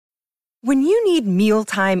When you need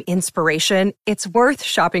mealtime inspiration, it's worth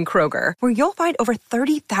shopping Kroger, where you'll find over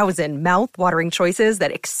 30,000 mouth-watering choices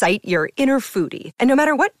that excite your inner foodie. And no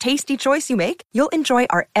matter what tasty choice you make, you'll enjoy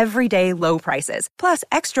our everyday low prices, plus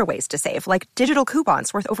extra ways to save, like digital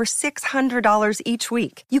coupons worth over $600 each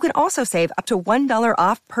week. You can also save up to $1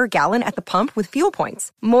 off per gallon at the pump with fuel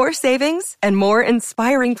points. More savings and more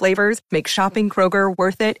inspiring flavors make shopping Kroger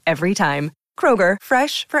worth it every time. Kroger,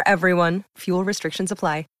 fresh for everyone. Fuel restrictions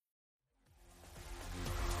apply.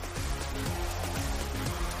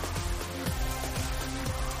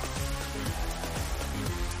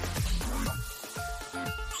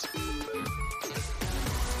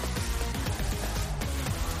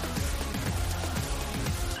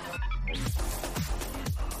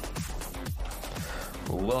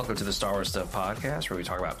 Welcome to the Star Wars Stuff Podcast, where we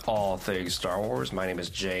talk about all things Star Wars. My name is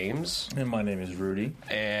James. And my name is Rudy.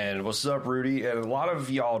 And what's up, Rudy? And a lot of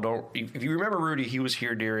y'all don't... If you remember Rudy, he was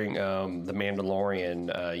here during The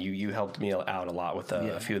Mandalorian. You helped me out a lot with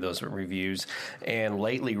a few of those reviews. And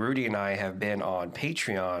lately, Rudy and I have been on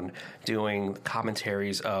Patreon doing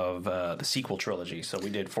commentaries of the sequel trilogy. So we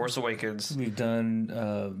did Force Awakens. We've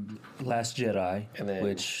done Last Jedi, and then,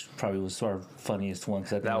 which probably was our funniest one.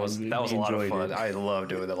 That was a lot of fun. I love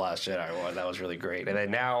doing the Last Jedi one. That was really great. And then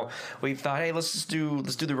now we thought, hey, let's do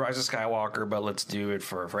the Rise of Skywalker, but let's do it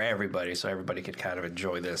for everybody, so everybody could kind of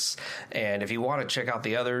enjoy this. And if you want to check out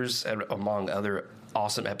the others, among other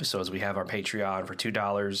awesome episodes, we have our Patreon for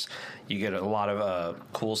 $2. You get a lot of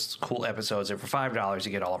cool episodes, and for $5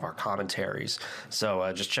 you get all of our commentaries. So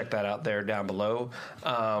just check that out there down below.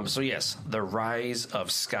 So yes, the Rise of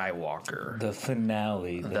Skywalker, the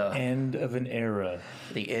finale, the end of an era,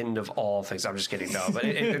 the end of all things. I'm just kidding, no, but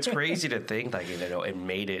it's crazy to think, like, it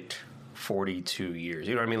made it 42 years.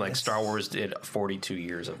 You know what I mean? Like, Star Wars did 42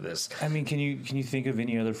 years of this. I mean, can you think of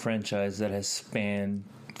any other franchise that has spanned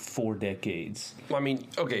 4 decades? Well, I mean,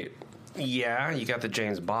 okay, yeah, you got the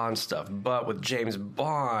James Bond stuff, but with James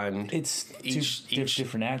Bond, it's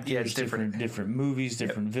different actors, yeah, it's different movies,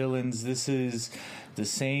 different villains. This is the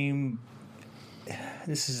same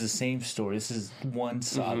story. This is one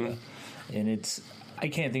saga, and I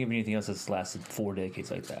can't think of anything else that's lasted 4 decades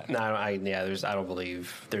like that. No, I don't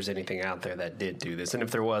believe there's anything out there that did do this. And if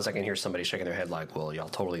there was, I can hear somebody shaking their head like, well, y'all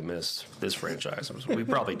totally missed this franchise. We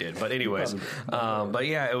probably did. But anyways, but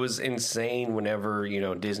yeah, it was insane whenever,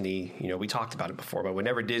 Disney, we talked about it before, but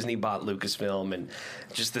whenever Disney bought Lucasfilm, and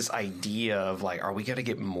just this idea of, like, are we going to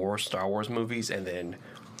get more Star Wars movies? And then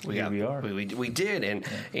we did. And,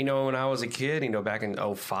 when I was a kid, back in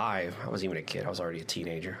 2005, I wasn't even a kid. I was already a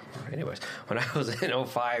teenager. Anyways, when I was in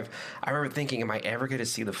 2005, I remember thinking, am I ever going to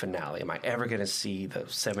see the finale? Am I ever going to see the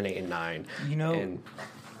 7, 8, and 9?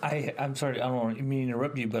 I'm sorry, I don't want to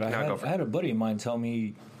interrupt you, but I had a buddy of mine tell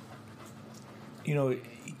me,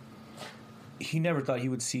 he never thought he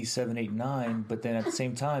would see 7, 8, 9, but then at the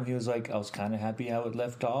same time, he was like, I was kind of happy how it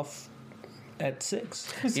left off at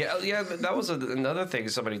 6. Yeah, that was another thing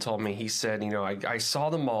somebody told me. He said, I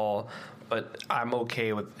saw them all, but I'm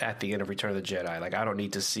okay with at the end of Return of the Jedi. Like, I don't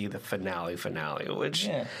need to see the finale, which,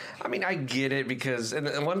 I mean, I get it, because,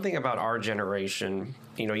 and one thing about our generation,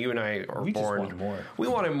 you and I are born. Just wanted more. We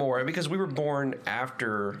wanted more because we were born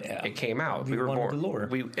after it came out. We were born the lore.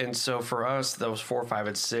 And so for us, those 4, 5,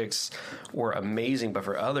 and 6 were amazing. But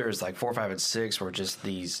for others, like 4, 5, and 6 were just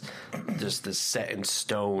the set in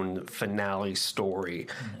stone finale story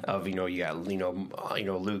of, you got,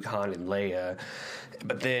 Luke, Han, and Leia.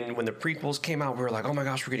 But then when the prequels came out, we were like, oh my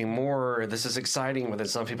gosh, we're getting more. This is exciting. But then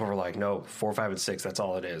some people were like, no, 4, 5, and 6, that's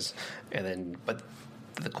all it is. And then, but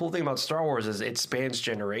the cool thing about Star Wars is it spans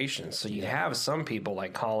generations. So you have some people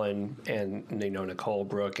like Colin and Nicole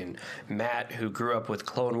Brooke and Matt who grew up with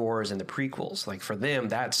Clone Wars and the prequels. Like, for them,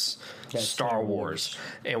 that's Star Wars,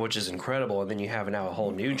 and which is incredible. And then you have now a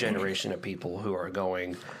whole new generation of people who are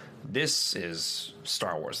going, this is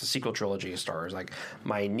Star Wars. The sequel trilogy of Star Wars. Like,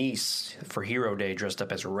 my niece for Hero Day dressed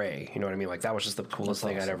up as Rey. You know what I mean? Like, that was just the coolest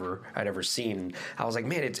thing I'd ever seen. And I was like,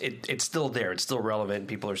 man, it's still there. It's still relevant.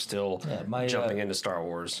 People are still jumping into Star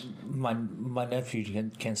Wars. My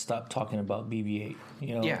nephew can't stop talking about BB-8.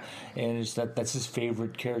 And it's that's his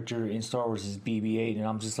favorite character in Star Wars is BB-8, and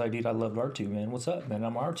I'm just like, dude, I love R2, man. What's up, man?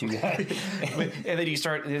 I'm an R2 guy. And then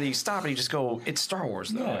you stop and you just go, it's Star Wars,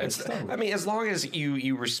 though. Yeah, it's Star Wars. I mean, as long as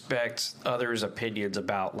you respect others' opinions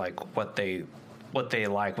about, like, what they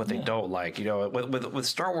like, what they don't like. With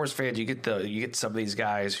Star Wars fans, you get some of these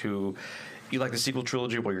guys who, you like the sequel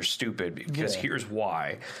trilogy, well, you're stupid because here's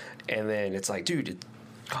why, and then it's like, dude,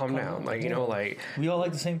 calm down. Like, like, we all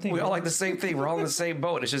like the same thing. We all like the same thing. We're all in the same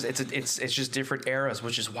boat. It's just it's just different eras,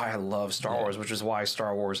 which is why I love Star Wars, which is why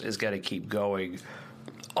Star Wars is going to keep going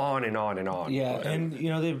on and on and on. Yeah, and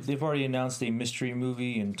they've already announced a mystery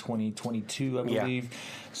movie in 2022, I believe. Yeah.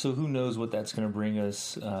 So who knows what that's going to bring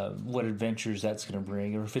us, what adventures that's going to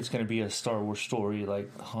bring, or if it's going to be a Star Wars story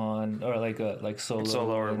like Han or like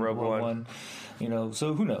Solo or Rogue One.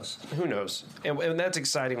 So who knows? Who knows? And that's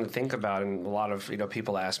exciting to think about. And a lot of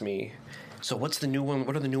people ask me, so what's the new one?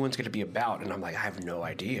 What are the new ones going to be about? And I'm like, I have no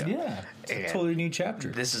idea. Yeah, it's a totally new chapter.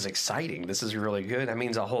 This is exciting. This is really good. That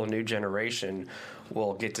means a whole new generation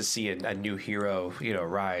will get to see a new hero,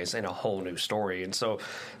 rise in a whole new story. And so,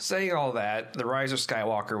 saying all that, The Rise of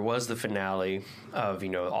Skywalker was the finale of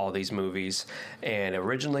all these movies. And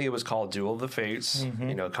originally, it was called Duel of the Fates.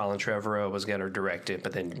 Mm-hmm. Colin Trevorrow was going to direct it,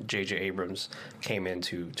 but then J.J. Abrams came in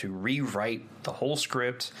to rewrite the whole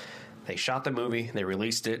script. They shot the movie, they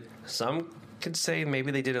released it. Some could say maybe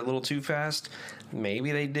they did it a little too fast.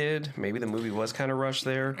 Maybe they did. Maybe the movie was kind of rushed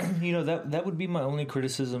there. That would be my only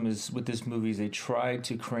criticism is with this movie is they tried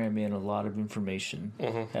to cram in a lot of information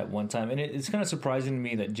at one time. And it's kind of surprising to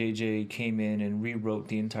me that JJ came in and rewrote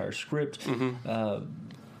the entire script,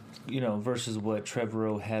 versus what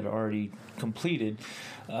Trevorrow had already completed.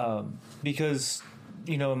 Because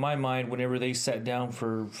in my mind, whenever they sat down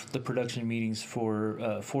for the production meetings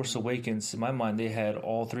for Force Awakens, in my mind, they had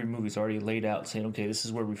all three movies already laid out, saying, okay, this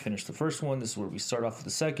is where we finish the first one, this is where we start off with the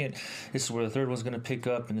second, this is where the third one's going to pick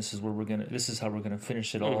up, and this is how we're going to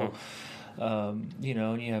finish it all. And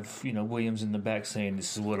you have Williams in the back saying,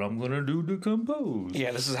 this is what I'm going to do to compose. Yeah,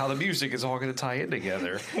 this is how the music is all going to tie in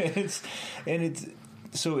together.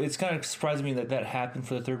 So it's kind of surprising me that happened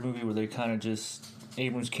for the third movie, where they kind of just...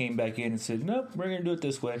 Abrams came back in and said, nope, we're going to do it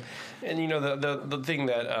this way. And, the thing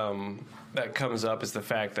that comes up is the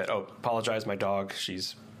fact that, apologize, my dog,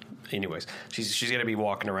 she's going to be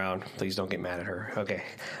walking around. Please don't get mad at her. Okay.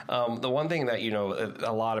 The one thing that,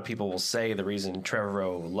 a lot of people will say the reason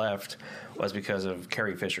Trevorrow left was because of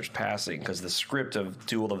Carrie Fisher's passing, because the script of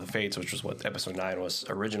Duel of the Fates, which was what Episode 9 was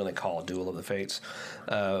originally called, Duel of the Fates,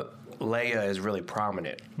 Leia is really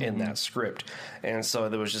prominent in that script. And so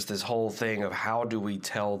there was just this whole thing of how do we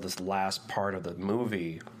tell this last part of the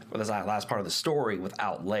movie, or this last part of the story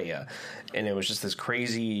without Leia? And it was just this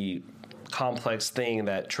crazy complex thing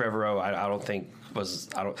that Trevorrow, I don't think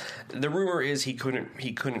the rumor is he couldn't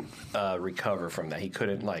recover from that. He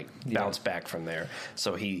couldn't bounce back from there.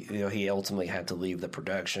 So he ultimately had to leave the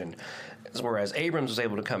production. Whereas Abrams was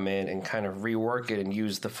able to come in and kind of rework it and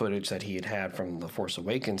use the footage that he had from The Force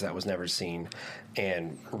Awakens that was never seen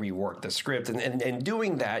and rework the script. And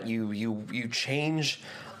doing that, you change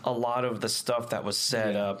a lot of the stuff that was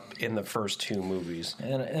set up in the first two movies.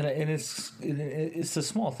 And it's the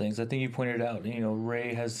small things. I think you pointed out,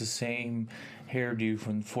 Rey has the same hairdo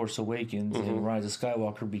from Force Awakens and Rise of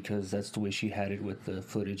Skywalker because that's the way she had it with the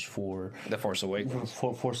footage for The Force Awakens.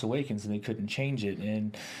 For Force Awakens, and they couldn't change it.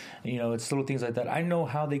 And, it's little things like that. I know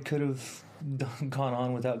how they could have gone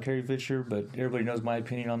on without Carrie Fisher, but everybody knows my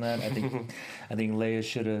opinion on that. I think Leia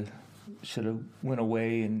should have went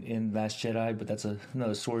away in Last Jedi, but that's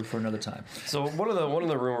another story for another time. So one of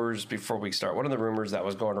the rumors before we start, one of the rumors that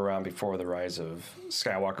was going around before The Rise of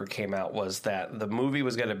Skywalker came out was that the movie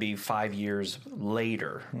was going to be 5 years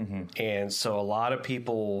later. And so a lot of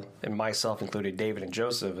people, and myself included, David and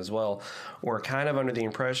Joseph as well, were kind of under the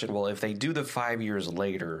impression, well, if they do the 5 years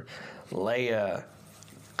later, Leia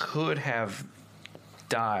could have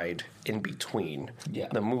died in between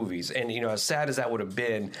the movies. And, as sad as that would have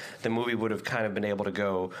been, the movie would have kind of been able to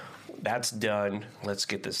go, that's done. Let's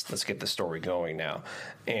get the story going now.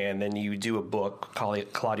 And then you do a book.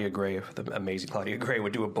 Claudia Gray, the amazing Claudia Gray,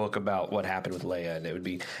 would do a book about what happened with Leia, and it would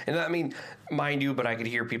be. And I mean, mind you, but I could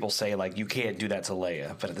hear people say you can't do that to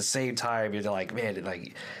Leia. But at the same time, you're like,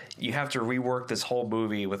 man, you have to rework this whole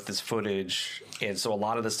movie with this footage, and so a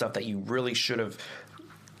lot of the stuff that you really should have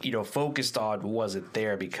focused on wasn't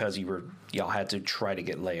there because y'all had to try to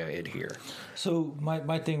get Leia in here. So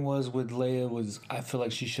my thing was with Leia was I feel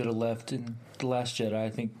like she should have left in The Last Jedi. I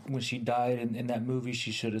think when she died in that movie,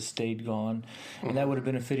 she should have stayed gone, and that would have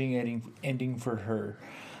been a fitting ending for her.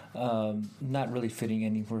 Not really fitting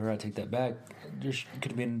ending for her. I take that back. There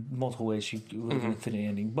could have been multiple ways she would have been a fitting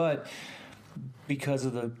ending, but because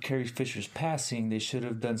of the Carrie Fisher's passing, they should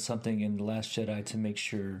have done something in The Last Jedi to make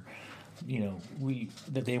sure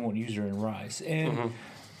that they won't use her in Rise. And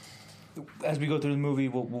as we go through the movie,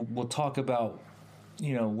 we'll talk about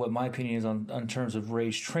what my opinion is on terms of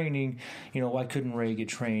Rey's training. Why couldn't Rey get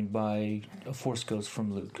trained by a Force Ghost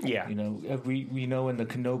from Luke? Yeah. We know in the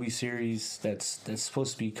Kenobi series that's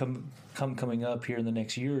supposed to be coming up here in the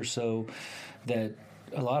next year or so that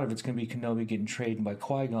a lot of it's going to be Kenobi getting trained by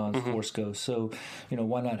Qui-Gon's Force Ghost. So,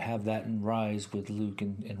 why not have that in Rise with Luke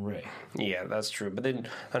and Rey? Yeah, that's true. But then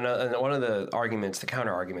one of the arguments, the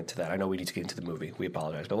counter argument to that, I know we need to get into the movie. We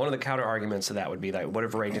apologize. But one of the counter arguments to that would be what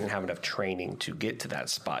if Rey didn't have enough training to get to that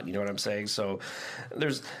spot? You know what I'm saying? So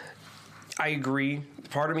I agree.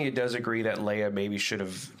 Part of me does agree that Leia maybe should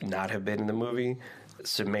have not have been in the movie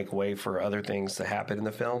to make way for other things to happen in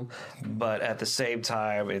the film. But at the same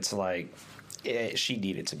time, it's like she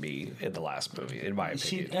needed to be in the last movie, in my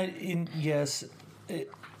opinion.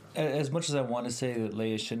 As much as I want to say that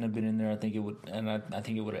Leia shouldn't have been in there, I think it would, and I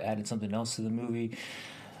think it would have added something else to the movie.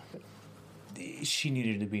 She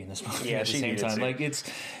needed to be in this movie at the same time. Like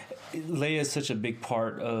Leia is such a big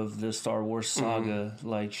part of the Star Wars saga.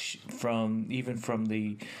 Like from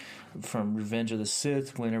Revenge of the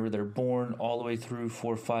Sith, whenever they're born, all the way through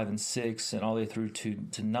 4, 5, and 6, and all the way through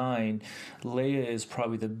to 9, Leia is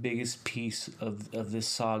probably the biggest piece of this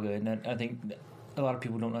saga, and I think a lot of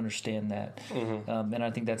people don't understand that, and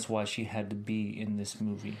I think that's why she had to be in this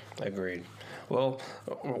movie. Agreed. Well,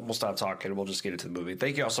 we'll stop talking. We'll just get into the movie.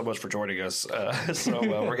 Thank you all so much for joining us.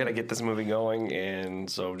 We're going to get this movie going, and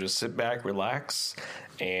so just sit back, relax,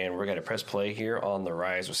 and we're going to press play here on The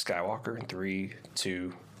Rise of Skywalker in 3,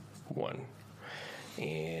 2, 1.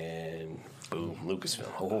 And boom, Lucasfilm.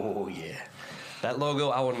 Oh, yeah. That logo,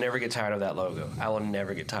 I will never get tired of that logo. I will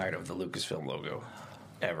never get tired of the Lucasfilm logo.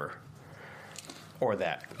 Ever. Or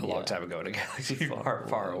that a long time ago in a galaxy far,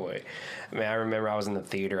 far away. I mean, I remember I was in the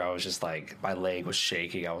theater. I was just like, my leg was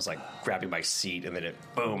shaking. I was like grabbing my seat, and then it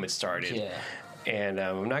started. Yeah. And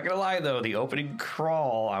I'm not going to lie, though, the opening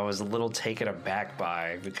crawl, I was a little taken aback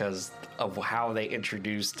by because of how they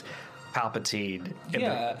introduced Palpatine.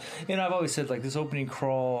 And I've always said, like, this opening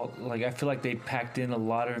crawl, like, I feel like they packed in a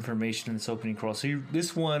lot of information in this opening crawl. So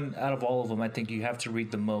this one, out of all of them, I think you have to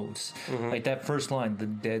read the most. Like, that first line, the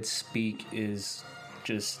dead speak,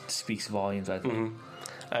 just speaks volumes, I think.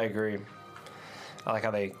 I agree. I like how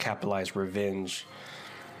they capitalize revenge.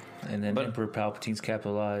 And then Emperor Palpatine's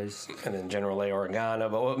capitalized. And then General Leia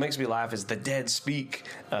Organa. But what makes me laugh is the dead speak.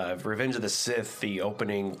 Revenge of the Sith, the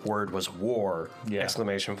opening word was war!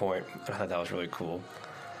 Exclamation point. I thought that was really cool.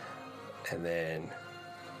 And then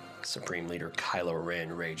Supreme Leader Kylo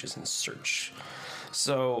Ren rages in search.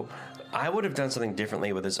 So I would have done something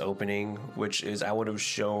differently with this opening, which is I would have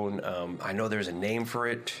shown, I know there's a name for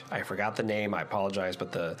it. I forgot the name. I apologize.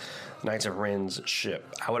 But the Knights of Ren's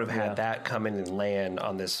ship, I would have had that come in and land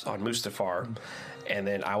on Mustafar. And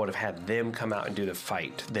then I would have had them come out and do the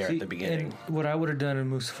fight there at the beginning. And what I would have done in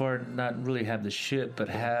Mustafar, not really have the ship, but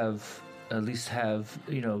at least have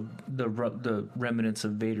the remnants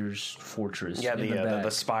of Vader's fortress. Yeah, the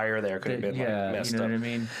spire there could have been messed up. What I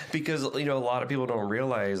mean? Because a lot of people don't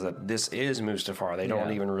realize that this is Mustafar. They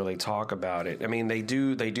don't even really talk about it. I mean, they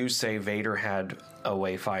do say Vader had a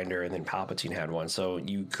Wayfinder and then Palpatine had one. So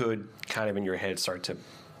you could kind of in your head start to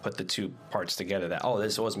put the two parts together. That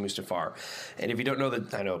this was Mustafar. And if you don't know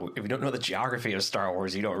the geography of Star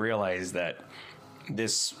Wars, you don't realize that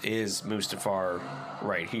this is Mustafar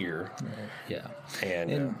right here. Yeah.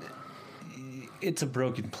 And it's a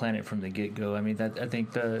broken planet from the get-go. I mean, I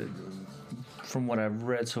think from what I've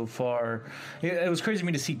read so far, it was crazy to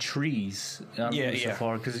me to see trees on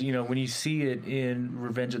Mustafar because, when you see it in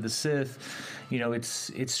Revenge of the Sith,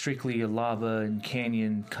 it's strictly a lava and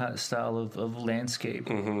canyon style of landscape.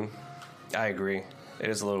 I agree. It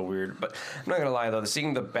is a little weird. But I'm not going to lie, though.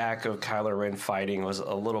 Seeing the back of Kylo Ren fighting was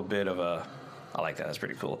a little bit of a... I like that. That's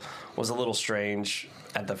pretty cool. Was a little strange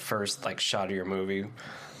at the first shot of your movie,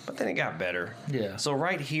 but then it got better. Yeah. So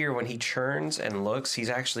right here, when he turns and looks, he's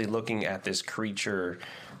actually looking at this creature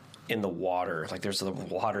in the water. Like there's the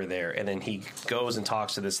water there, and then he goes and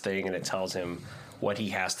talks to this thing, and it tells him what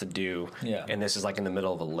he has to do. Yeah. And this is in the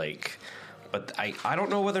middle of a lake. But I don't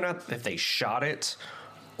know whether or not if they shot it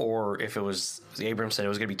or if it was Abrams said it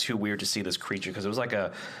was going to be too weird to see this creature because it was like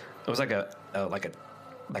a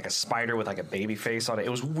spider with a baby face on it. It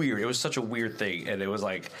was weird. It was such a weird thing, and it was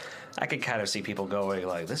I could kind of see people going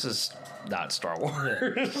this is not Star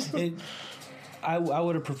Wars. I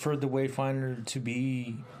would have preferred the Wayfinder to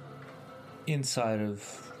be inside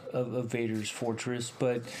of Vader's fortress,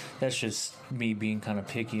 but that's just me being kind of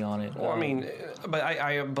picky on it. Well, I mean, but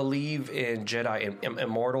I believe in Jedi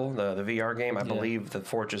Immortal, the VR game. I believe the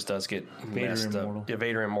fortress does get messed up. Yeah,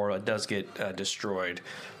 Vader Immortal, it does get destroyed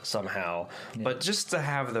somehow. Yeah. But just to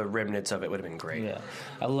have the remnants of it would have been great. Yeah,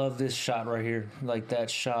 I love this shot right here. Like that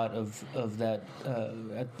shot of that.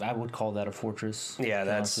 I would call that a fortress. Yeah,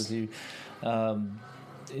 that's. With you.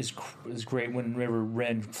 Is great whenever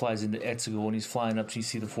Ren flies into Exegol and he's flying up, so you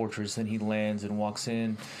see the fortress, then he lands and walks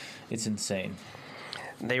in. It's insane.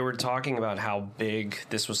 they were talking about how big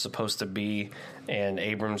this was supposed to be, and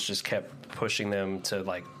Abrams just kept pushing them to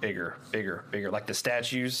like bigger, like the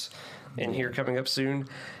statues in here coming up soon.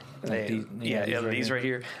 These right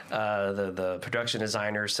here. The production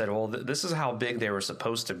designer said, "Well, this is how big they were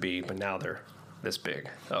supposed to be, but now they're this big."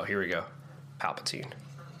 Oh, here we go, Palpatine.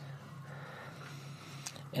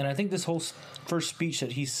 And I think this whole first speech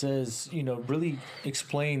that he says, really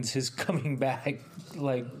explains his coming back,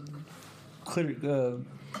 like clearly.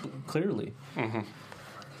 Mm-hmm.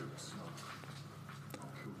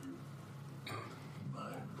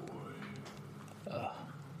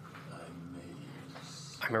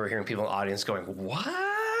 I remember hearing people in the audience going,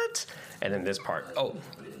 "What?" And then this part. Oh,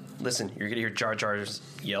 listen, you're going to hear Jar Jar's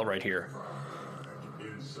yell right here.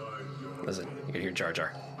 Listen, you're going to hear Jar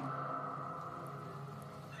Jar.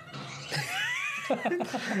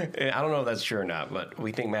 I don't know if that's true or not, but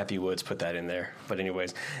we think Matthew Woods put that in there. But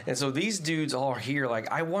anyways, and so these dudes all here,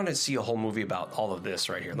 like, I want to see a whole movie about all of this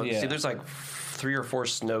right here. Look, see, there's like 3 or 4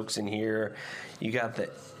 Snokes in here. You got the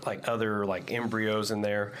like other like embryos in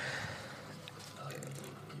there.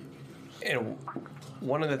 And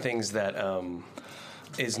one of the things that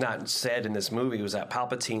is not said in this movie was that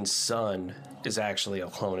Palpatine's son is actually a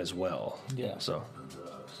clone as well. Yeah. So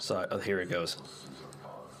here it goes.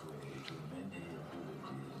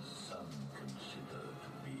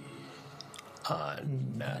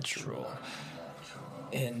 Unnatural.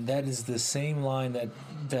 And that is the same line that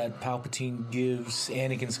Palpatine gives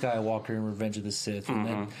Anakin Skywalker in Revenge of the Sith.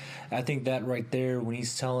 And I think that right there, when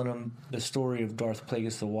he's telling him the story of Darth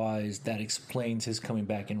Plagueis the Wise, that explains his coming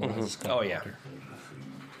back in Rise of Skywalker. Oh, yeah.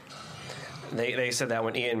 They said that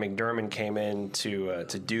when Ian McDiarmid came in to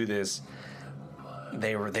do this,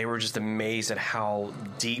 they were just amazed at how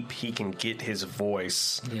deep he can get his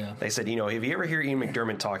voice. Yeah. They said, if you ever hear Ian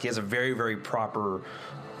McDiarmid talk, he has a very, very proper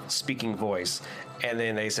speaking voice. And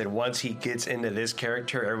then they said once he gets into this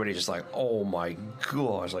character, everybody's just like, oh my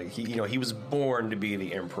gosh, like he was born to be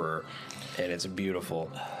the Emperor, and it's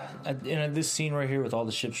beautiful. And this scene right here with all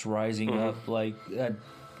the ships rising up, like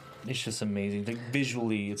it's just amazing. Like,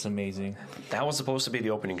 visually, it's amazing. That was supposed to be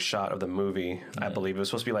the opening shot of the movie, I believe. It was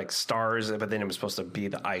supposed to be like stars, but then it was supposed to be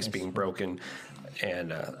the ice being broken,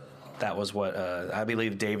 and that was what I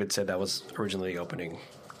believe David said that was originally the opening.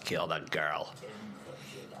 Kill that girl.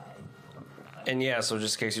 And yeah, so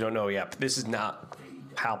just in case you don't know, this is not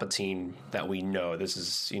Palpatine that we know. This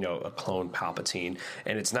is, a clone Palpatine.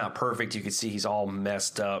 And it's not perfect. You can see he's all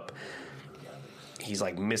messed up. He's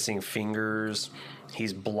like missing fingers.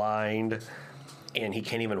 He's blind. And he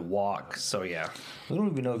can't even walk. So yeah. We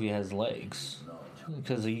don't even know if he has legs.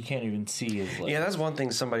 Because you can't even see his legs. Yeah, that's one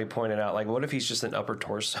thing somebody pointed out. Like, what if he's just an upper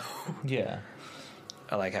torso? Yeah.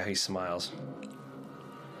 I like how he smiles.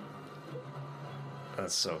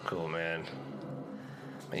 That's so cool, man.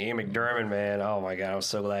 Ian McDiarmid, man. Oh, my God. I'm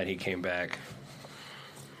so glad he came back.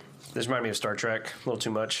 This reminded me of Star Trek. A little too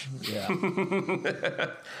much. Yeah.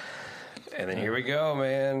 And then here we go,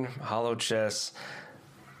 man. Hollow chess.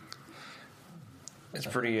 It's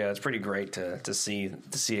pretty great to see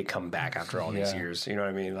it come back after all these years. You know what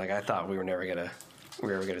I mean? Like, I thought we were never gonna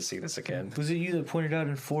see this again. Was it you that pointed out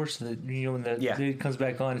in Force that when it comes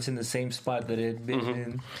back on, it's in the same spot that it had been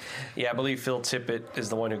in? Yeah, I believe Phil Tippett is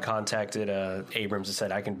the one who contacted Abrams and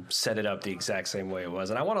said I can set it up the exact same way it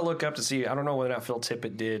was. And I want to look up to see. I don't know whether or not Phil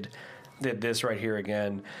Tippett did this right here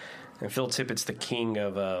again. And Phil Tippett's the king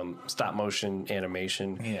of stop motion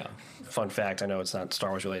animation. Yeah. Fun fact, I know it's not Star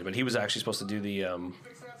Wars related, but he was actually supposed to do the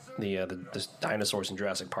dinosaurs in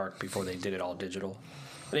Jurassic Park before they did it all digital.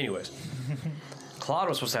 But anyways, Claude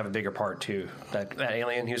was supposed to have a bigger part too. That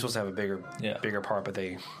alien, he was supposed to have a bigger part, but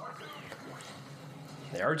they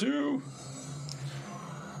are too.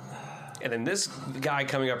 And then this guy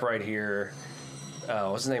coming up right here,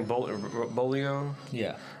 what's his name? Bolio?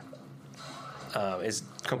 Yeah. Is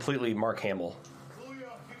completely Mark Hamill.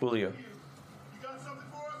 Julio. You got something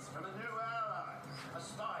for us? I'm a new ally. A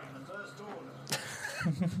spy in the First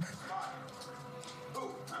Order. Spy. Who?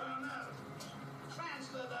 I don't know.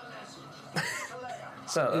 Transfer the message to Leia.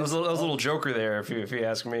 So it was a little Joker there, if you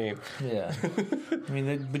ask me. Yeah. I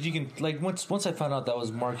mean, but you can, like, once I found out that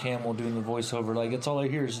was Mark Hamill doing the voiceover, like, it's all I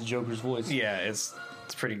hear is the Joker's voice. Yeah, it's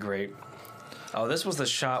pretty great. Oh, this was the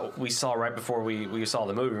shot we saw right before we saw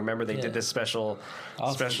the movie. Remember, they did this special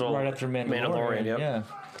right after Mandalorian. Yep. Yeah.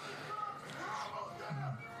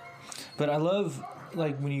 But I love,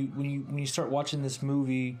 like, when you start watching this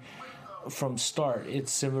movie from start,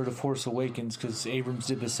 it's similar to Force Awakens because Abrams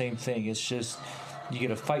did the same thing. It's just you get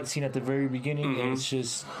a fight scene at the very beginning, and it's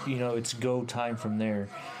just it's go time from there.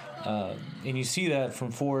 And you see that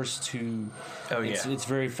from Force to. Oh, yeah. It's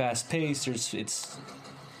very fast paced.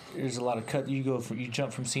 There's a lot of cut. You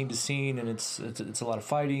jump from scene to scene, and it's a lot of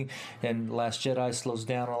fighting. And Last Jedi slows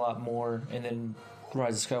down a lot more, and then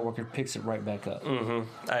Rise of Skywalker picks it right back up.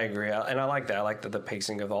 I agree, and I like that. I like the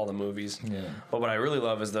pacing of all the movies. Yeah. But what I really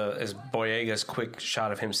love is Boyega's quick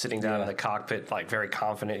shot of him sitting down in the cockpit, like very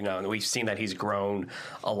confident. You know, and we've seen that he's grown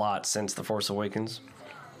a lot since The Force Awakens.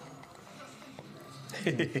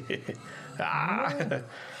 This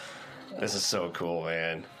is so cool,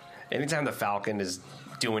 man. Anytime the Falcon is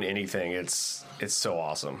doing anything, it's so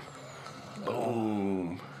awesome.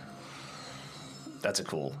 Boom. That's a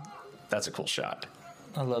cool shot.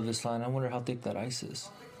 I love this line. I wonder how thick that ice is.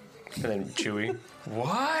 And then Chewie,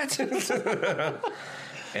 what? And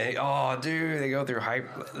dude, they go through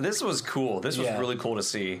hype. This was cool. This was really cool to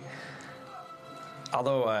see.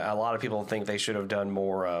 Although a lot of people think they should have done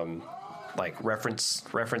more, like reference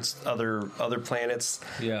other planets.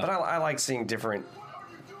 Yeah. But I like seeing different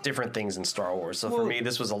things in Star Wars. So for me,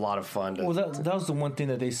 this was a lot of fun. That was the one thing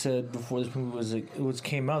that they said before this movie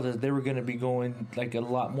came out, that they were going to be going, like, a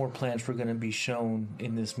lot more planets were going to be shown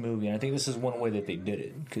in this movie. And I think this is one way that they did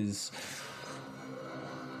it, because,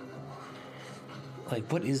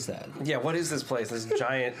 like, what is that? Yeah, what is this place? This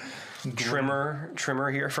giant trimmer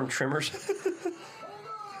here from Trimmers.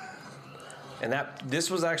 And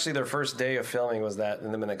this was actually their first day of filming, was that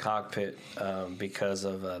and them in the cockpit, because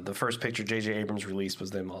of the first picture J.J. Abrams released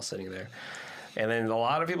was them all sitting there. And then a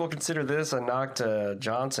lot of people consider this a knock to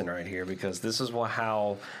Johnson right here, because this is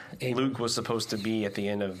how Luke was supposed to be at the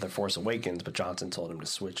end of The Force Awakens, but Johnson told him to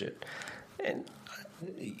switch it. And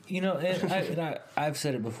you know, I've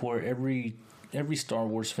said it before. Every Star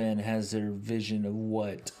Wars fan has their vision of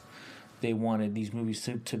what they wanted these movies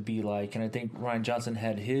to be like, and I think Rian Johnson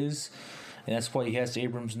had his. And that's why he asked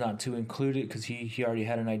Abrams not to include it, because he already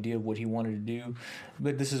had an idea of what he wanted to do.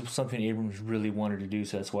 But this is something Abrams really wanted to do,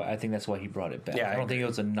 so that's why he brought it back. Yeah, I don't think it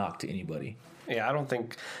was a knock to anybody. Yeah, I don't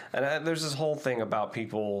think. And there's this whole thing about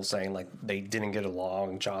people saying, like, they didn't get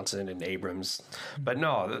along, Johnson and Abrams. But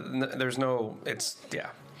no, there's no. It's yeah.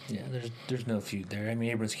 Yeah, there's no feud there. I mean,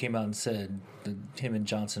 Abrams came out and said that him and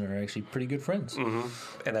Johnson are actually pretty good friends. Mm-hmm.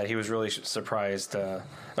 And that he was really surprised. No,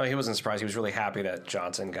 he wasn't surprised. He was really happy that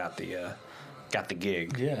Johnson got the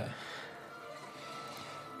gig. Yeah.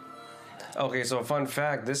 Okay, so a fun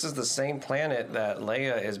fact: this is the same planet that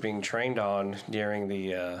Leia is being trained on during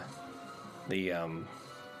the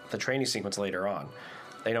training sequence later on.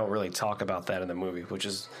 They don't really talk about that in the movie,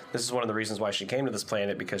 this is one of the reasons why she came to this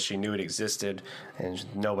planet, because she knew it existed and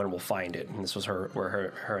no one will find it. And this was where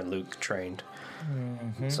her and Luke trained.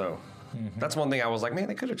 Mm-hmm. So that's one thing I was like, man,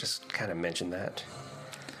 they could have just kind of mentioned that.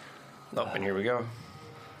 Oh, and here we go.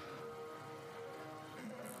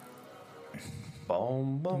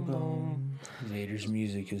 Boom, boom, boom. Vader's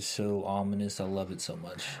music is so ominous. I love it so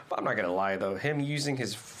much. But I'm not going to lie, though. Him using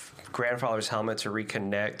his grandfather's helmet to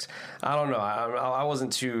reconnect, I don't know. I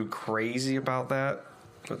wasn't too crazy about that.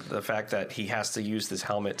 The fact that he has to use this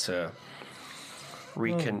helmet to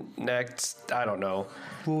reconnect, I don't know.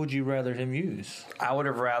 What would you rather him use? I would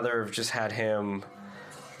have rather just had him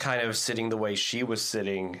kind of sitting the way she was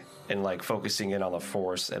sitting and, like, focusing in on the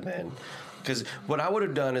Force, and then... Because what I would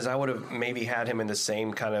have done is I would have maybe had him in the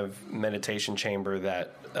same kind of meditation chamber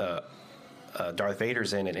that Darth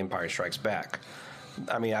Vader's in Empire Strikes Back.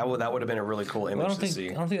 I mean, that would have been a really cool image to see.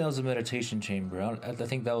 I don't think that was a meditation chamber. I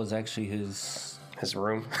think that was actually his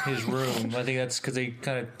room. His room. I think that's because I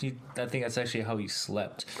think that's actually how he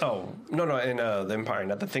slept. Oh no! In the Empire,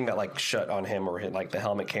 not the thing that like shut on him, or like the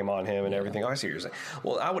helmet came on him and everything. Oh, I see what you're saying.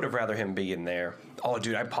 Well, I would have rather him be in there. Oh,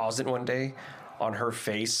 dude, I paused it one day on her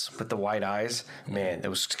face with the white eyes. Man, it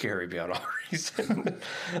was scary beyond all reason.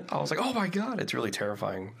 I was like, oh my god, it's really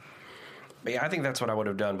terrifying. But yeah, I think that's what I would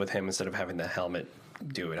have done with him instead of having the helmet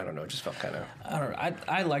do it. I don't know. It just felt kind of... I don't know.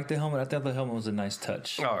 I like the helmet. I thought the helmet was a nice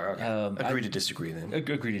touch. Oh, okay. Agree to disagree then.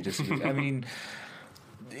 Agree to disagree. I mean,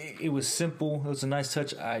 it was simple. It was a nice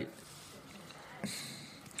touch.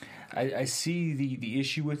 I see the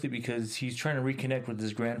issue with it because he's trying to reconnect with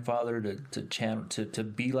his grandfather to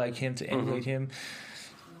be like him, to emulate him.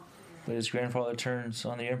 But his grandfather turns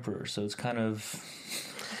on the Emperor, so it's kind of...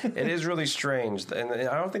 It is really strange, and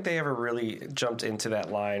I don't think they ever really jumped into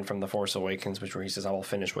that line from The Force Awakens, which where he says, "I will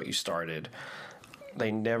finish what you started."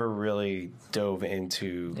 They never really dove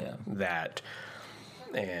into that,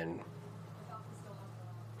 and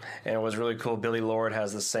it was really cool. Billie Lourd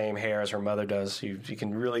has the same hair as her mother does. You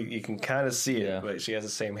can kind of see it, but she has the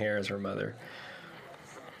same hair as her mother.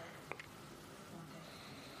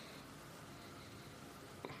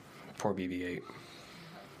 Poor BB-8.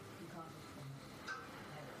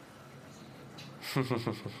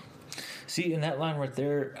 See, in that line right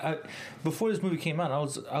there, before this movie came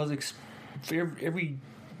out, for every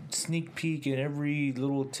sneak peek and every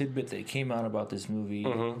little tidbit that came out about this movie,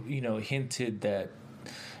 hinted that,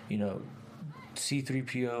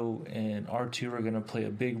 C-3PO and R2 are going to play a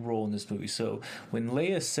big role in this movie. So when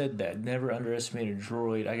Leia said that, never underestimate a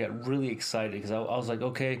droid, I got really excited because I was like,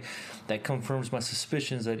 okay, that confirms my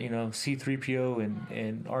suspicions that, C-3PO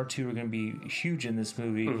and R2 are going to be huge in this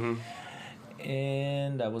movie.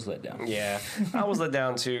 And I was let down. Yeah, I was let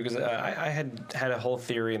down too because I had a whole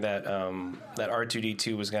theory that that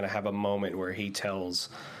R2-D2 was going to have a moment where he tells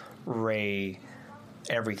Rey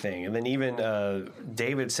everything, and then even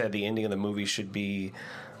David said the ending of the movie should be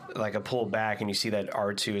like a pull back, and you see that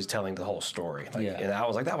R2 is telling the whole story. And I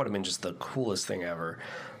was like, that would have been just the coolest thing ever.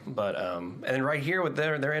 But and then right here with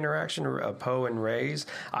their interaction, Poe and Rey's,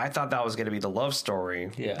 I thought that was going to be the love story.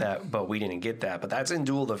 But we didn't get that. But that's in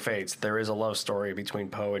Duel of the Fates. There is a love story between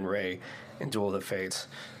Poe and Rey in Duel of the Fates.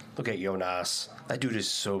 Look at Jonas. That dude is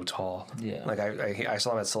so tall. Yeah. Like I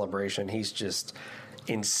saw him at Celebration. He's just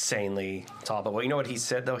insanely tall. But you know what he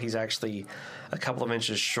said though? He's actually a couple of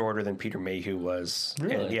inches shorter than Peter Mayhew was.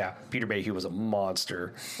 Really? And, yeah. Peter Mayhew was a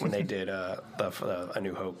monster when they did A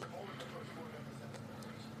New Hope.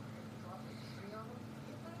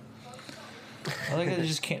 I like that I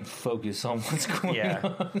just can't focus on what's going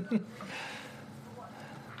on.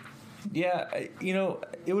 Yeah, it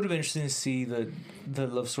would have been interesting to see the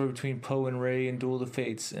love story between Poe and Rey in Duel of the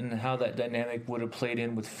Fates and how that dynamic would have played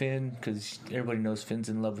in with Finn, because everybody knows Finn's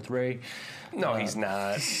in love with Rey. No, he's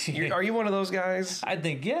not. Are you one of those guys? I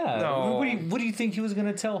think, yeah. No. What do you think he was going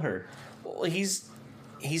to tell her? Well,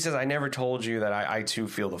 he says, I never told you that I too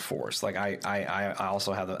feel the Force. Like, I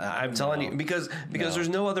also have the... I'm telling you, because there's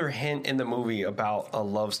no other hint in the movie about a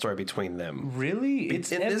love story between them. Really?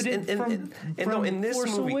 It's in evident in this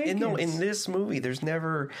Force movie. Awakens. In this movie, there's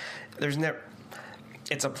never...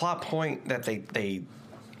 It's a plot point that they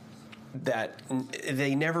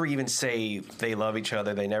never even say they love each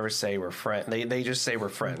other. They never say we're friends. They just say we're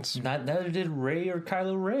friends. Neither did Rey or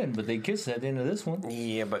Kylo Ren, but they kissed at the end of this one.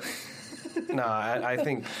 Yeah, but... No, I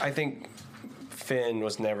think Finn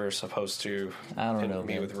was never supposed to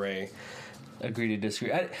be with Rey. Agree to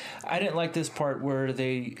disagree. I didn't like this part where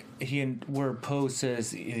where Poe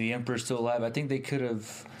says the Emperor's still alive. I think they could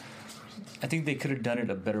have done it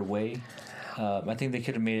a better way. I think they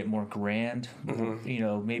could have made it more grand.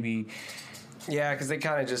 Mm-hmm. Maybe. Yeah, because they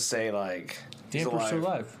kind of just say like the Emperor's still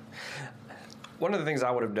alive. One of the things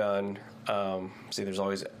I would have done. There's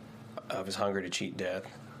always of his hunger to cheat death.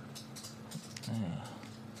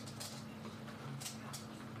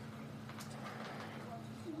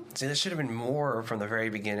 See, this should have been more from the very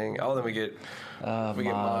beginning. Oh, then we get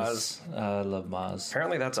Maz. I love Maz.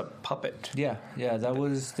 Apparently, that's a puppet. Yeah.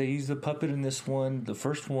 They used the puppet in this one. The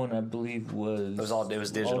first one, I believe, was it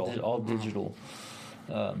was digital. All digital.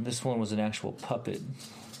 This one was an actual puppet.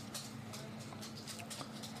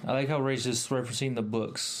 I like how Ray's just referencing the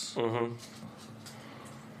books. Mm-hmm.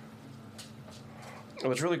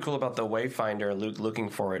 What's really cool about the Wayfinder, Luke looking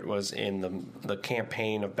for it, was in the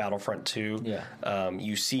campaign of Battlefront 2. Yeah.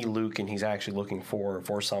 You see Luke, and he's actually looking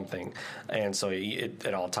for something. And so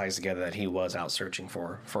it all ties together that he was out searching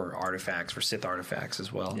for artifacts, for Sith artifacts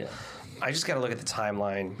as well. Yeah. I just got to look at the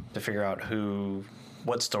timeline to figure out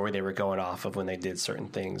what story they were going off of when they did certain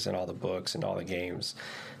things in all the books and all the games.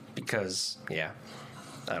 Because, I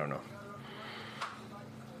don't know.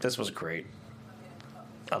 This was great.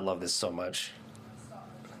 I love this so much.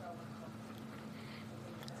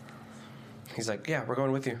 He's like, yeah, we're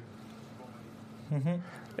going with you. Mm-hmm.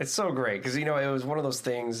 It's so great because, it was one of those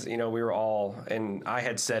things, we were all, and I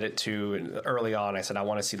had said it too early on. I said, I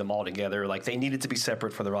want to see them all together. Like, they needed to be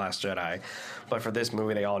separate for The Last Jedi. But for this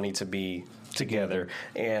movie, they all need to be together.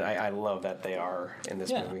 And I love that they are in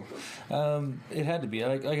this movie. It had to be.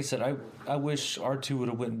 Like I said, I wish R2 would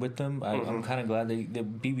have went with them. I'm kind of glad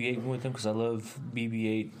that BB-8 went with them because I love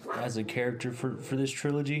BB-8 as a character for this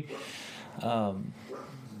trilogy.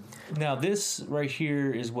 Now, this right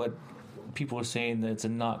here is what people are saying that it's a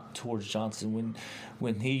knock towards Johnson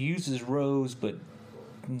when he uses Rose, but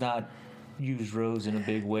not use Rose in a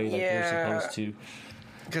big way like they're supposed to.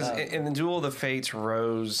 Because in the Duel of the Fates,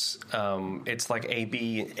 Rose, it's like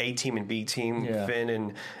A team and B team. Yeah.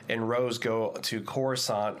 Finn and Rose go to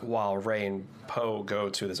Coruscant while Rey and Poe go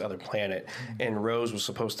to this other planet. And Rose was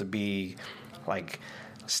supposed to be like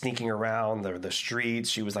sneaking around the streets.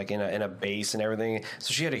 She was like in a base and everything.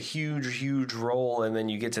 So she had a huge role. And then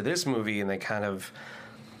you get to this movie and they kind of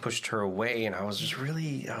pushed her away. And I was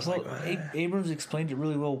like, Abrams explained it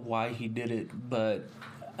really well why he did it, but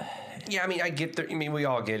Yeah, I mean, I get the. I mean, we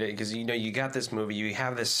all get it because you got this movie, you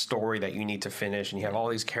have this story that you need to finish, and you have all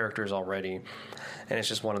these characters already, and it's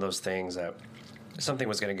just one of those things that something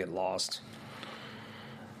was going to get lost.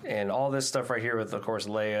 And all this stuff right here with, of course,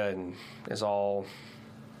 Leia, and is all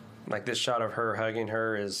like this shot of her hugging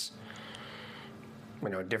her is,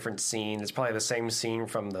 a different scene. It's probably the same scene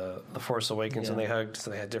from the Force Awakens when they hugged, so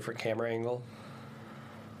they had different camera angle.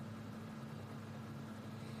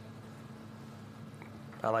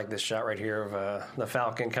 I like this shot right here of the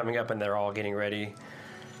Falcon coming up, and they're all getting ready.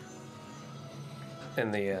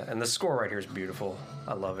 And the score right here is beautiful.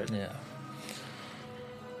 I love it. Yeah.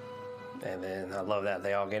 And then I love that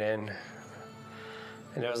they all get in,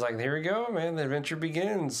 and it was like, here we go, man. The adventure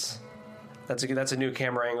begins. That's a new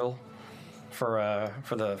camera angle for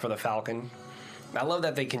the Falcon. I love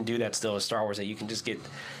that they can do that still with Star Wars, that you can just get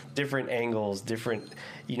different angles, different.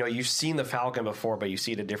 You've seen the Falcon before, but you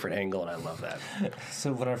see it at a different angle, and I love that.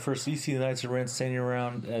 So when I first see the Knights of Ren standing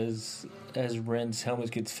around as Ren's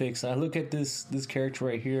helmet gets fixed, I look at this character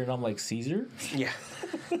right here, and I'm like, Caesar? Yeah.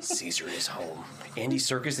 Caesar is home. Andy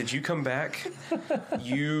Serkis, did you come back?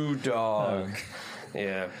 You dog.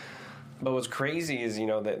 Yeah. But what's crazy is,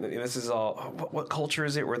 that this is all. What culture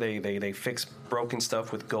is it where they fix broken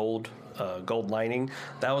stuff with gold lining?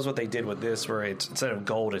 That was what they did with this, where it's instead of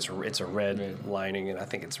gold, it's a red lining, and I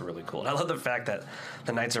think it's really cool. And I love the fact that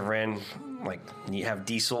the Knights of Ren, like, you have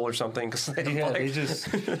diesel or something, because they're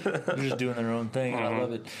just doing their own thing. And I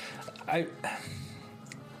love it.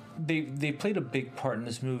 They played a big part in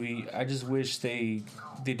this movie. I just wish they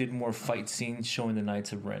did more fight scenes showing the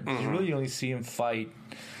Knights of Ren. You really only see him fight,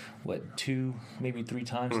 2, maybe 3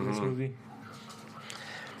 times in this movie.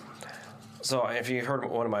 So if you heard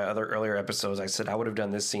one of my other earlier episodes, I said I would have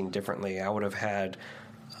done this scene differently. I would have had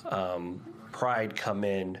Pride come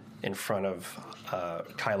in front of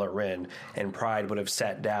Kylo Ren, and Pride would have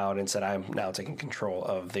sat down and said, I'm now taking control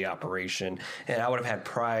of the operation. And I would have had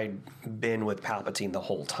Pride been with Palpatine the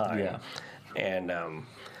whole time. Yeah. And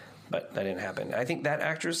but that didn't happen. I think that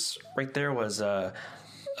actress right there was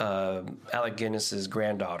Alec Guinness's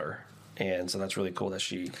granddaughter, and so that's really cool that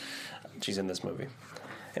she's in this movie.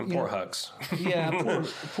 And poor Hux. Yeah,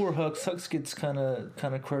 poor Hux. Hux gets kind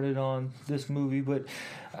of credit on this movie, but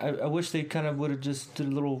I wish they kind of would have just did a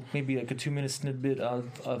little, maybe like a 2-minute snippet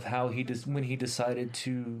of how when he decided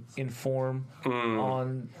to inform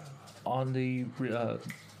on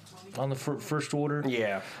the First Order.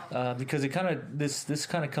 Yeah. Because it kind of this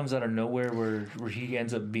kind of comes out of nowhere where he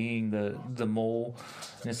ends up being the mole,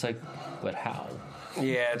 and it's like, but how?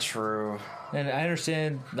 Yeah, true. And I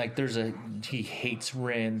understand, like, he hates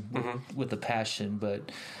Ren with a passion,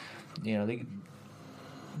 but they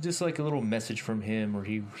just like a little message from him, or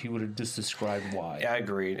he would have just described why. Yeah, I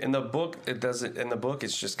agreed. In the book,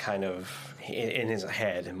 it's just kind of in his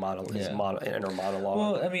head and his inner monologue.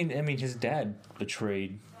 Well, I mean, his dad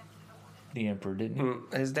betrayed the Emperor, didn't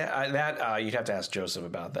he? His dad. You'd have to ask Joseph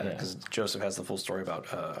about that, because Joseph has the full story about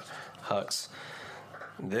Hux.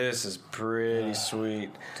 This is pretty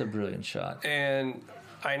sweet. It's a brilliant shot. And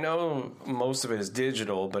I know most of it is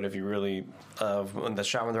digital, but if you really, when the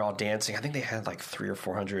shot when they're all dancing, I think they had like 300 or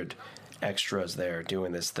 400 extras there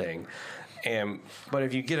doing this thing. But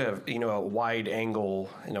if you get a wide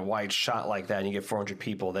angle, wide shot like that, and you get 400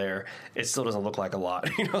 people there, it still doesn't look like a lot.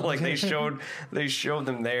 Like they showed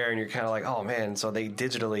them there, and you're kind of like, oh man. So they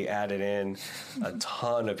digitally added in a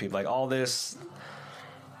ton of people, like all this.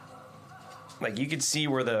 Like you could see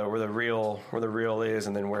where the real is,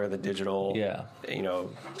 and then where the digital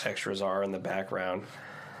extras are in the background.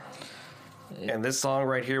 And this song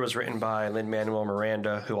right here was written by Lin-Manuel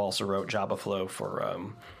Miranda, who also wrote Jabba Flow for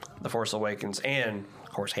The Force Awakens, and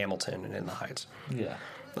of course Hamilton and In the Heights. Yeah,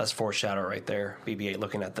 that's foreshadow right there. BB-8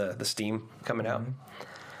 looking at the steam coming out.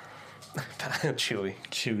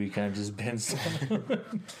 Chewie kind of just bends down.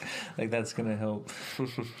 Like that's gonna help.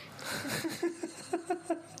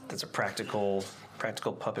 There's a practical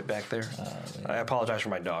puppet back there. I apologize for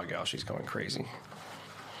my dog, y'all. She's going crazy.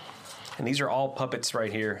 And these are all puppets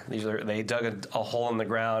right here. They dug a hole in the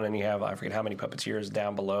ground, and you have, I forget how many puppeteers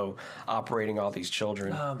down below operating all these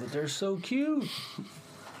children. Oh, but they're so cute.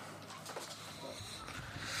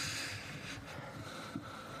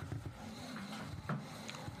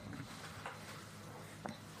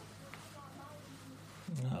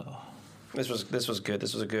 Oh. This was good.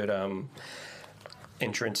 This was a good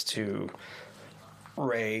entrance to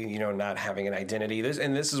Rey, not having an identity. This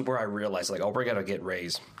is where I realized, like, we're gonna get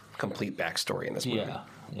Rey's complete backstory in this movie.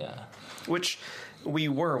 Yeah. Which we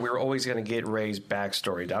were always gonna get Rey's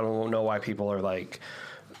backstory. I don't know why people are like,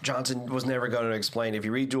 Johnson was never going to explain. If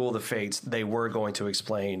you read Duel of the Fates, they were going to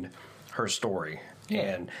explain her story. Yeah.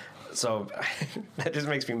 And So that just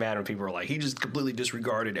makes me mad when people are like, he just completely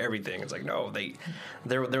disregarded everything. It's like, no,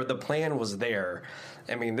 the plan was there.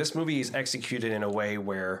 I mean, this movie is executed in a way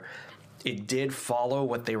where it did follow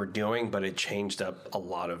what they were doing, but it changed up a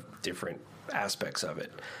lot of different aspects of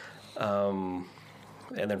it. And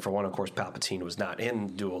then for one, of course, Palpatine was not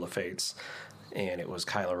in Duel of Fates, and it was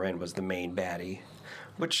Kylo Ren was the main baddie,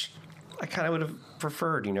 which I kind of would have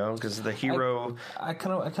preferred, because the hero. I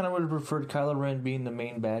kind of would have preferred Kylo Ren being the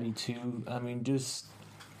main baddie too. I mean,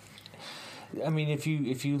 if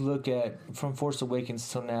you look at from Force Awakens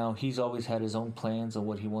till now, he's always had his own plans on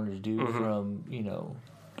what he wanted to do.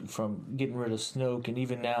 From getting rid of Snoke, and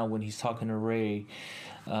even now when he's talking to Rey,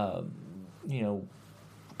 because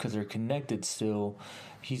they're connected still,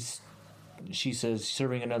 she says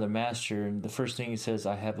serving another master, and the first thing he says,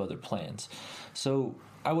 I have other plans. So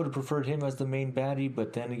I would have preferred him as the main baddie,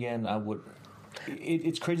 but then again,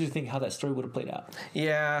 it's crazy to think how that story would have played out.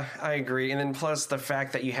 Yeah, I agree. And then plus the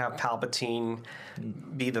fact that you have Palpatine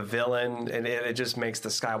be the villain, and it just makes the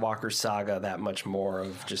Skywalker saga that much more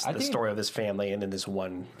of just the story of this family, and then this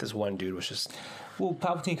one dude was just... Well,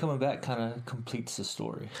 Palpatine coming back kind of completes the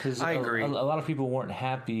story. I agree. A lot of people weren't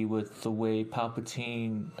happy with the way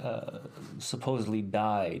Palpatine supposedly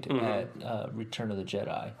died at Return of the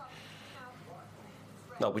Jedi.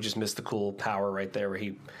 No, we just missed the cool power right there where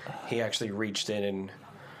he actually reached in and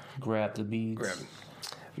grabbed the beads.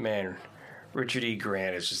 Man, Richard E.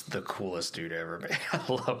 Grant is just the coolest dude ever, man.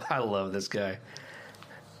 I love this guy.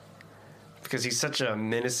 Because he's such a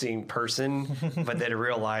menacing person, but then in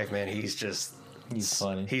real life, man, he's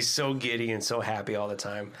funny. He's so giddy and so happy all the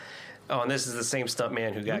time. Oh, and this is the same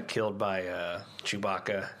stuntman who got killed by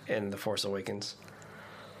Chewbacca in The Force Awakens.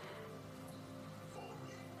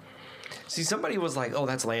 See, somebody was like, "Oh,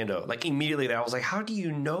 that's Lando." Like immediately, I was like, "How do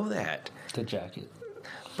you know that?" The jacket.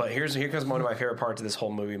 But here comes one of my favorite parts of this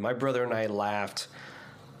whole movie. My brother and I laughed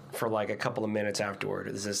for like a couple of minutes afterward.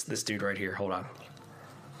 Is this dude right here? Hold on.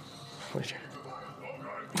 Okay.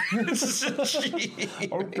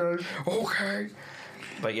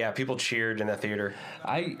 But yeah, people cheered in the theater.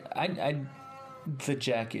 The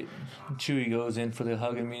jacket. Chewie goes in for the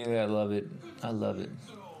hug immediately. I love it.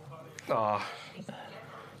 Oh.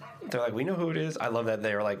 They're like, we know who it is. I love that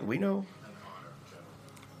they were like, we know.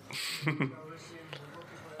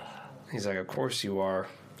 He's like, of course you are.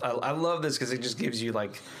 I love this because it just gives you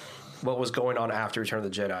like what was going on after Return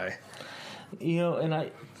of the Jedi.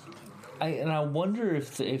 And I wonder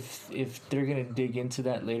if they're gonna dig into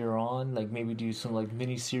that later on, like maybe do some like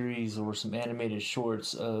mini series or some animated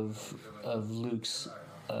shorts of Luke's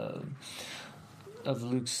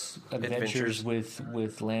adventures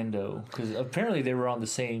with Lando, because apparently they were on the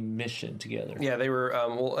same mission together. Yeah, they were.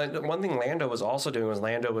 And one thing Lando was also doing was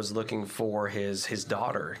Lando was looking for his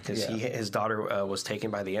daughter, because his daughter was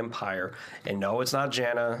taken by the Empire. And no, it's not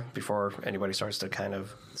Janna. Before anybody starts to kind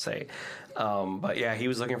of say, but yeah, he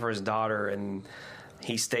was looking for his daughter, and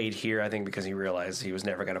he stayed here, I think, because he realized he was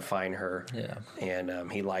never going to find her. Yeah,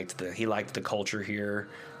 and he liked the culture here.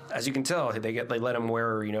 As you can tell, they let him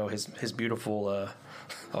wear his beautiful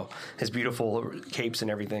his beautiful capes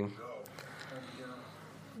and everything.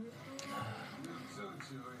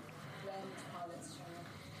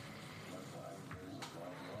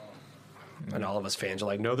 And all of us fans are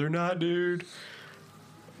like, no, they're not, dude.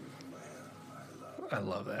 I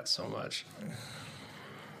love that so much.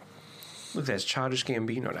 Look, that's Childish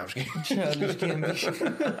Gambino. No, I'm just kidding. Childish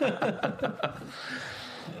Gambino.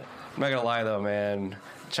 I'm not gonna lie though, man.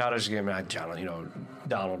 Childish Gambino,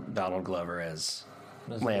 Donald Glover as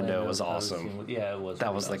Lando was awesome. Yeah, it was.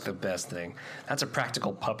 That was like the best thing. That's a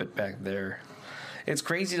practical puppet back there. It's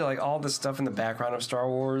crazy to like all this stuff in the background of Star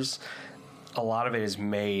Wars. A lot of it is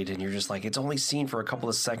made, and you're just like, it's only seen for a couple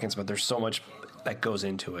of seconds, but there's so much that goes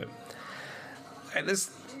into it. And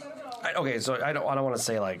so I don't want to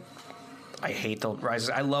say like I hate the Rise.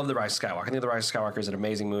 I love the Rise of Skywalker. I think the Rise of Skywalker is an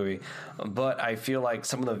amazing movie, but I feel like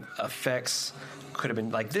some of the effects could have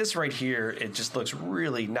been like this right here. It just looks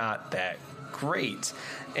really not that great.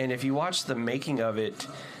 And if you watch the making of it,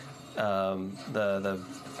 the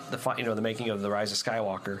making of the Rise of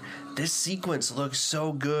Skywalker, this sequence looks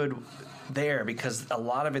so good there because a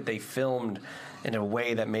lot of it they filmed in a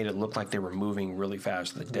way that made it look like they were moving really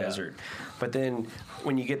fast through the desert. But then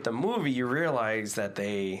when you get the movie, you realize that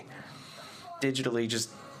they digitally just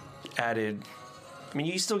added. I mean,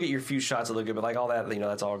 you still get your few shots that look good, but like all that,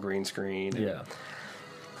 that's all green screen. Yeah.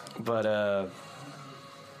 But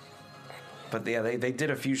yeah, they did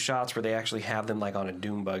a few shots where they actually have them like on a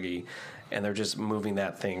dune buggy, and they're just moving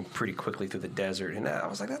that thing pretty quickly through the desert. And I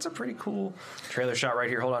was like, that's a pretty cool trailer shot right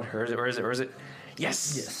here. Hold on, where is it?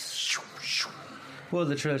 Yes. Well,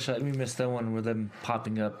 the trailer shot, we missed that one where them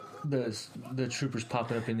popping up, the troopers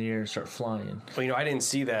popping up in the air and start flying. Well, I didn't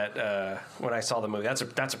see that when I saw the movie. That's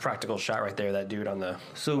a practical shot right there. That dude on the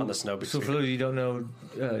snow. So for those of you who don't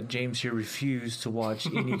know, James here refused to watch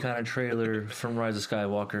any kind of trailer from Rise of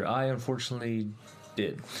Skywalker. I unfortunately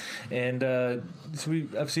did, and so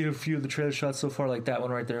I've seen a few of the trailer shots so far. Like that one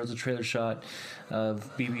right there was a trailer shot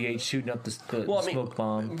of BB-8 shooting up the smoke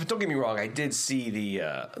bomb. But don't get me wrong, I did see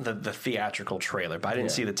the theatrical trailer, but I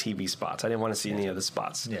didn't see the TV spots. I didn't want to see any of the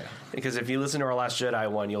spots. Yeah, because if you listen to our Last Jedi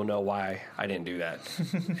one, you'll know why I didn't do that.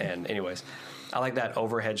 And anyways, I like that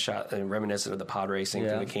overhead shot, reminiscent of the pod racing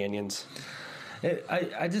through the canyons.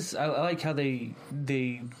 I like how they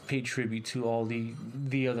pay tribute to all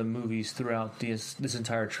the other movies throughout this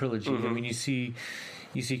entire trilogy. I mean, you see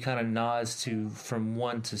kind of nods to from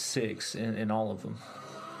 1 to 6 in all of them.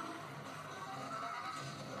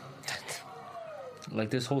 Like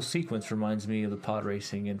this whole sequence reminds me of the pod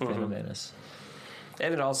racing in Phantom Menace.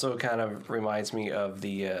 And it also kind of reminds me of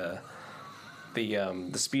the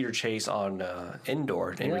speeder chase on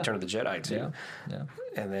Endor in Return of the Jedi too. Yeah.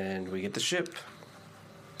 And then we get the ship.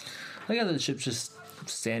 I got the ship's just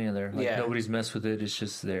standing there. Like nobody's messed with it. It's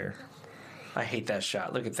just there. I hate that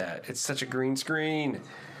shot. Look at that. It's such a green screen.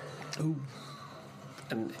 Ooh.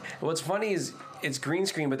 And what's funny is it's green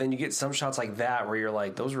screen, but then you get some shots like that where you're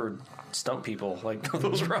like, those were stunt people. Like,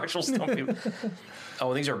 those were actual stunt people.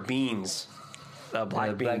 Oh, these are beans.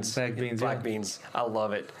 Black beans. Black beans. Black beans. I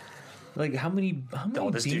love it. Like, how many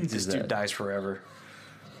this beans is that? Dude dies forever.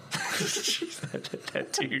 that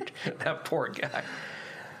dude. That poor guy.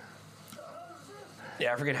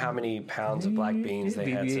 Yeah, I forget how many pounds of black beans they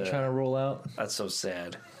had. BB-8 trying to roll out. That's so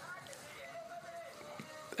sad.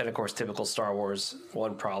 And of course, typical Star Wars,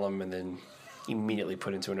 one problem and then immediately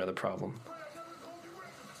put into another problem.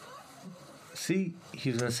 See, he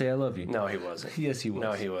was going to say I love you. No, he wasn't. Yes, he was.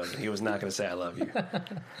 No, he wasn't. He was not going to say I love you.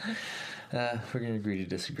 We're going to agree to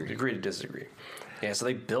disagree. Agree to disagree. Yeah, so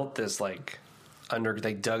they built this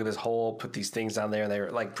they dug this hole, put these things down there, and they were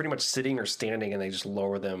like pretty much sitting or standing, and they just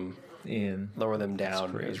lower them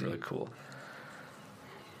down. It was really cool.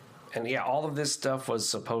 And yeah, all of this stuff was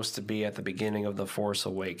supposed to be at the beginning of The Force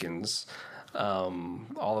Awakens.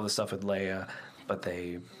 All of the stuff with Leia, but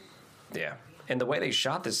and the way they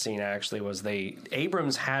shot this scene actually was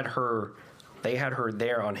Abrams had her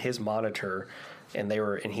there on his monitor, and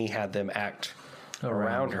he had them act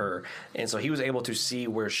around her, and so he was able to see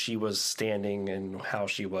where she was standing and how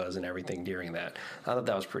she was and everything during that. I thought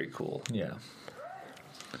that was pretty cool. Yeah.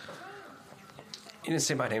 You didn't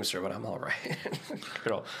say my name, sir, but I'm all right.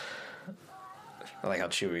 I like how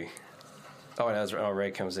Chewie. Oh, and as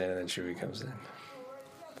Rey comes in, and then Chewie comes in.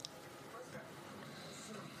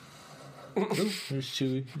 There's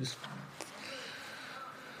Chewie.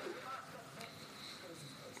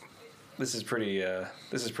 This is pretty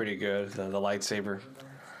good. The lightsaber,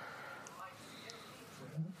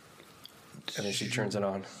 and then she turns it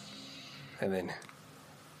on, and then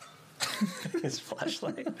his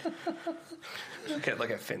flashlight.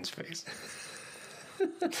 Look at Finn's face.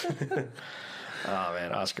 Oh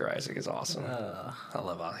man, Oscar Isaac is awesome. I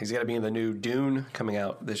love Oscar. He's got to be in the new Dune coming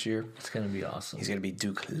out this year. It's gonna be awesome. He's gonna be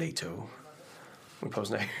Duke Leto. We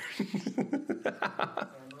post now.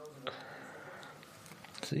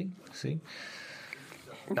 See.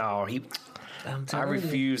 No, I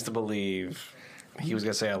refuse to believe he was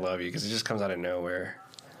gonna say I love you because it just comes out of nowhere.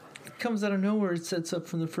 It comes out of nowhere. It sets up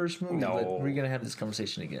from the first movie. No, but we're gonna have this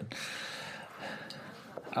conversation again.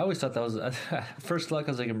 I always thought that was first look.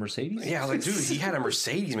 I was like a Mercedes. Yeah, I was like, dude, he had a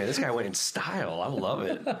Mercedes, man. This guy went in style. I love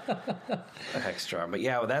it. A hex jar, but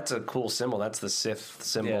yeah, well, that's a cool symbol. That's the Sith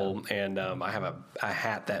symbol, and I have a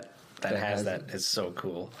hat that has that. It's so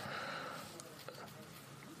cool.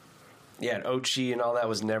 Yeah, and Ochi and all that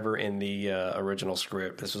was never in the original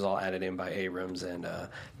script. This was all added in by Abrams and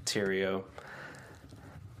Terrio.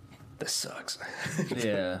 This sucks.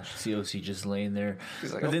 Yeah, COC just laying there.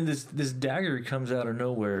 Like, but then this dagger comes out of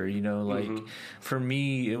nowhere, like for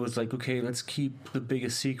me it was like, okay, let's keep one of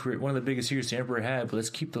the biggest secrets the Emperor had, but let's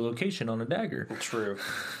keep the location on the dagger. True.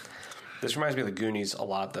 This reminds me of the Goonies a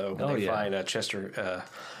lot though. When they find Chester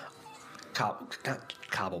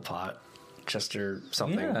Cobblepot, Chester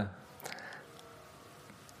something. Yeah.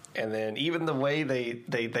 And then even the way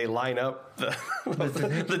they line up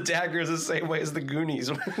the dagger is the same way as the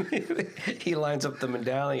Goonies. He lines up the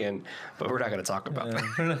medallion, but we're not going to talk about that.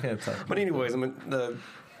 We're not going to talk. But anyways, I mean, but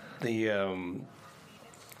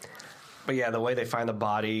yeah, the way they find the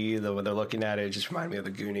body, the way they're looking at it, just reminded me of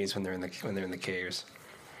the Goonies when they're in the caves.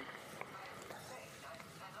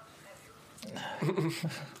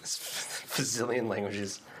 It's bazillion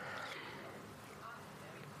languages.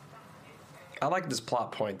 I like this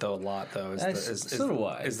plot point though a lot though. So do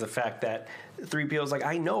I. Is the fact that 3PO is like,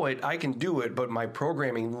 I know it, I can do it, but my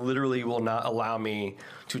programming literally will not allow me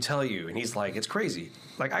to tell you. And he's like, it's crazy.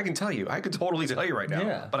 Like, I can tell you, I could totally tell you right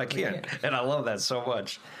now, but I can't. And I love that so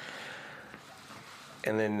much.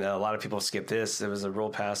 And then a lot of people skip this. It was a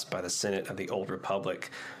rule passed by the Senate of the Old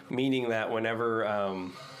Republic, meaning that whenever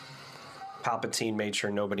Palpatine made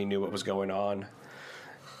sure nobody knew what was going on.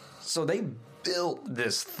 So they built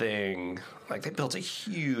this thing, like they built a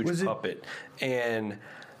huge puppet, and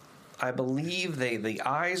I believe the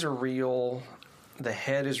eyes are real, the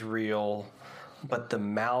head is real, but the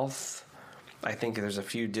mouth, I think there's a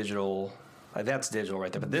few digital. That's digital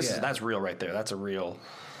right there, but that's real right there.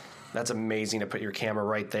 That's amazing to put your camera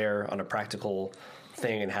right there on a practical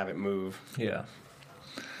thing and have it move. Yeah.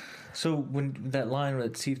 So when that line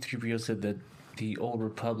that C-3PO said that the Old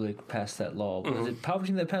Republic passed that law, was it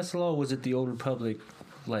Palpatine that passed the law, or was it the Old Republic,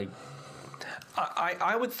 like...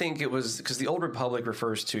 I would think it was, because the Old Republic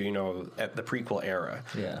refers to, at the prequel era.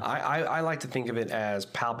 Yeah. I like to think of it as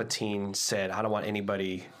Palpatine said, I don't want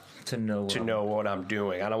anybody to know what I'm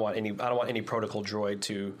doing. I don't want any protocol droid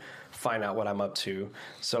to find out what I'm up to.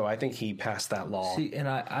 So I think he passed that law. See, and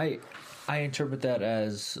I interpret that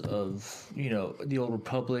as the Old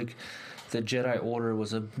Republic. The Jedi Order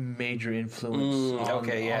was a major influence on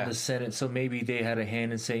the Senate, so maybe they had a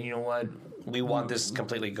hand in saying, you know what, we want this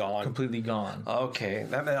completely gone. Completely gone. Okay,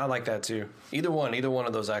 I like that too. Either one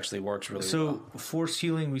of those actually works really well. So Force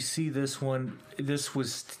healing, we see this one.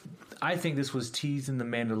 I think this was teased in The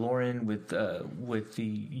Mandalorian with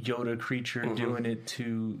the Yoda creature doing it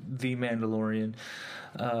to the Mandalorian,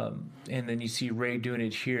 and then you see Rey doing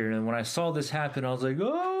it here. And when I saw this happen, I was like,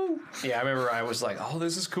 oh. Yeah, I remember I was like, oh,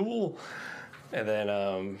 this is cool. And then,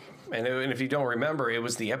 and if you don't remember, it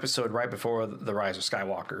was the episode right before The Rise of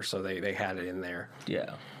Skywalker, so they had it in there.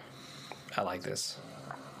 Yeah. I like this.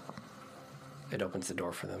 It opens the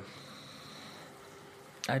door for them.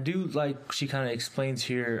 I do like, she kind of explains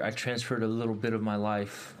here, I transferred a little bit of my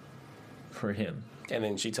life for him. And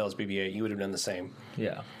then she tells BB-8, you would have done the same.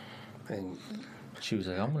 Yeah. And she was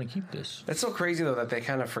like, I'm going to keep this. It's so crazy, though, that they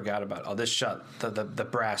kind of forgot about, this shot, the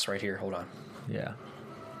brass right here. Hold on. Yeah.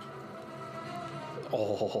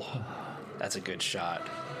 Oh, that's a good shot.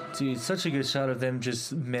 Dude, it's such a good shot of them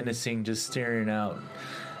just menacing, just staring out.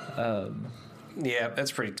 Yeah,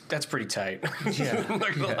 that's pretty tight. Yeah,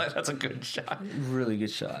 that's a good shot. Really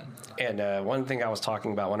good shot. And one thing I was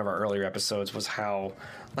talking about one of our earlier episodes was how,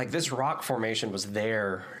 like, this rock formation was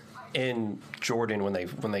there in Jordan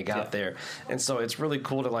when they got there, and so it's really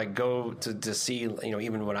cool to like go to see,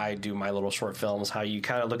 even when I do my little short films, how you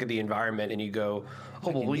kind of look at the environment and you go,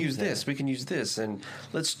 oh well, we'll use this, we can use this, and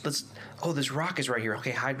let's oh, this rock is right here,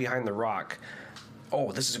 okay, hide behind the rock.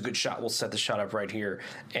 Oh, this is a good shot. We'll set the shot up right here.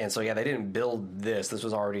 And so, yeah, they didn't build this. This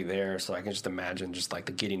was already there. So I can just imagine just like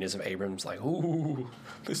the giddiness of Abrams, like, ooh,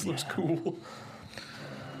 this looks cool.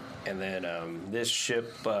 And then this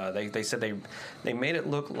ship, they said they made it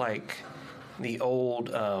look like the old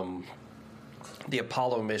the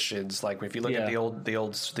Apollo missions. Like if you look at the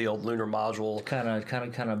old lunar module,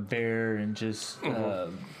 kind of bare and just.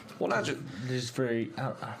 Well, not just very.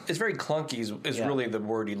 It's very clunky. Is really the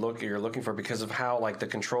word you're looking for, because of how like the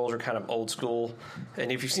controls are kind of old school.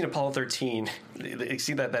 And if you've seen Apollo 13, you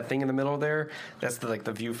see that thing in the middle there. That's the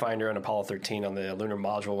viewfinder on Apollo 13 on the lunar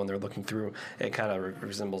module when they're looking through. It kind of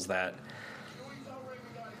resembles that.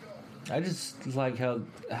 I just like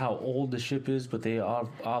how old the ship is, but they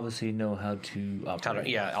obviously know how to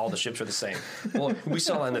operate. All the ships are the same. Well, we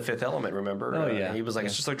saw that in The Fifth Element. Remember? Oh yeah. He was like,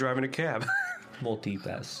 it's just like driving a cab.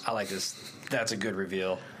 Multi-pass. I like this. That's a good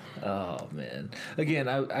reveal. Oh man! Again,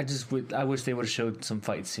 I wish they would have showed some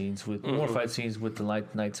fight scenes with more fight scenes with the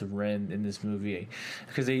Knights of Ren in this movie,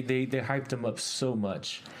 because they hyped them up so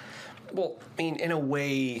much. Well, I mean, in a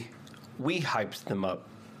way, we hyped them up.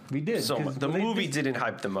 We did. So the movie didn't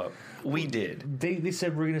hype them up. We did. They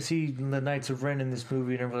said we're going to see the Knights of Ren in this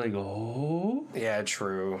movie, and everybody's like, oh. Yeah,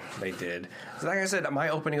 true. They did. So like I said, my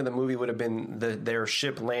opening of the movie would have been their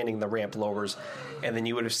ship landing the ramp lowers, and then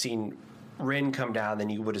you would have seen Ren come down, then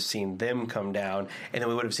you would have seen them come down, and then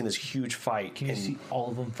we would have seen this huge fight. Can you see all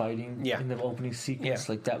of them fighting in the opening sequence?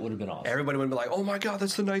 Yeah. Like, that would have been awesome. Everybody would have been like, oh my God,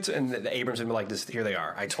 that's the Knights. And the Abrams would be like, here they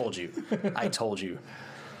are. I told you. I told you.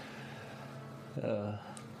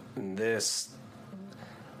 This...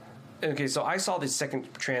 Okay, so I saw the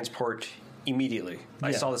second transport immediately.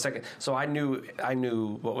 I saw the second, so I knew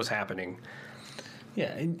what was happening.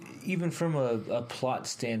 Yeah, and even from a plot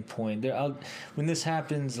standpoint, when this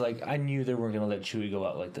happens, like, I knew they weren't going to let Chewie go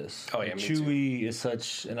out like this. Oh yeah, Chewie is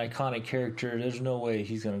such an iconic character. There's no way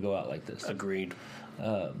he's going to go out like this. Agreed.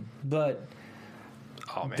 But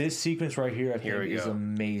Oh man, This sequence right here, I think, Here we is go.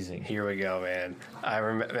 amazing. here we go, man.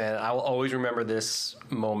 Man, I will always remember this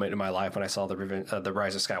moment in my life when I saw the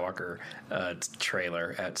Rise of Skywalker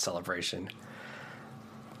trailer at Celebration.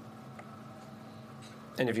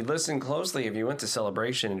 And if you listen closely, if you went to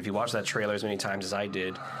Celebration, and if you watch that trailer as many times as I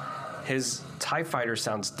did, his TIE fighter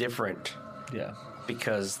sounds different Yeah.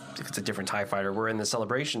 because it's a different TIE fighter. Where in the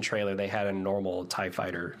Celebration trailer, they had a normal TIE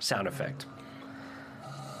fighter sound effect.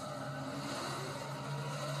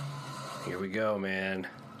 Here we go, man.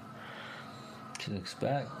 She looks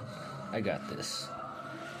back. I got this.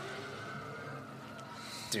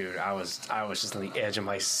 Dude, I was just on the edge of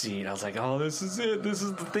my seat. I was like, oh, this is it. This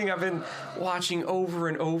is the thing I've been watching over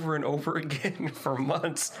and over and over again for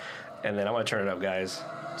months. And then I'm going to turn it up, guys.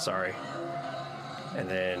 Sorry. And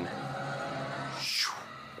then...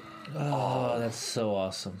 Oh, that's so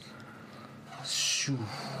awesome. Shoo.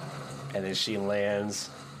 And then she lands.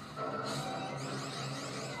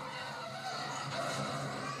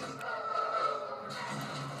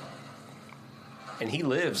 And he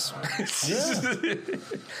lives. Yeah.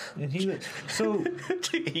 And so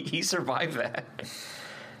He survived that.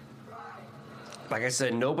 Like I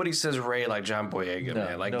said, nobody says Ray like John Boyega, no,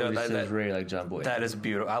 man. Like nobody that, says Ray like John Boyega. that is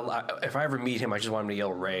beautiful. If I ever meet him, I just want him to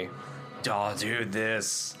yell Ray. Oh, dude,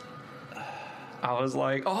 this. I was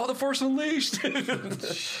like, oh, the Force Unleashed.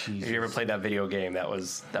 If you ever played that video game, that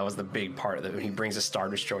was the big part that he brings a Star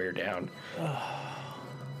Destroyer down.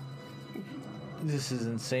 This is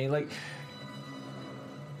insane. Like,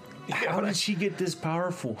 how did she get this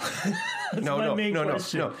powerful? No.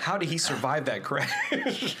 How did he survive that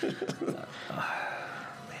crash?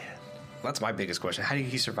 That's my biggest question. How did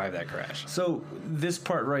he survive that crash? So this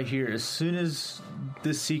part right here, as soon as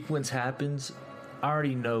this sequence happens, I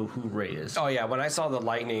already know who Ray is. Oh yeah, when I saw the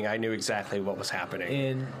lightning, I knew exactly what was happening.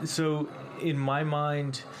 And so in my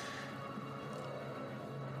mind,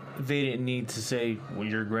 they didn't need to say, well,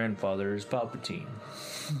 your grandfather is Palpatine.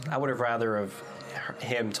 I would have rather have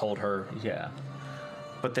him told her, Yeah.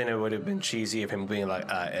 but then it would have been cheesy of him being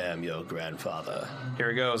like, I am your grandfather.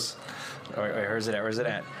 Here it goes. All right, where's it at? Where's it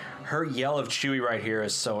at? Her yell of Chewie right here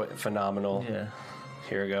is so phenomenal. Yeah.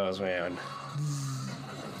 Here it goes, man.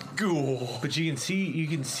 Cool. But you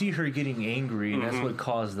can see her getting angry, and that's what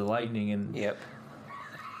caused the lightning. And Yep.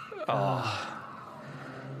 Oh.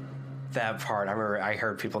 That part, I remember I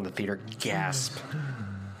heard people in the theater gasp.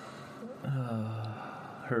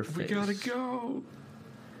 her face. We gotta go.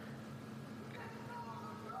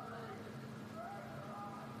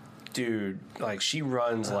 Dude, like she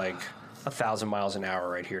runs like 1,000 miles an hour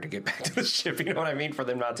right here to get back to the ship. You know what I mean? For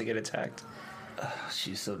them not to get attacked.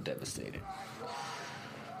 She's so devastated.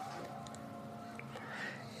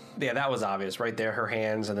 Yeah, that was obvious right there. Her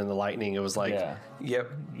hands and then the lightning. It was like, Yeah.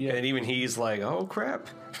 yep. Yeah. And even he's like, oh crap.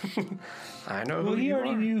 I know. Well, who he you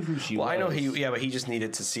already are. knew who she Well, was. I know he. Yeah, but he just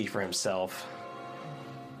needed to see for himself.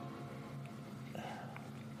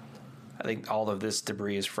 I think all of this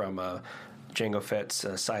debris is from Jango Fett's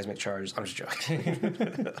seismic charge. I'm just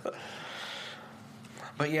joking.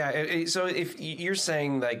 But yeah, so if you're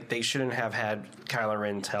saying like they shouldn't have had Kylo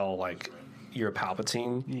Ren tell like you're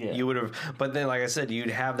Palpatine, Yeah. you would have. But then, like I said, you'd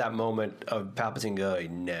have that moment of Palpatine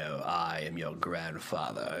going, "No, I am your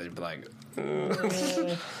grandfather." It'd be like,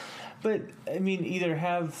 But I mean, either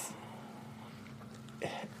have.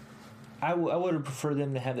 I would have preferred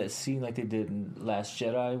them to have that scene like they did in Last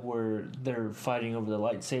Jedi, where they're fighting over the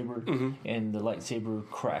lightsaber and the lightsaber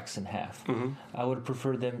cracks in half. I would have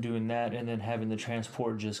preferred them doing that and then having the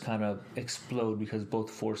transport just kind of explode because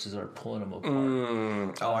both forces are pulling them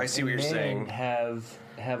apart. oh, I see what you're And then saying.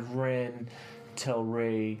 Have Ren tell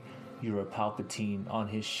Rey you're a Palpatine on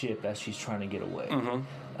his ship as she's trying to get away.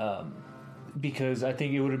 Because I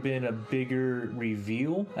think it would have been a bigger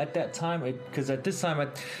reveal at that time. Because at this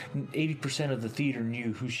time, 80% of the theater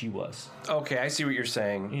knew who she was. Okay, I see what you're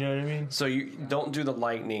saying. You know what I mean? So you don't do the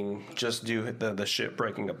lightning, just do the ship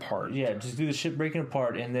breaking apart. Yeah, just do the ship breaking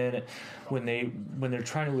apart, and then when they're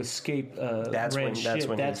trying to escape That's Ren's ship,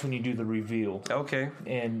 when that's when you do the reveal. Okay.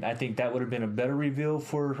 And I think that would have been a better reveal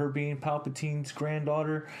for her being Palpatine's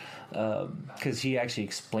granddaughter, because he actually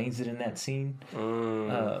explains it in that scene.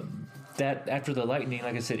 That after the lightning,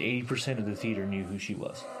 like I said, 80% of the theater knew who she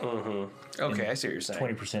was. Okay, I see what you're saying.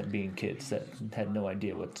 20% being kids that had no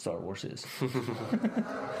idea what Star Wars is.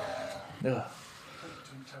 Ugh.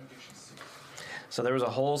 So there was a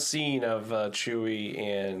whole scene of Chewie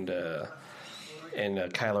and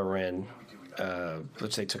Kylo Ren,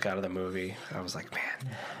 which they took out of the movie. I was like,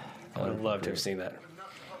 man, I would have loved to have seen that.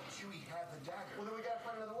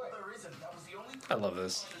 I love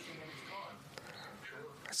this.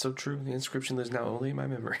 so true. The inscription lives now only in my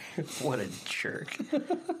memory. What a jerk. The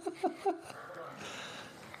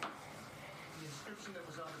inscription that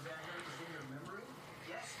was on the dagger is in your memory?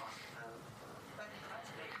 Yes,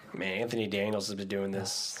 Master. Man, Anthony Daniels has been doing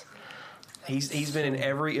this. He's been in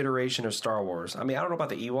every iteration of Star Wars. I mean, I don't know about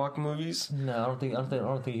the Ewok movies. No, I don't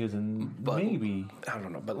think he was in. Maybe I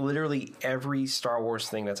don't know, but literally every Star Wars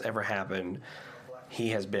thing that's ever happened, he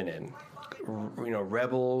has been in.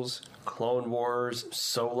 Rebels, Clone Wars,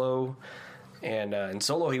 Solo, and in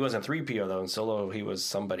Solo he wasn't 3PO though. In Solo he was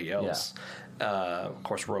somebody else. Yeah. Of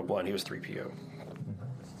course, Rogue One he was 3PO.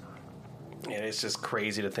 And it's just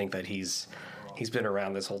crazy to think that he's been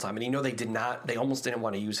around this whole time. And they almost didn't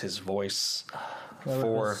want to use his voice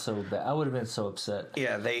for. So bad. I would have been so upset.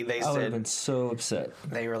 Yeah, they I said would have been so upset.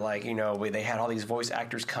 they were like, they had all these voice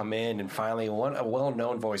actors come in, and finally a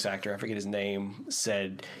well-known voice actor, I forget his name,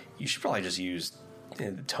 said, "You should probably just use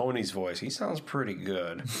Tony's voice. He sounds pretty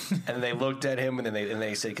good." And they looked at him, and then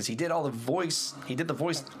they said, because he did the voice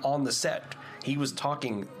on the set. He was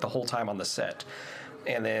talking the whole time on the set.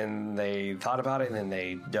 And then they thought about it, and then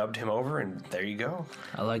they dubbed him over, and there you go.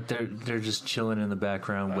 I like they're just chilling in the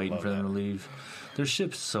background, waiting for them to leave. Their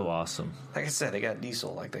ship's so awesome. Like I said, they got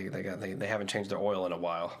diesel. Like they haven't changed their oil in a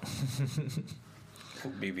while.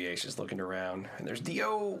 BB-8's just looking around, and there's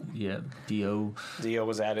Dio. Yeah, Dio. Dio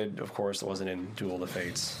was added, of course. It wasn't in Duel of the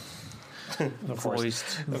Fates.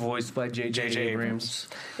 Voiced by J.J. Abrams.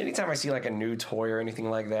 Anytime I see like a new toy or anything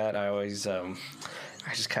like that, I always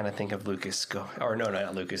I just kind of think of Lucas.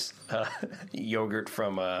 Not Lucas. Yogurt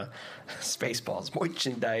from Spaceballs.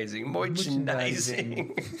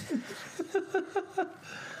 Merchandising.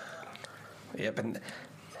 Yep, and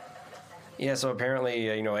yeah. So apparently,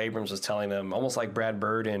 Abrams was telling them, almost like Brad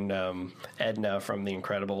Bird and Edna from The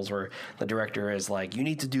Incredibles, where the director is like, "You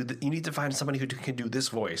need to find somebody who can do this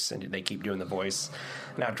voice," and they keep doing the voice.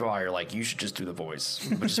 And after a while, you're like, "You should just do the voice,"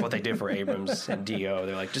 which is what they did for Abrams and Dio.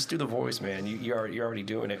 They're like, "Just do the voice, man. You're already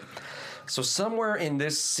doing it." So somewhere in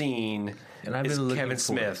this scene is Kevin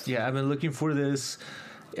Smith. Yeah, I've been looking for this.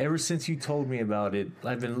 Ever since you told me about it,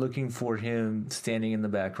 I've been looking for him standing in the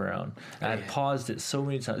background. And I paused it so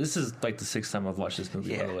many times. This is like the 6th time I've watched this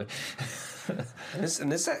movie, by the way. And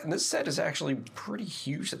this set is actually pretty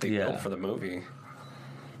huge that they built for the movie.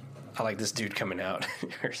 I like this dude coming out.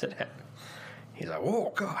 Here's it. He's like,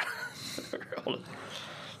 "Oh God!"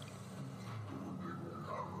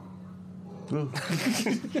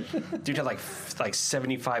 Dude had like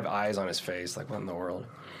 75 eyes on his face. Like, what in the world?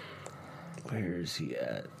 Where is he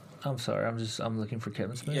at? I'm sorry. I'm looking for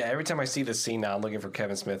Kevin Smith. Yeah, every time I see this scene now, I'm looking for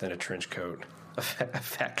Kevin Smith in a trench coat. A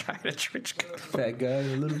fat guy in a trench coat. Fat guy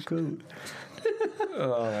in a little coat.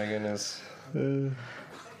 Oh my goodness. And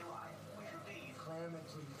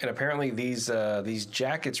apparently these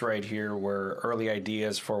jackets right here were early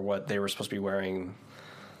ideas for what they were supposed to be wearing,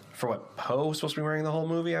 for what Poe was supposed to be wearing the whole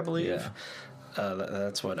movie, I believe. Yeah.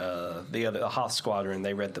 That's what the Hoth Squadron,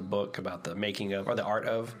 they read the book about the making of, or the art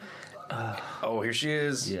of. Here she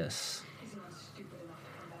is. Yes.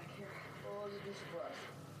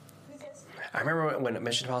 I remember when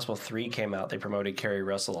Mission Impossible 3 came out, they promoted Kerry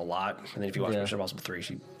Russell a lot. And then if you watch Mission Impossible 3,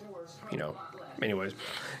 she, anyways,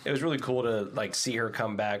 it was really cool to like see her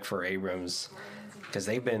come back for Abrams, because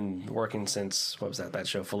they've been working since, what was that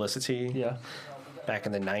show, Felicity? Yeah. Back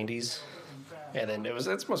in the 90s. And then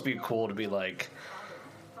it must be cool to be like,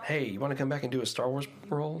 "Hey, you want to come back and do a Star Wars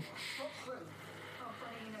role?"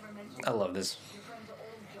 I love this.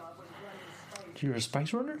 You're a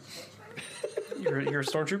spice runner? You're a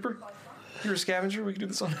stormtrooper? You're a scavenger? We can do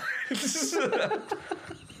this on.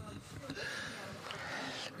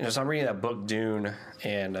 So I'm reading that book Dune,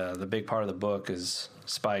 and the big part of the book is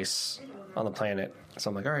spice on the planet. So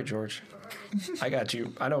I'm like, all right, George, I got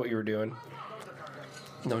you. I know what you were doing.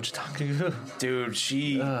 No, what you're talking to. Dude,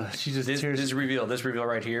 she just this reveal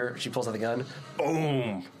right here. She pulls out the gun.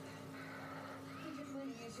 Boom.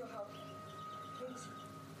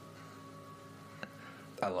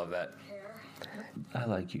 I love that. I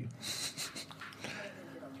like you.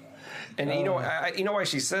 And you know why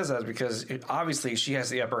she says that is because obviously she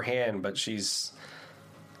has the upper hand, but she's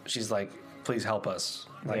like, "Please help us.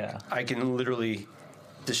 Like, I can literally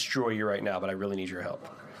destroy you right now, but I really need your help."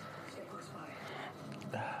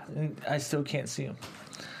 I still can't see him.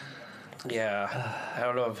 Yeah, I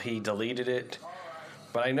don't know if he deleted it,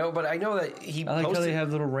 but I know that he. I like how they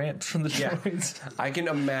have little rants from the droids. I can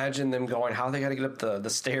imagine them going, "How they got to get up the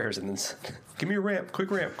stairs?" And then, "Give me a ramp, quick,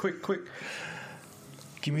 quick."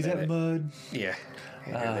 Give me that mud. Yeah.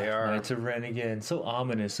 Here they are. Knights of Ren again. So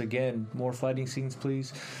ominous. Again, more fighting scenes,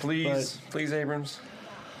 please. Please, Abrams.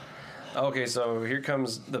 Okay, so here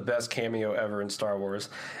comes the best cameo ever in Star Wars.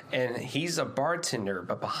 And he's a bartender,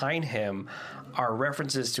 but behind him are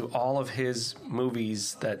references to all of his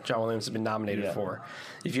movies that John Williams has been nominated for.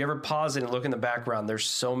 If you ever pause it and look in the background, there's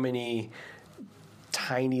so many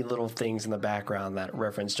tiny little things in the background that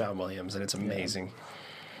reference John Williams, and it's amazing.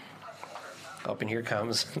 Oh, and here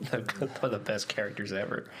comes one of the best characters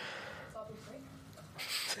ever.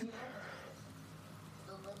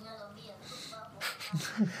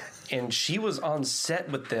 And she was on set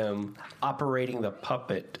with them operating the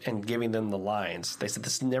puppet and giving them the lines. They said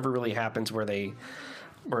this never really happens where the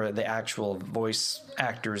actual voice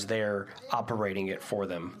actors there operating it for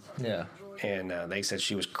them. Yeah. And they said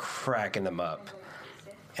she was cracking them up.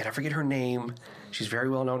 And I forget her name. She's a very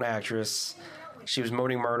well-known actress. She was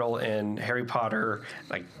Moaning Myrtle in Harry Potter.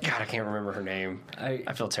 Like, God, I can't remember her name.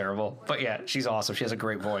 I feel terrible. But yeah, she's awesome. She has a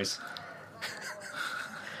great voice.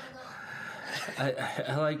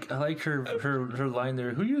 I like her line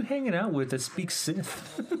there. Who are you hanging out with that speaks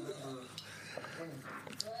Sith?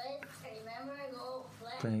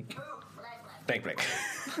 Blank. Blank.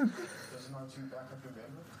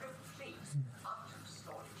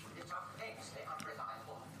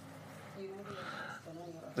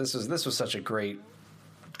 This was such a great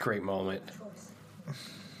moment.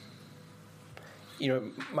 You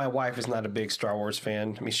know, my wife is not a big Star Wars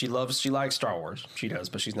fan. I mean, she likes Star Wars. She does,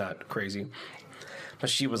 but she's not crazy. But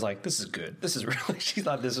she was like, "This is good. This is really." She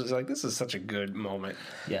thought this is such a good moment.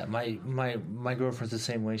 Yeah, my girlfriend's the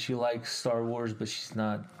same way. She likes Star Wars, but she's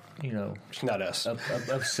not, you know, She's not us.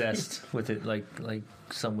 obsessed with it like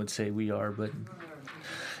some would say we are. But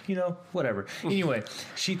you know, whatever. Anyway,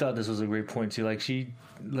 she thought this was a great point too. Like she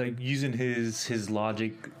using his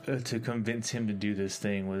logic to convince him to do this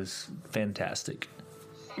thing was fantastic.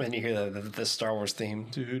 And you hear the Star Wars theme,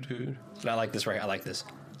 dude. And I like this. Right, I like this.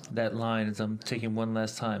 That line is, "I'm taking one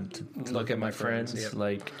last time to look at my friends." Yep.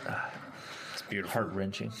 Like, It's beautiful. heart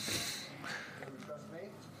wrenching.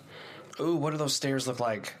 Ooh, what do those stairs look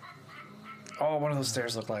like? Oh, what do those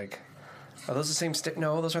stairs look like? Are those the same stairs?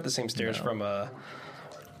 No, those aren't the same stairs from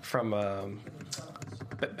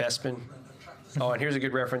Bespin. Oh, and here's a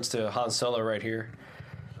good reference to Han Solo right here.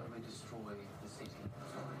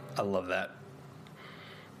 I love that.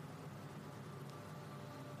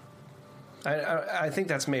 I think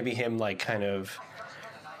that's maybe him, like, kind of.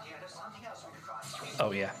 Oh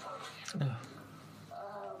yeah.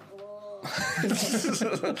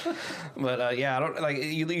 But yeah, I don't like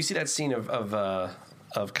you see that scene of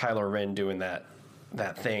Kylo Ren doing that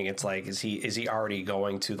thing. It's like, is he already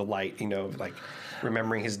going to the light? You know, like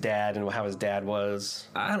remembering his dad and how his dad was.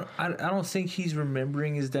 I don't think he's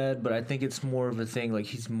remembering his dad, but I think it's more of a thing. Like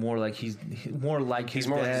he's more like his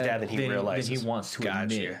dad than he realizes. Than he wants to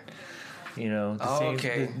admit. You know,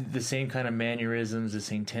 the same kind of mannerisms, the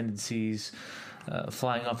same tendencies,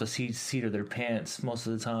 flying off the seat of their pants most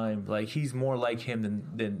of the time. Like he's more like him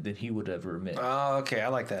than he would ever admit. Oh, okay. I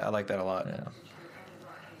like that. I like that a lot. Yeah.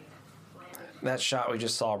 That shot we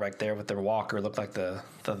just saw right there with their walker looked like the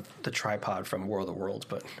tripod from War of the Worlds,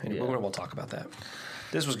 but anyway, we'll talk about that.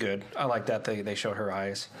 This was good. I like that they showed her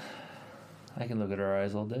eyes. I can look at her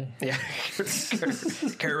eyes all day. Yeah.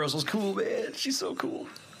 Carrie Russell's cool, man. She's so cool.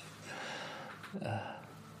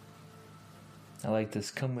 I like this.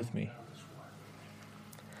 Come with me.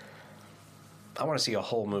 I want to see a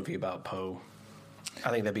whole movie about Poe.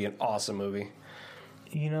 I think that'd be an awesome movie.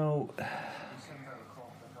 You know,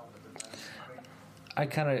 I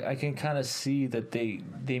can kind of see that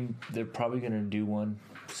they're probably going to do one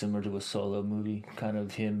similar to a Solo movie, kind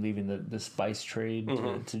of him leaving the spice trade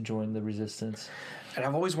to join the Resistance. And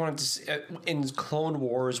I've always wanted to see, in Clone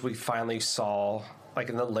Wars, we finally saw, like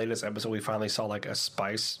in the latest episode, we finally saw like a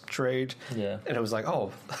spice trade. Yeah. And it was like,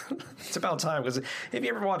 oh, it's about time. Because if you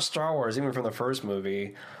ever watch Star Wars, even from the first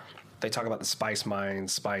movie, they talk about the spice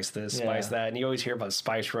mines, spice this, spice that. And you always hear about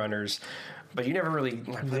spice runners. But you never really...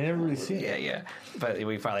 They never really see it. Yeah. But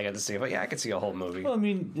we finally got to see it. But yeah, I could see a whole movie. Well, I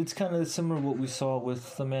mean, it's kind of similar to what we saw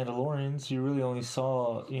with The Mandalorians. You really only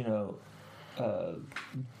saw,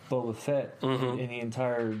 Boba Fett in the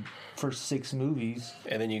entire first 6 movies.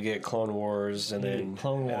 And then you get Clone Wars, and then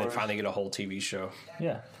finally get a whole TV show.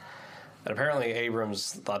 Yeah. And apparently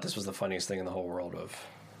Abrams thought this was the funniest thing in the whole world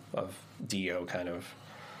of Dio kind of...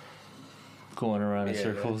 going around in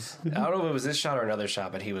circles. I don't know if it was this shot or another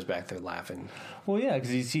shot, but he was back there laughing. Well, yeah,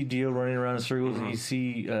 because you see Dio running around in circles, and you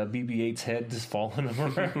see BB-8's head just following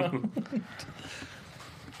him around.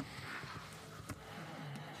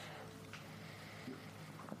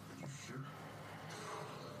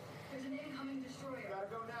 There's an incoming destroyer. Gotta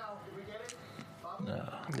go now. Did we get it? No.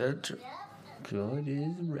 The droid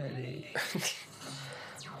is ready.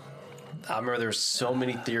 I remember there were so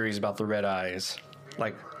many theories about the red eyes.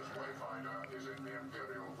 Like, First wayfinder is in the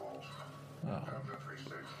Imperial Vault. Delta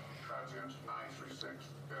 36, transient 936,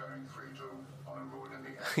 bearing 32 on a moon in the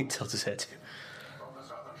air. he tilts his head too. From the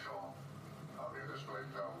southern shore, our nearest blade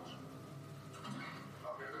tells.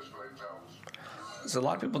 Our nearest blade tells. So a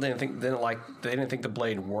lot of people didn't think the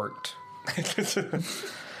blade worked.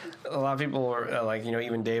 A lot of people were like,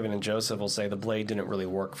 even David and Joseph will say the blade didn't really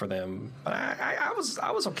work for them. But I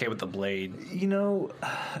was okay with the blade.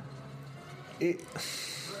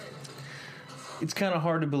 It's kind of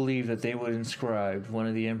hard to believe that they would inscribe one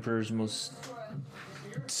of the Emperor's most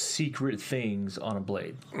secret things on a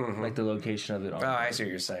blade, like the location of it on. Oh, I see what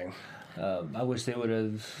you're saying. I wish they would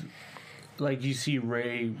have, like you see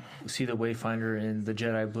Rey see the Wayfinder in the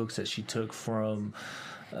Jedi books that she took from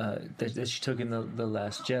that she took in the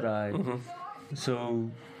Last Jedi. So,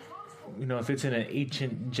 if it's in an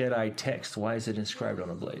ancient Jedi text, why is it inscribed on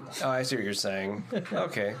a blade? Oh, I see what you're saying.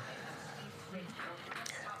 Okay.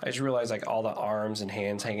 I just realized like all the arms and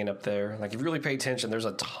hands hanging up there. Like if you really pay attention, there's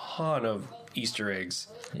a ton of Easter eggs.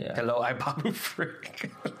 Yeah. Hello, I'm Babu Frick.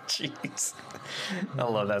 Jeez. I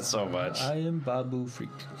love that so much. I am Babu Freak.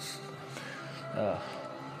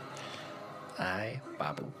 I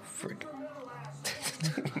Babu Frick.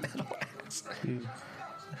 Metal ass.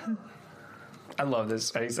 I love this.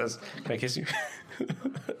 And he says, "Can I kiss you?" Sorry,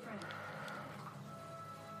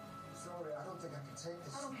 I don't think I can take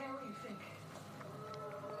this. I don't care what you think.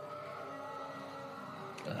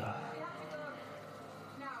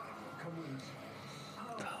 Come with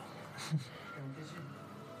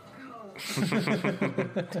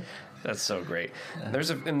That's so great.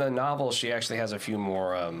 In the novel, she actually has a few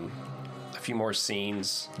more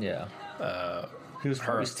scenes. Yeah. He was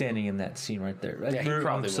probably standing in that scene right there. Yeah, he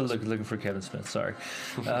probably I'm still was. looking for Kevin Smith. Sorry.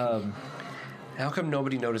 How come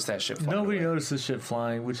nobody noticed that ship flying Nobody away? noticed the ship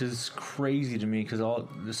flying, which is crazy to me because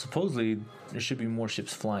supposedly there should be more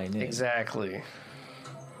ships flying in. Exactly.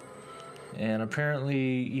 And apparently,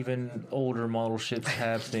 even older model ships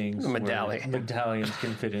have things where medallions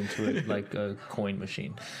can fit into it, like a coin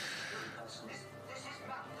machine.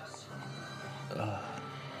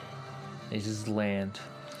 They just land.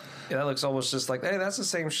 Yeah, that looks almost just like, hey, that's the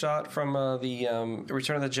same shot from the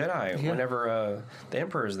Return of the Jedi, whenever the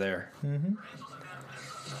Emperor's there. Mm-hmm.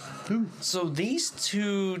 So these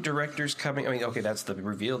two directors that's the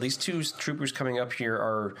reveal. These two troopers coming up here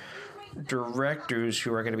are directors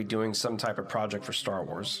who are going to be doing some type of project for Star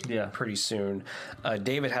Wars pretty soon.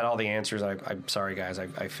 David had all the answers. I'm sorry, guys,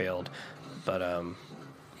 I failed. But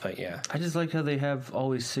yeah. I just like how they have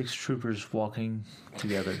always 6 troopers walking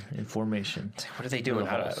together in formation. What are they doing?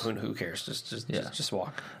 Who cares? Just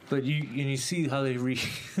walk. But you see how they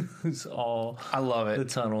reuse all I love it. the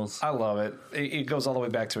tunnels. I love it. It goes all the way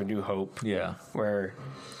back to A New Hope. Yeah. Where...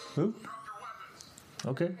 Oop.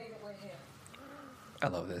 Okay. I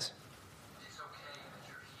love this.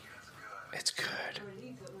 It's good.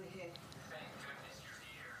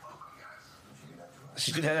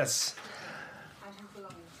 Yes.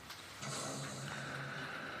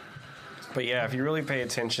 But yeah, if you really pay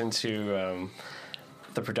attention to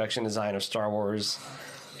the production design of Star Wars,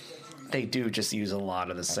 they do just use a lot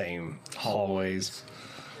of the same hallways.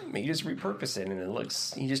 You just repurpose it, and it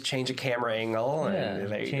looks. You just change a camera angle, and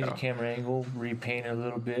there you change go. the camera angle, repaint it a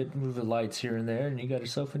little bit, move the lights here and there, and you got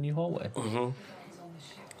yourself a new hallway. Mm-hmm.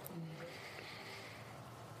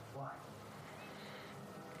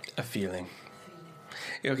 A feeling.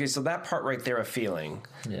 Okay, so that part right there, a feeling.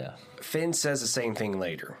 Yeah. Finn says the same thing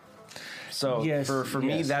later. So Yes, for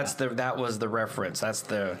me, yes. that was the reference. That's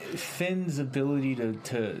the Finn's ability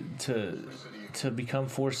to become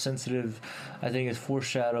force sensitive, I think, is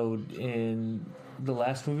foreshadowed in the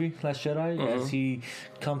last movie, Last Jedi, as he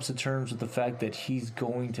comes to terms with the fact that he's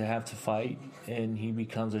going to have to fight, and he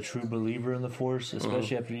becomes a true believer in the Force,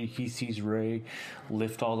 especially after he sees Rey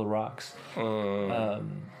lift all the rocks.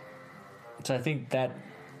 So I think that,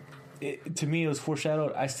 to me, it was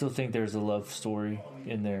foreshadowed. I still think there's a love story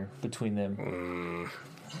in there between them.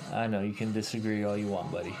 I know you can disagree all you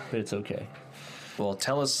want, buddy, but it's okay. Well,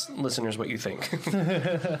 tell us, listeners, what you think.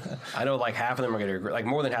 I know, like half of them are going to agree. Like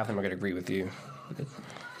more than half of them are going to agree with you.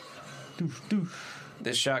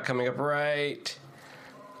 This shot coming up right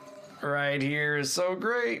here is so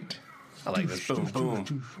great. I like this. Boom,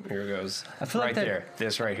 boom. Here it goes. I feel like that- there.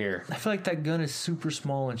 This right here. I feel like that gun is super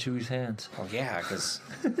small in Chewie's hands. Oh yeah, because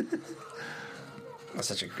that was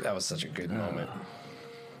such a good moment.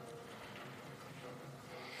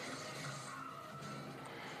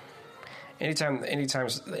 anytime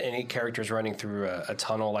any character's running through a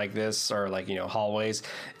tunnel like this or like, you know, hallways,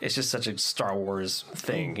 it's just such a Star Wars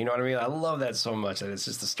thing. You know what I mean? I love that so much that it's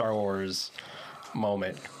just a Star Wars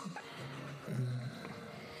moment.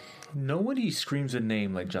 Nobody screams a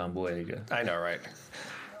name like John Boyega. I know, right?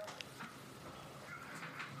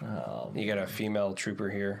 You got a female trooper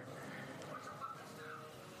here.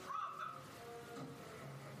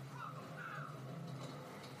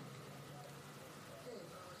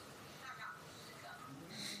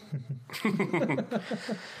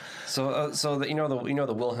 So the, you know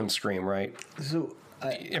the Wilhelm scream, right? So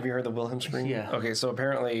Have you heard the Wilhelm scream? Yeah. Okay, so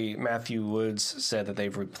apparently Matthew Woods said that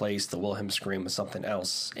they've replaced the Wilhelm scream with something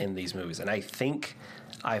else in these movies, and I think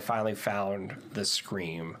I finally found the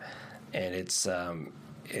scream, and it's a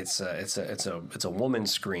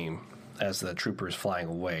woman's scream as the trooper is flying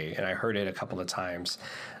away, and I heard it a couple of times,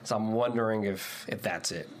 so I'm wondering if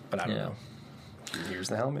that's it, but I don't know. Here's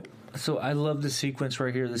the helmet. So I love the sequence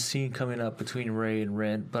right here, the scene coming up between Rey and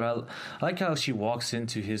Ren. But I like how she walks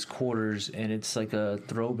into his quarters, and it's like a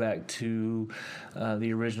throwback to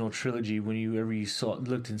the original trilogy. Whenever you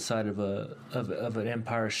looked inside of an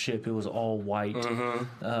Empire ship, it was all white.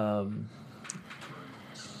 Mm-hmm.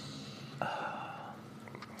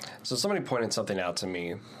 So somebody pointed something out to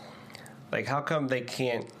me, like how come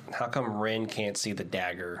Ren can't see the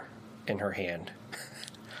dagger in her hand?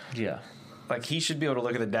 Yeah. Like, he should be able to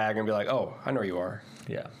look at the dagger and be like, oh, I know where you are.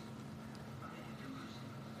 Yeah.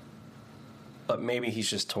 But maybe he's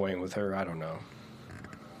just toying with her. I don't know.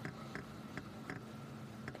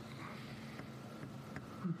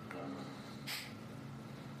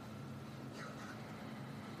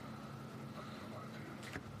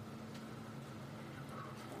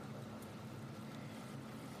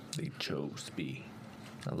 They chose to be.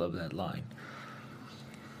 I love that line.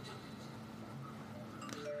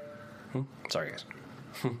 Sorry, guys.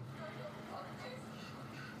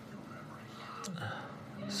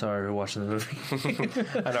 Sorry for watching the movie.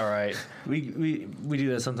 I know, right? We do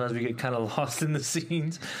that sometimes. We get kind of lost in the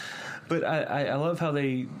scenes, but I love how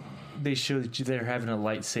they show that they're having a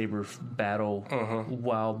lightsaber battle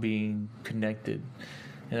while being connected,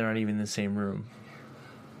 and they're not even in the same room.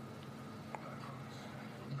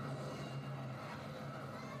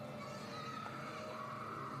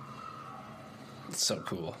 It's so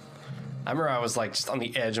cool. I remember I was like just on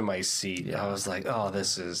the edge of my seat. Yeah. I was like, oh,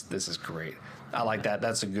 this is great. I like that.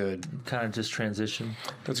 That's a good Kind of just transition.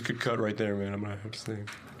 That's a good cut right there, man. I'm gonna have to say.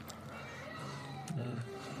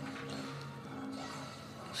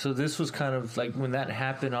 So this was kind of like when that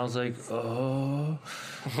happened, I was like, oh,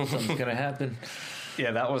 something's gonna happen.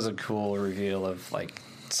 Yeah, that was a cool reveal of like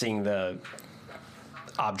seeing the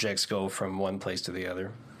objects go from one place to the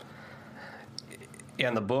other. Yeah,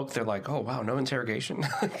 in the book, they're like, oh, wow, no interrogation.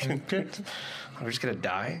 We're just going to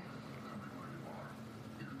die?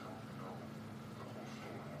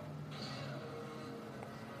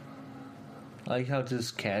 I like how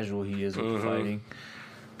just casual he is with fighting.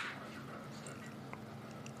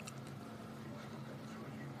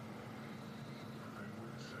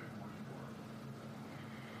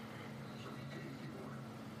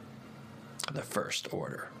 The First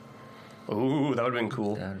Order. Ooh, that would have been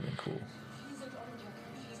cool. That would have been cool.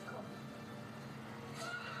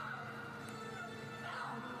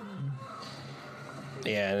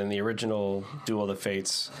 Yeah, and in the original Duel of the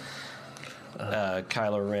Fates,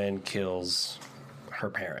 Kylo Ren kills her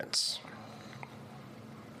parents.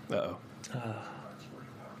 Uh-oh.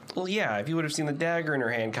 Well, yeah, if you would have seen the dagger in her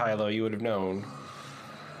hand, Kylo, you would have known.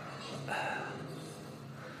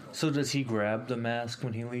 So does he grab the mask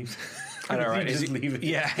when he leaves? I know, right? He just leave it?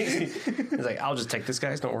 Yeah. He's like, I'll just take this,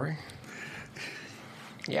 guys. Don't worry.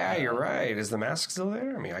 Yeah, you're right. Is the mask still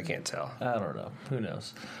there? I mean, I can't tell. I don't know. Who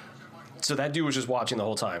knows? So that dude was just watching the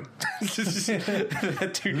whole time.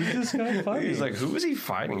 That dude, Who's this guy fighting? He's like, who is he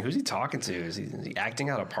fighting? Who's he talking to? Is he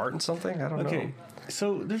acting out a part in something? I don't know. Okay,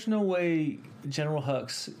 so there's no way General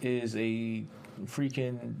Hux is a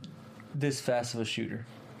freaking this fast of a shooter.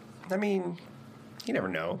 I mean, you never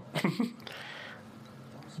know.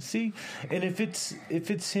 See, and if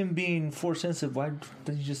it's him being force sensitive, why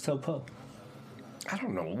doesn't he just tell Poe? I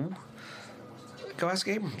don't know. Go ask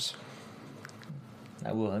Abrams.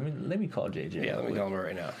 I will. Let me call JJ. Yeah, let me call him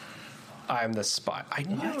right now. I'm the spy. I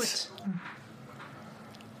knew it.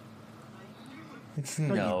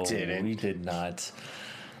 No, you didn't. we did not.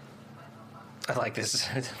 I like this.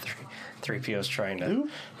 3PO's trying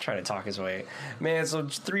to talk his way. Man, so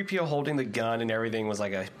 3PO holding the gun and everything was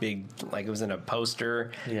like a big, like it was in a poster.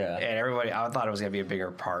 Yeah. And everybody, I thought it was going to be a bigger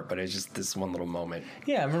part, but it's just this one little moment.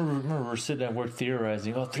 Yeah, I remember we're sitting at work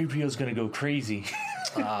theorizing, 3PO's going to go crazy.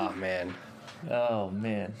 Oh, man. Oh,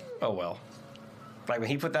 man. Oh, well. Like when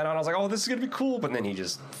he put that on, I was like, "Oh, this is gonna be cool." But then he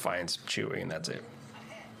just finds Chewie, and that's it.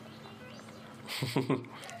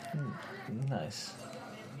 Nice.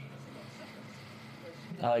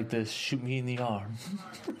 I like this. Shoot me in the arm.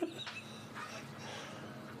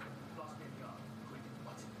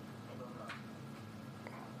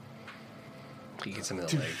 He gets him in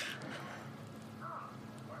the leg.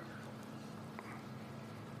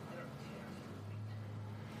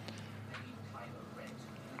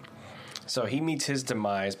 So he meets his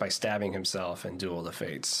demise by stabbing himself in Duel of the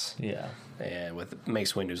Fates. Yeah. And with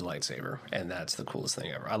Mace Windu's lightsaber. And that's the coolest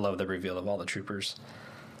thing ever. I love the reveal of all the troopers.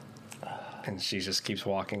 And she just keeps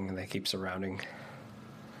walking and they keep surrounding.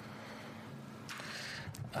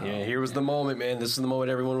 Yeah, here was the moment, man. This is the moment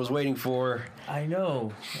everyone was waiting for. I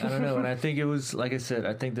know. I don't know. And I think it was, like I said,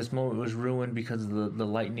 I think this moment was ruined because of the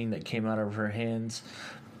lightning that came out of her hands.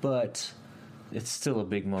 But it's still a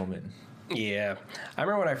big moment. Yeah. I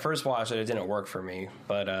remember when I first watched it didn't work for me.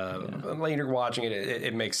 But later watching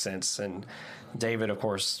it makes sense. And David, of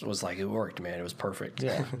course, was like, it worked, man. It was perfect.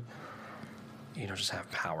 Yeah. You don't just have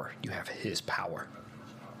power. You have his power.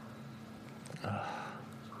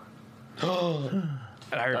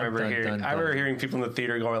 And I remember hearing people in the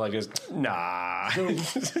theater going like this, nah.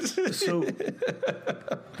 So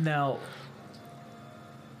now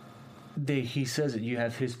he says that you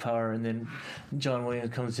have his power, and then John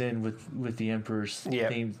Williams comes in with the Emperor's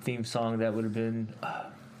theme song. That would have been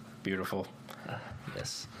beautiful.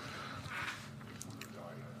 Yes.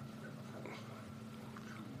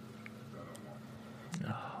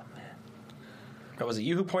 Oh man. Was it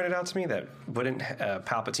you who pointed out to me that wouldn't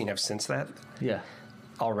Palpatine have sensed that? Yeah.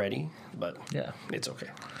 Already, but yeah, it's okay.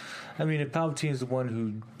 I mean, if Palpatine's the one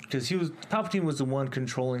who, because Palpatine was the one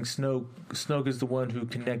controlling Snoke. Snoke is the one who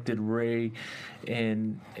connected Rey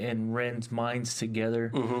and Ren's minds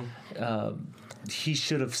together. Mm-hmm. He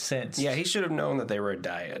should have sensed. Yeah, he should have known that they were a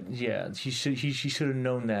dyad. Yeah, he should have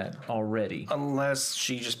known that already. Unless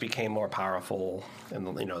she just became more powerful in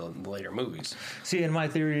the later movies. See, and my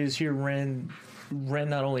theory is here, Ren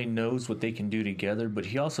not only knows what they can do together, but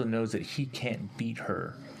he also knows that he can't beat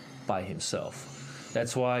her by himself.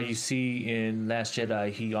 That's why you see in Last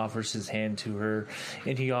Jedi, he offers his hand to her,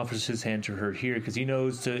 and he offers his hand to her here, because he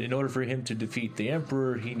knows in order for him to defeat the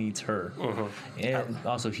Emperor, he needs her. Mm-hmm. And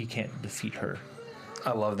also, he can't defeat her.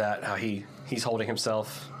 I love that, how he's holding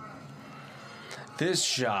himself. This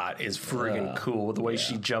shot is friggin' cool, the way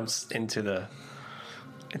she jumps into the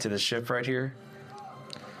ship right here.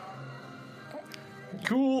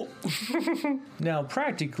 Cool. Now,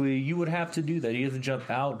 practically, you would have to do that. You have to jump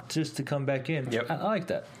out just to come back in. Yep. I like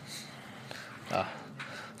that.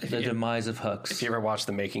 The demise of Hux. If you ever watched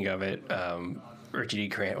the making of it, Richard E.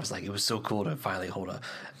 Grant was like, it was so cool to finally hold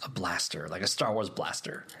a blaster, like a Star Wars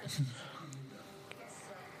blaster.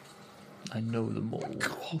 I know the mold.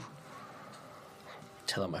 Cool.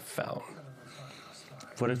 Tell him I found.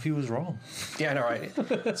 What if he was wrong? Yeah, I know, right?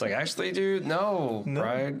 It's like, actually, dude, no.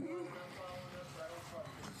 Right?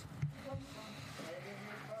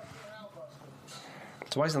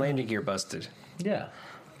 So why is the landing gear busted? Yeah.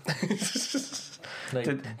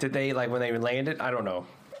 Did they, like, when they landed? I don't know.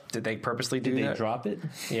 Did they purposely do that? Did they drop it?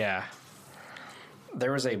 Yeah.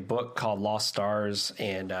 There was a book called Lost Stars,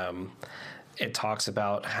 and it talks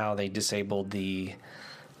about how they disabled the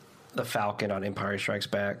Falcon on Empire Strikes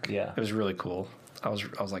Back. Yeah. It was really cool. I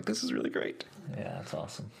was like, this is really great. Yeah, that's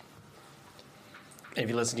awesome. And if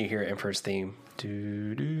you listen, you hear Emperor's theme.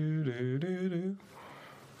 Do, do, do, do, do.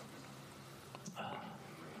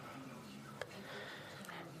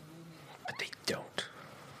 But they don't.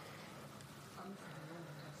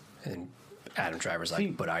 And Adam Driver's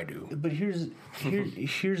like, but I do. But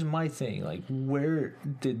here's my thing. Like, where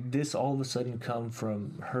did this all of a sudden come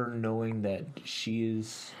from? Her knowing that she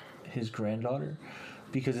is his granddaughter?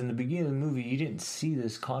 Because in the beginning of the movie, you didn't see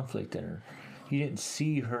this conflict in her. You didn't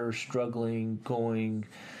see her struggling,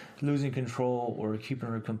 losing control, or keeping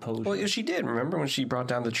her composure. Well, yeah, she did. Remember when she brought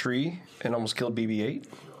down the tree and almost killed BB-8?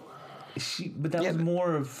 But that was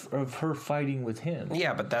more of her fighting with him.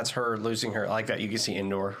 Yeah, but that's her losing her. I like that. You can see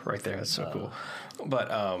Endor right there. That's so cool. But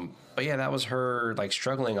yeah, that was her like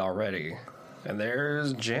struggling already. And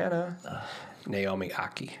there's Jannah, Naomi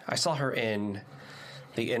Aki. I saw her in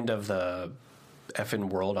the end of the effing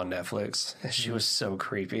World on Netflix. And she was so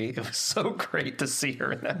creepy. It was so great to see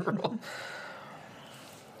her in that role.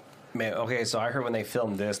 Man, okay, so I heard when they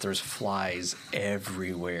filmed this, there's flies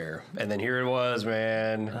everywhere. And then here it was,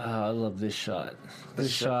 man. I love this shot. This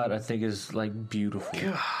shot, I think, is, like, beautiful.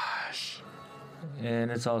 Gosh. And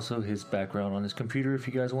it's also his background on his computer, if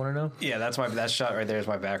you guys want to know. Yeah, that shot right there is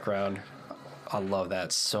my background. I love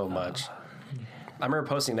that so much. I remember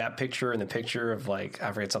posting that picture and the picture of like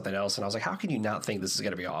I forget something else, and I was like, how can you not think this is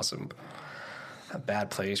going to be awesome? A bad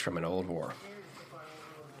place from an old war.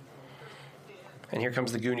 And here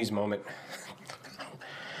comes the Goonies moment.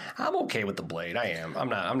 I'm okay with the blade. I am.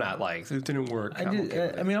 I'm not like it didn't work. I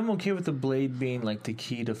mean, I'm okay with the blade being like the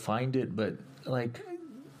key to find it, but like,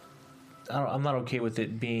 I'm not okay with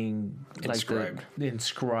it being like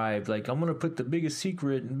inscribed. Like, I'm gonna put the biggest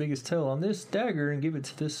secret and biggest tell on this dagger and give it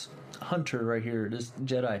to this hunter right here, this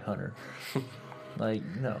Jedi hunter. Like,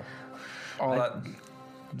 no. All that,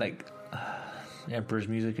 like, Emperor's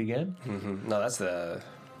music again. Mm-hmm. No, that's the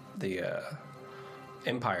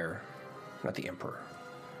Empire, not the Emperor.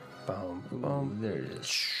 Boom, boom. There it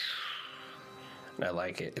is. And I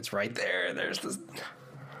like it. It's right there. There's this.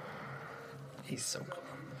 He's so cool.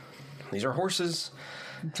 These are horses.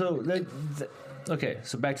 So okay.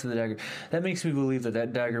 So back to the dagger. That makes me believe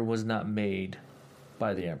that dagger was not made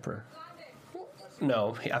by the Emperor.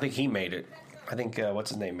 No, I think he made it. I think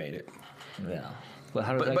what's his name made it. Yeah. But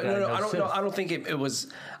how did that but guy no, know I don't Sith? know. I don't think it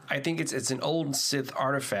was. I think it's an old Sith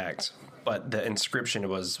artifact, but the inscription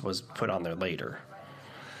was put on there later.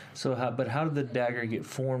 So how did the dagger get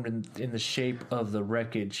formed in the shape of the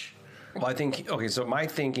wreckage? Well, I think so my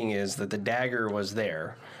thinking is that the dagger was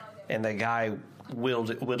there, and the guy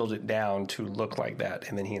whittled it down to look like that,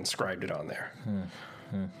 and then he inscribed it on there.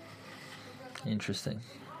 Interesting.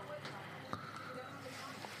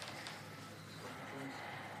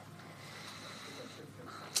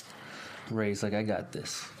 Ray's like, I got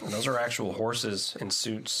this. And those are actual horses in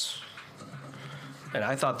suits. And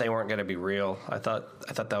I thought they weren't going to be real. I thought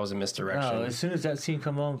that was a misdirection. No, as soon as that scene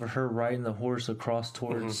come on for her riding the horse across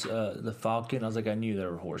towards the Falcon, I was like, I knew there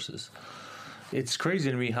were horses. It's crazy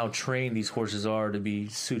to me how trained these horses are to be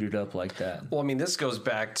suited up like that. Well, I mean, this goes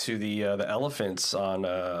back to the elephants on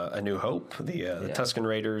A New Hope, the Tusken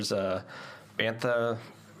Raiders, Bantha,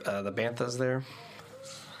 the Banthas there.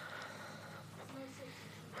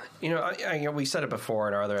 You know, I we said it before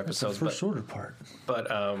in our other episodes, That's the first order part. But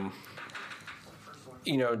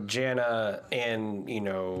you know, Janna and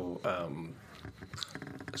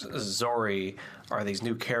Zori are these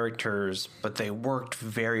new characters, but they worked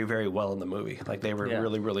very, very well in the movie. Like they were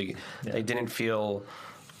really, really. Yeah. They didn't feel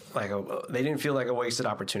like a wasted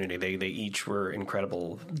opportunity. They each were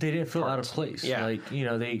incredible. They didn't feel out of place. Yeah, like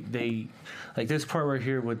they like this part right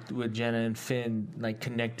here with Janna and Finn like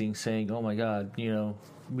connecting, saying, "Oh my God,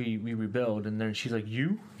 we rebelled," and then she's like,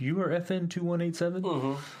 "You are FN 2187."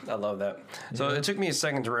 Mm-hmm. I love that. So it took me a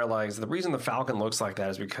second to realize the reason the Falcon looks like that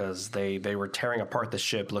is because they were tearing apart the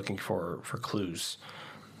ship looking for clues.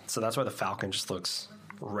 So that's why the Falcon just looks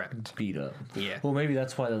wrecked, beat up. Yeah. Well, maybe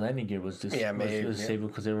that's why the landing gear was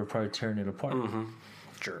disabled because they were probably tearing it apart. Mm-hmm.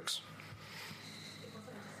 Jerks.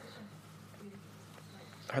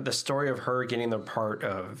 The story of her getting the part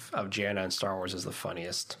of Janna in Star Wars is the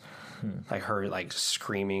funniest. Like her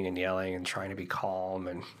screaming and yelling and trying to be calm,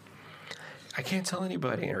 and I can't tell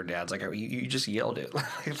anybody. And her dad's like, you just yelled it.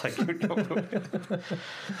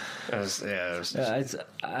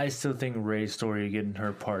 I still think Rey's story of getting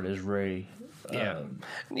her part is Rey. Yeah,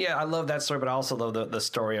 I love that story, but I also love the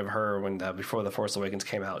story of her when before The Force Awakens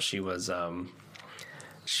came out. She was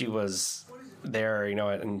there,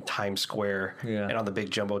 in Times Square, and on the big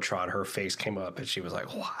jumbotron, her face came up, and she was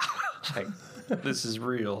like, "Wow, like this is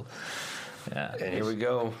real." Yeah, and here we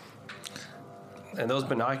go. And those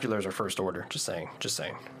binoculars are first order. Just saying.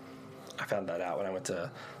 I found that out when I went to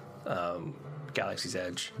Galaxy's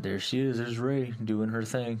Edge. There she is. There's Rey doing her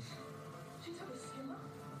thing.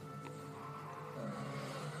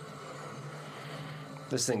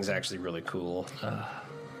 This thing's actually really cool.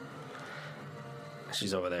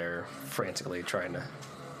 She's over there frantically trying to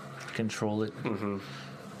control it. Mm-hmm.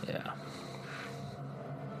 Yeah.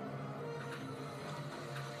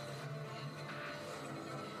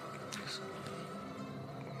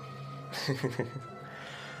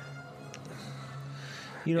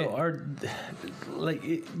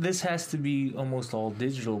 This has to be almost all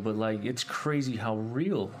digital, but it's crazy how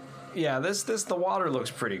real. Yeah, the water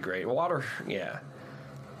looks pretty great. Water, yeah.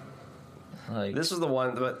 This was the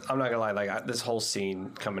one, but I'm not gonna lie. This whole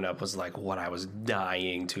scene coming up was what I was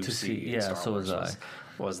dying to see. Yeah, so was I.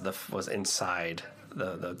 Was inside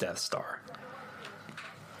the Death Star.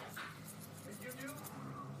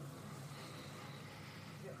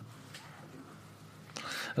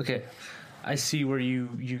 Okay, I see where you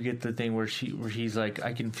get the thing where he's like,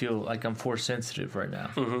 I can feel like I'm force sensitive right now.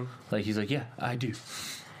 Mm-hmm. He's like, yeah, I do.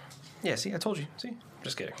 Yeah, see, I told you. See,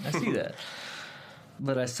 just kidding. I see that.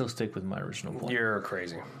 But I still stick with my original point. You're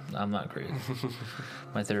crazy. I'm not crazy.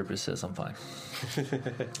 My therapist says I'm fine.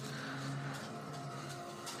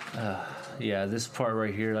 Yeah, this part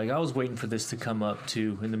right here, like I was waiting for this to come up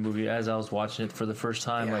too in the movie as I was watching it for the first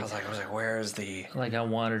time. Yeah, like, I was like, where is the? like I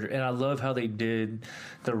wanted, and I love how they did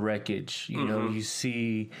the wreckage. You know, you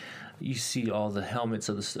see all the helmets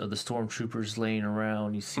of the stormtroopers laying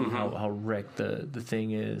around. You see how wrecked the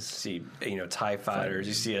thing is. See, TIE fighters.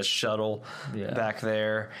 You see a shuttle back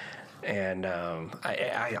there, and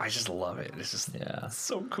I just love it. It's just it's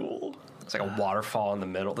so cool. It's like a waterfall in the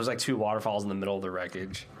middle. There's like 2 waterfalls in the middle of the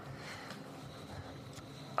wreckage.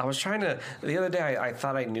 I was trying to... The other day, I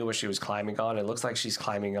thought I knew what she was climbing on. It looks like she's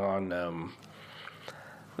climbing on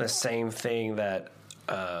the same thing that...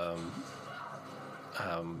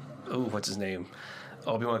 what's his name?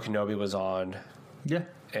 Obi-Wan Kenobi was on. Yeah.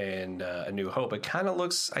 And A New Hope. It kind of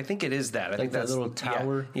looks... I think it is that. I think that that's little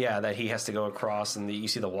tower? Yeah, that he has to go across, and you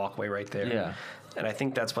see the walkway right there. Yeah. And I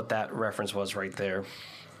think that's what that reference was right there,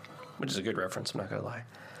 which is a good reference, I'm not going to lie.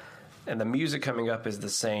 And the music coming up is the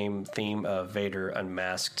same theme of Vader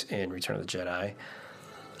unmasked in Return of the Jedi,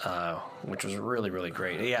 which was really, really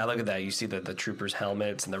great. Yeah, look at that. You see the troopers'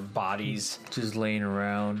 helmets and their bodies. Just laying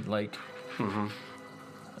around, like... I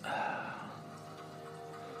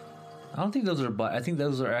don't think those are... I think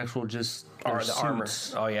those are actual just... Or the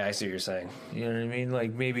suits. armor. Oh, yeah, I see what you're saying. You know what I mean?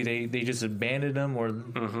 Like, maybe they just abandoned them or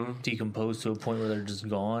decomposed to a point where they're just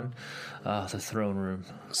gone. The throne room.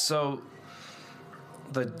 So...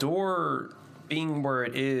 The door being where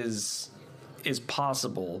it is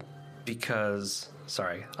possible because...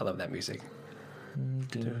 Sorry, I love that music.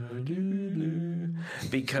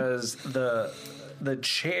 Because the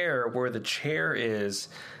chair, where the chair is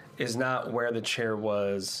not where the chair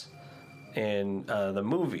was in the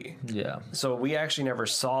movie. Yeah. So we actually never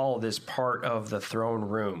saw this part of the throne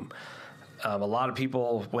room. A lot of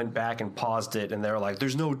people went back and paused it, and they were like,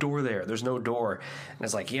 there's no door there. There's no door. And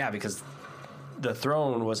it's like, yeah, because... the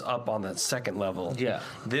throne was up on the second level. Yeah.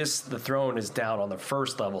 The throne is down on the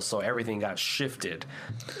first level, so everything got shifted,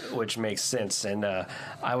 which makes sense. And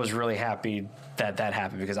I was really happy that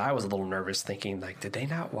happened because I was a little nervous thinking, like, did they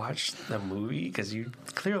not watch the movie? Because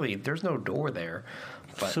clearly there's no door there.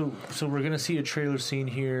 But so we're going to see a trailer scene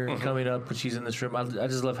here coming up when she's in this room. I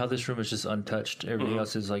just love how this room is just untouched. Everything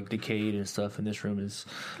else is, like, decayed and stuff, and this room is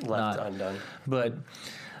left undone. But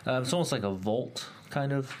it's almost like a vault,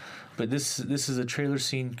 kind of. But this is a trailer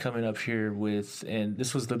scene coming up here and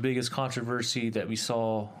this was the biggest controversy that we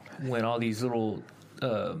saw when all these little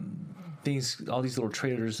things, all these little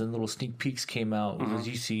trailers and little sneak peeks came out. Was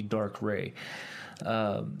you see Dark Rey.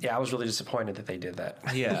 I was really disappointed that they did that.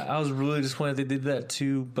 Yeah, I was really disappointed they did that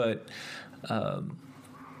too. But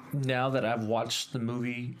now that I've watched the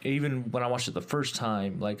movie, even when I watched it the first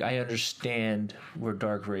time, like, I understand where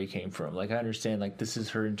Dark Rey came from. Like, I understand, like, this is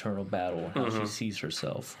her internal battle, how she sees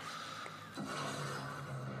herself.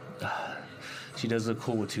 She does look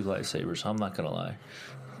cool with 2 lightsabers, I'm not gonna lie.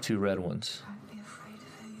 2 red ones.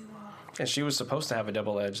 And she was supposed to have a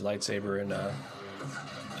double-edged lightsaber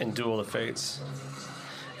in Duel of the Fates.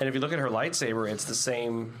 And if you look at her lightsaber, it's the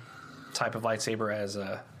same type of lightsaber as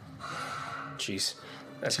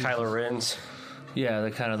as Kylo Ren's. Yeah,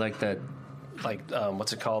 they're kind of like that. Like,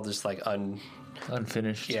 what's it called? Just like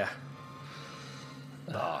unfinished. Yeah.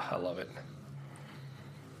 I love it.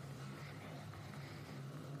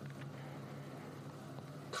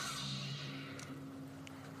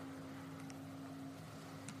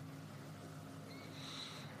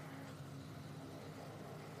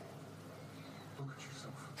 Look at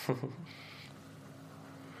yourself. You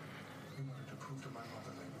wanted to prove to my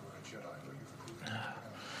mother that you were a Jedi, but you've proved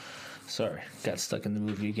it. Sorry, got stuck in the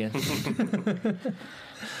movie again.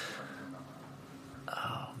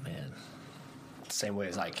 Oh, man. Same way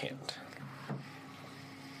as I can't.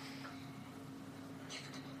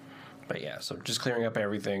 But yeah, so just clearing up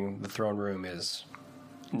everything. The throne room is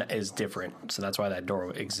different, so that's why that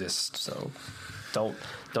door exists. So don't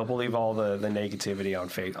believe all the negativity on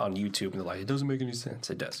YouTube and they're like, it doesn't make any sense.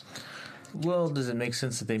 It does. Well, does it make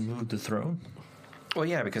sense that they moved the throne? Well,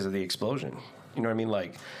 yeah, because of the explosion. You know what I mean?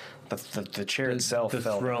 Like the chair itself. The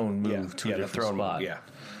throne moved to a different spot. Yeah.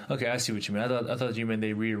 Okay, I see what you mean. I thought you meant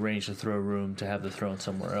they rearranged the throne room to have the throne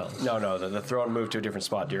somewhere else. No, the throne moved to a different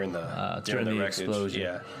spot during the explosion.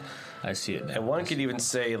 Yeah, I see it now. And one could even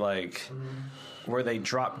say, like, where they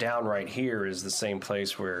dropped down right here is the same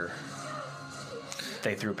place where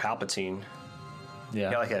they threw Palpatine.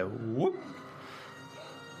 Yeah, like a whoop,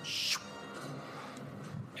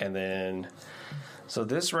 and then. So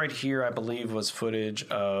this right here, I believe, was footage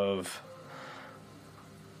of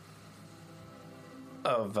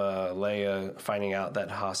Leia finding out that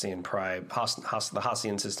Hassian Prime, the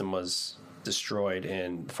Hassian system was destroyed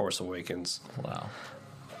in Force Awakens. Wow.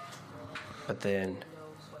 But then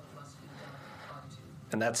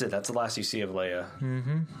And that's it. That's the last you see of Leia.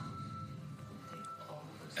 Mm-hmm.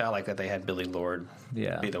 I like that they had Billy Lord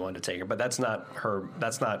be the one to take her, but that's not her.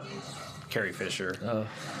 That's not Carrie Fisher.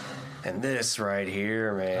 And this right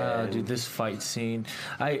here, man. Dude, this fight scene.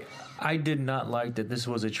 I did not like that this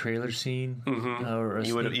was a trailer scene. Mm-hmm. Or a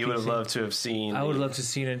you would have loved to have seen. I would have loved to have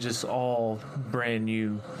seen it just all brand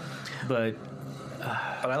new, but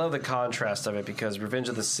I love the contrast of it because Revenge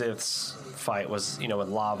of the Sith's fight was, with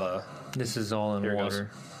lava. This is all in Here it water.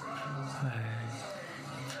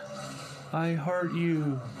 I heart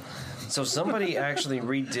you. So somebody actually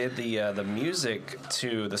redid the music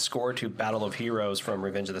to the score to Battle of Heroes from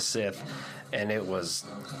Revenge of the Sith, and it was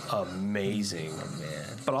amazing. Oh, man.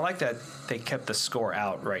 But I like that they kept the score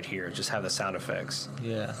out right here, just have the sound effects.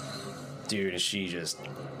 Yeah. Dude, and she just...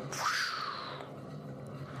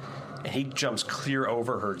 And he jumps clear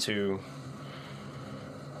over her, too.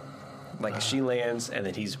 Like, she lands, and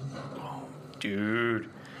then he's... Dude.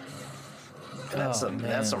 And that's some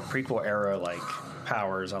prequel era, like,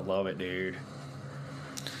 powers. I love it, dude.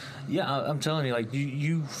 Yeah, I'm telling you, like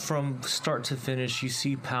you from start to finish, you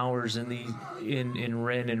see powers in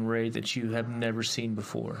Ren and Rey that you have never seen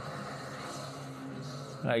before.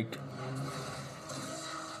 Like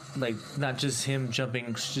not just him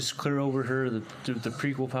jumping just clear over her, the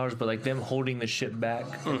prequel powers, but like them holding the ship back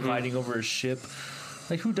and fighting over a ship.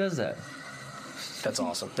 Like, who does that? That's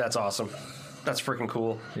awesome. That's awesome. That's freaking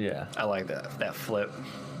cool. Yeah, I like that flip.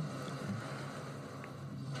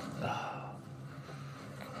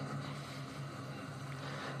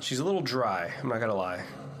 She's a little dry. I'm not gonna lie.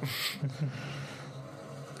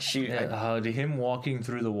 Him walking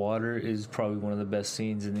through the water is probably one of the best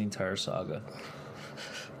scenes in the entire saga.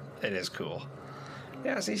 It is cool.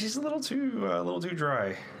 Yeah, see, she's a little too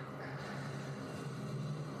dry.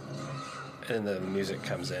 And the music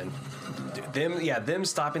comes in. Them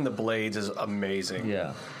stopping the blades is amazing.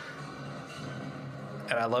 Yeah.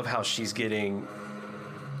 And I love how she's getting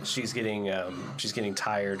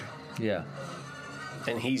tired. Yeah.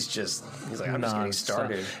 And he's like, I'm just getting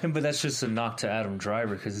started. But that's just a knock to Adam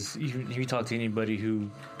Driver, because if you talk to anybody who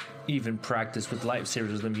even practiced with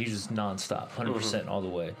lightsabers with him, he's just nonstop, 100% all the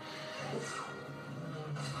way.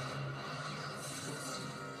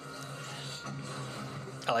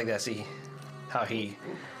 I like that. See how he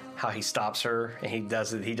stops her, and he does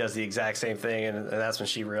the exact same thing, and that's when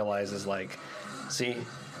she realizes, like, see,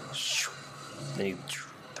 then he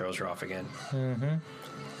throws her off again. Mm-hmm.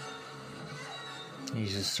 He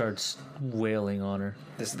just starts wailing on her.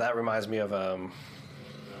 That reminds me of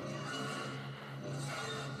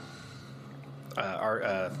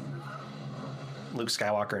Luke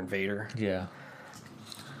Skywalker and Vader. Yeah.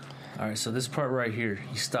 All right, so this part right here,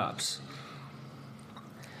 he stops.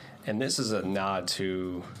 And this is a nod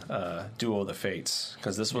to Duel of the Fates,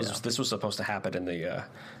 because this was supposed to happen in the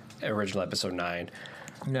original Episode 9.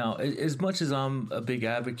 Now, as much as I'm a big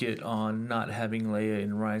advocate on not having Leia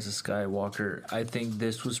in Rise of Skywalker, I think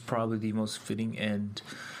this was probably the most fitting end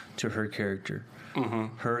to her character.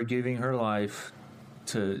 Mm-hmm. Her giving her life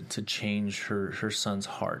to change her son's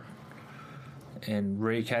heart. And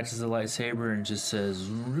Rey catches the lightsaber and just says,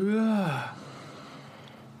 "Rah."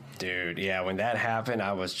 Dude, yeah, when that happened,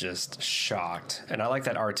 I was just shocked. And I like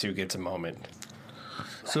that R2 gets a moment.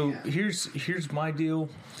 So here's my deal.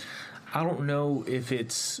 I don't know if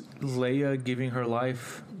it's Leia giving her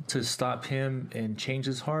life to stop him and change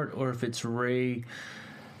his heart, or if it's Rey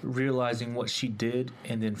realizing what she did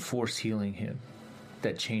and then force healing him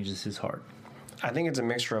that changes his heart. I think it's a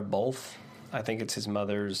mixture of both. I think it's his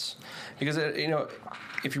mother's, because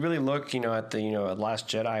if you really look, at the Last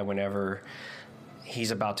Jedi, whenever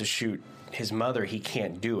he's about to shoot his mother, he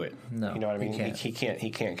can't do it. No, you know what I mean? He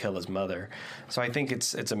can't kill his mother. So I think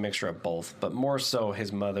it's a mixture of both, but more so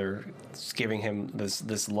his mother giving him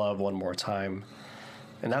this love one more time,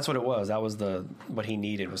 and that's what it was. That was what he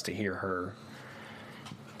needed, was to hear her,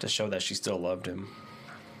 to show that she still loved him.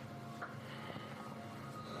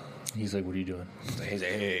 He's like, "What are you doing?" He's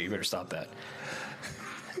like, "Hey, you better stop that."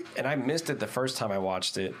 And I missed it the first time I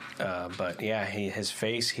watched it, but yeah, his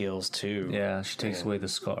face heals too. Yeah, she takes away the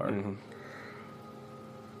scar. Mm-hmm.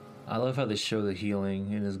 I love how they show the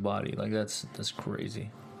healing in his body. Like, that's crazy.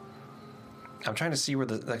 I'm trying to see where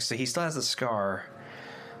so he still has the scar,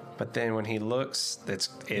 but then when he looks,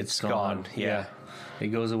 it's gone. Yeah, it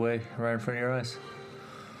goes away right in front of your eyes.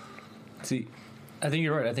 See, I think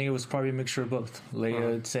you're right. I think it was probably a mixture of both.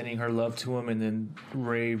 Leia sending her love to him, and then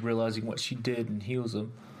Rey realizing what she did and heals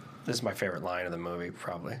him. This is my favorite line of the movie,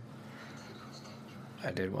 probably.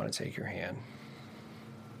 I did want to take your hand.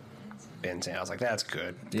 Ben saying, I was like, that's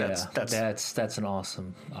good. That's an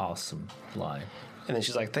awesome line. And then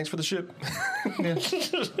she's like, thanks for the ship.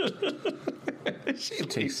 She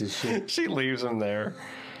Takes his shit. She leaves him there.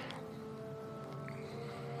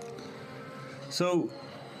 So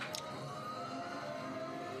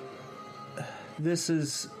this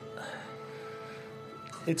is.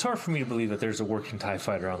 It's hard for me to believe that there's a working TIE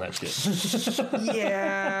fighter on that ship.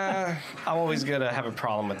 Yeah. I'm always going to have a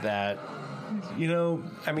problem with that. You know,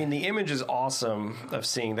 I mean, the image is awesome of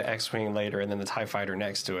seeing the X-Wing later and then the TIE fighter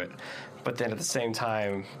next to it. But then at the same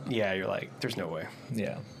time, yeah, you're like, there's no way.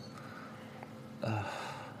 yeah.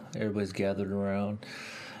 Everybody's gathered around.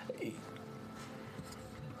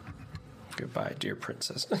 Goodbye, dear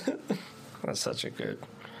princess. That's such a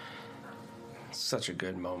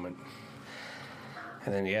good moment.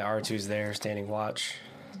 And then, yeah, R2's there, standing watch.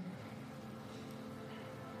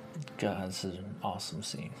 God, this is an awesome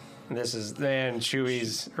scene. This is, man,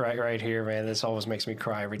 Chewie's right here, man. This always makes me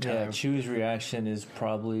cry every time. Yeah, Chewie's reaction is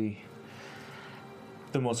probably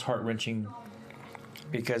the most heart-wrenching.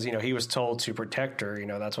 Because, you know, he was told to protect her. You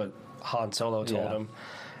know, that's what Han Solo told him.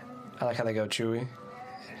 I like how they go, Chewie.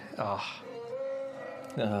 Oh.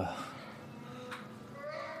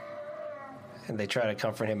 And they try to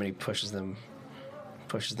comfort him, and he pushes them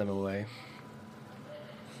away.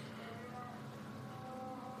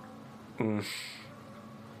 I'm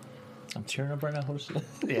tearing up right now, Jose.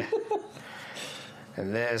 Yeah.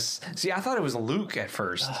 And this, see, I thought it was Luke at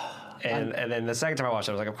first. And then the second time I watched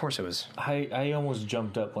it, I was like, of course it was. I almost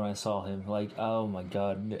jumped up when I saw him. Like, oh my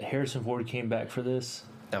God. Harrison Ford came back for this.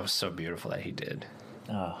 That was so beautiful that he did.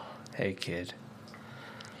 Oh. Hey, kid.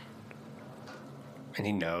 And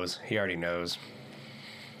he knows. He already knows.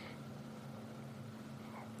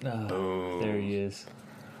 Boom. There he is.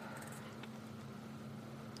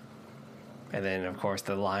 And then, of course,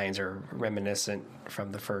 the lines are reminiscent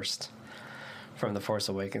from the Force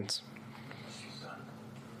Awakens.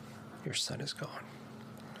 Your son is gone.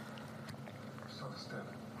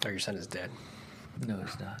 Or your son is dead. No,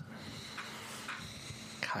 he's not.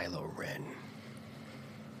 Kylo Ren.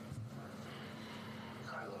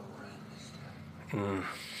 Kylo Ren is dead.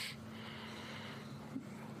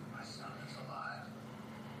 My son is alive.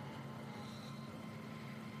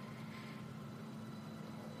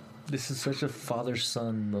 This is such a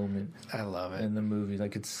father-son moment I love it. in the movie.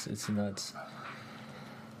 Like, it's nuts.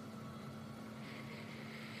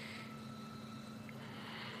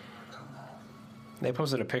 They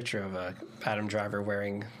posted a picture of Adam Driver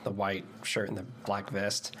wearing the white shirt and the black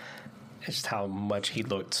vest. It's just how much he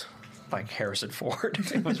looked like Harrison Ford.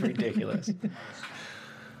 It was ridiculous.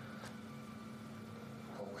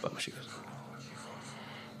 Oh, she goes.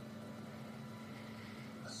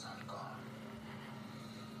 The son gone.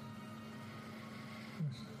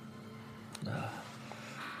 I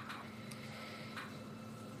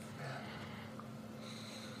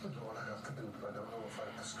know what I have to do, but I don't know if I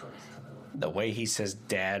have the strength to do it. The way he says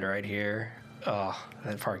 "dad" right here, oh,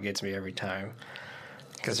 that part gets me every time.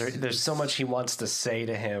 Because there's so much he wants to say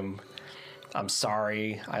to him. I'm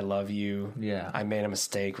sorry. I love you. Yeah. I made a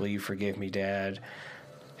mistake. Will you forgive me, Dad?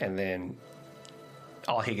 And then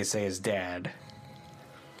all he could say is "Dad."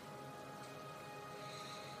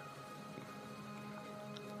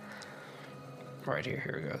 Right here.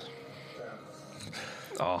 Here it goes.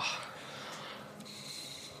 Oh.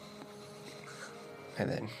 And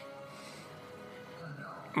then.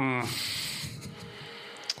 And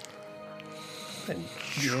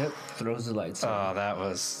Yep. Throws the lights out. oh, that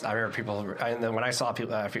was. I remember people. And then when I saw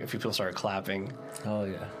people, a few people started clapping. Oh,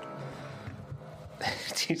 yeah.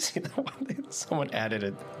 Do you see the one? Someone added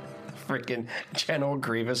a freaking General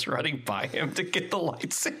Grievous running by him to get the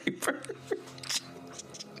lightsaber.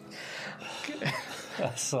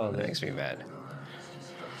 I saw That that. makes me mad.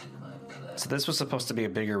 So this was supposed to be a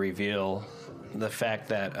bigger reveal. The fact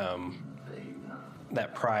that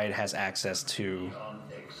that Pride has access to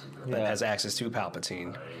Yeah. has access to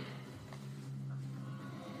Palpatine.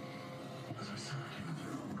 As I served you in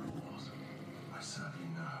your own wars, I serve you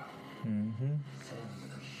now. Send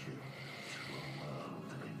the ship to a world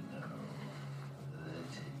they know. Let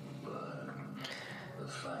it burn. The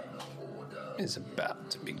final order. Is about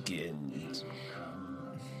to begin.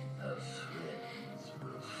 Her friends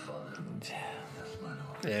will follow.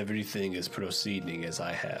 Everything is proceeding as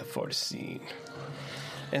I have foreseen.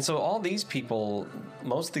 And so all these people,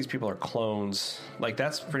 most of these people are clones. Like,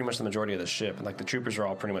 that's pretty much the majority of the ship. And, like, the troopers are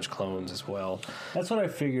all pretty much clones as well. That's what I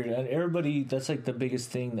figured. And everybody, that's like the biggest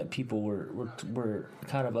thing that people were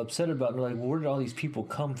kind of upset about. They're like, well, where did all these people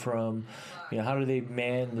come from? You know, how do they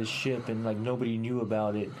man the ship? And, like, nobody knew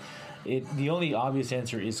about it. The only obvious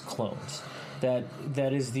answer is clones.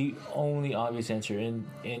 That is the only obvious answer. And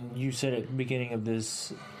you said at the beginning of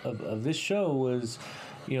this show was,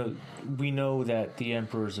 we know that the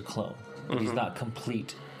Emperor is a clone. But he's not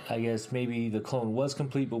complete. I guess maybe the clone was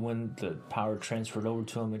complete, but when the power transferred over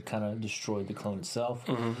to him, it kind of destroyed the clone itself.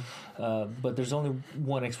 But there's only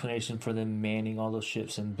one explanation for them manning all those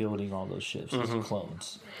ships and building all those ships as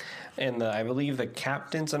clones. And I believe the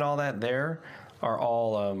captains and all that there are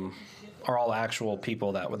all actual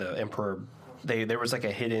people that the Emperor. There was like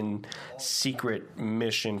a hidden secret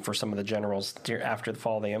mission for some of the generals after the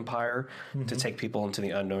fall of the Empire to take people into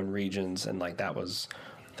the unknown regions, and like that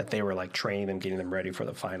they were like training them, getting them ready for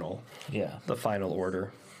the final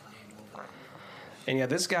order. And yeah,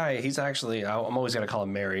 this guy, he's actually, I'm always going to call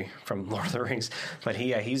him Merry from Lord of the Rings, but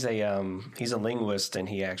he's a linguist, and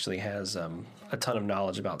he actually has a ton of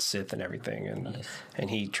knowledge about Sith and everything, and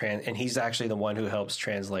he's actually the one who helps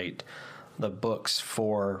translate the books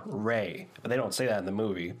for Rey. They don't say that in the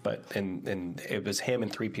movie, but and it was him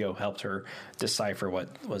and 3PO helped her decipher what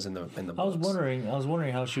was in the books. I was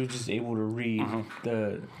wondering how she was just able to read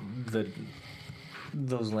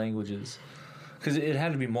those languages, because it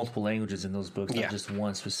had to be multiple languages in those books, not just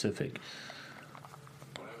one specific.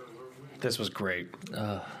 This was great.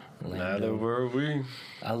 Neither were we.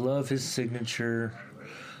 I love his signature.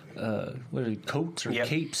 What are they, coats or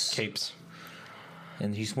capes? Capes.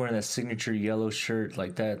 And he's wearing that signature yellow shirt,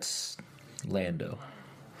 like that's Lando.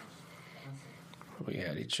 We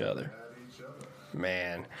had each other.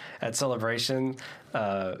 Man, at Celebration,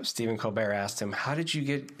 Stephen Colbert asked him, "How did you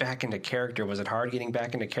get back into character? Was it hard getting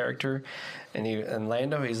back into character?" And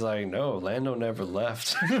Lando, he's like, "No, Lando never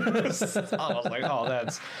left." I was like, "Oh,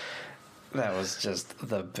 that was just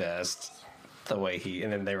the best." The way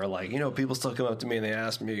and then they were like, people still come up to me and they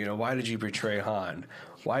ask me, why did you betray Han?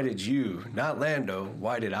 Why did you, not Lando,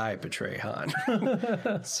 why did I betray Han?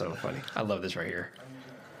 So funny. I love this right here.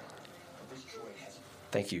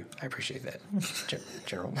 Thank you. I appreciate that,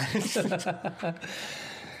 General.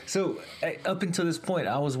 So up until this point,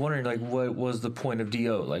 I was wondering, like, what was the point of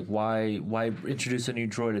D.O.? Like, why introduce a new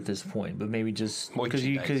droid at this point? But maybe just because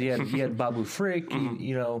you had Babu Frick,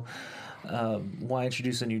 why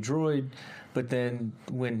introduce a new droid? But then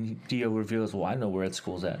when D.O. reveals, well, I know where Ed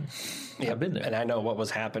School's at. I've been there. And I know what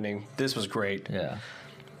was happening. This was great. Yeah.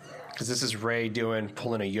 Because this is Rey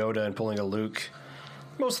pulling a Yoda and pulling a Luke.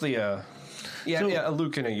 Mostly a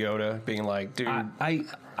Luke and a Yoda being like, dude.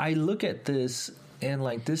 I look at this and,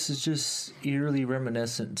 like, this is just eerily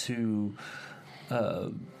reminiscent to,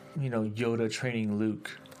 Yoda training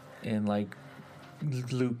Luke and, like,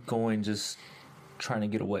 Luke going just trying to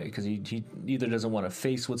get away because he either doesn't want to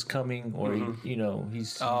face what's coming or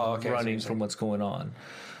he's running from what's going on.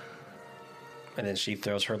 And then she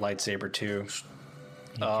throws her lightsaber too.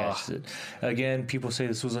 He catches it again. People say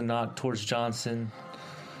this was a knock towards Johnson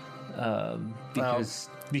because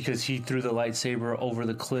he threw the lightsaber over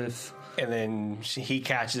the cliff, and then he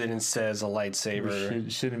catches it and says a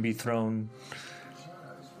lightsaber shouldn't be thrown.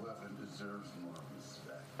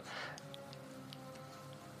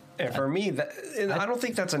 And for me, I don't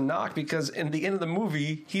think that's a knock because in the end of the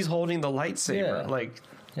movie, he's holding the lightsaber.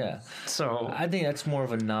 So I think that's more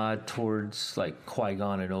of a nod towards like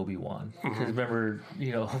Qui-Gon and Obi-Wan. Because remember,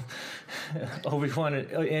 Obi-Wan and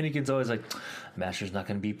Anakin's always like, Master's not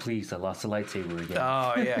going to be pleased. I lost the lightsaber again.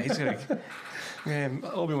 Oh yeah, he's gonna. Man,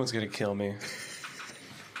 Obi-Wan's gonna kill me.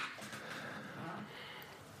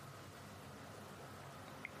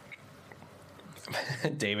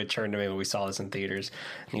 David turned to me when we saw this in theaters,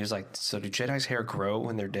 and he was like, "So do Jedi's hair grow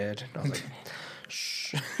when they're dead?" And I was like,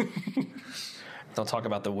 "Shh, don't talk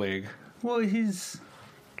about the wig." Well, his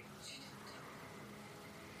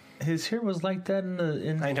hair was like that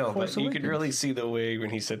in I know, Force but you Awakens. could really see the wig when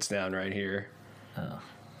he sits down right here. Oh.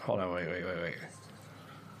 Hold on, wait.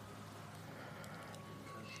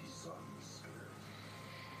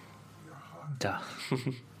 Duh.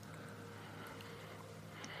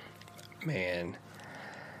 Man.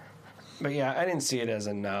 But yeah, I didn't see it as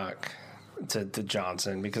a knock to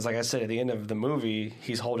Johnson because, like I said, at the end of the movie,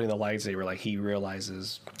 he's holding the lightsaber like he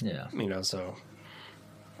realizes. Yeah. So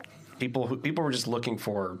people were just looking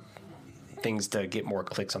for things to get more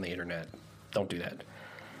clicks on the internet. Don't do that.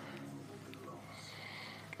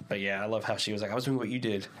 But yeah, I love how she was like, I was doing what you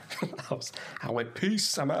did. I went,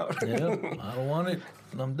 peace, I'm out. Yep, I don't want it.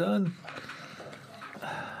 I'm done.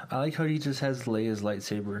 I like how he just has Leia's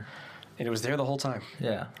lightsaber. And it was there the whole time.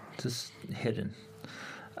 Yeah, just hidden.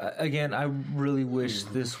 Again, I really wish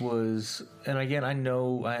this was... And again, I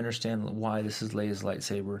understand why this is Leia's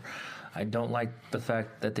lightsaber. I don't like the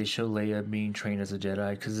fact that they show Leia being trained as a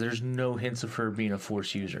Jedi because there's no hints of her being a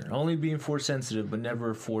Force user. Only being Force sensitive, but never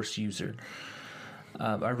a Force user.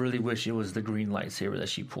 I really wish it was the green lightsaber that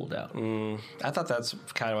she pulled out. I thought that's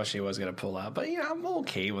kind of what she was going to pull out, but yeah, I'm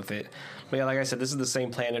okay with it. But yeah, like I said, this is the same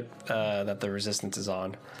planet that the Resistance is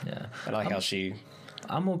on. Yeah, I like how she.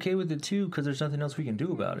 I'm okay with it too because there's nothing else we can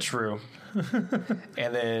do about it. True.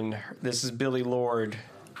 And then this is Billy Lord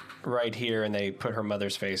right here, and they put her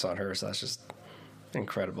mother's face on her, so that's just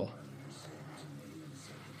incredible.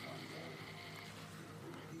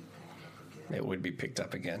 It would be picked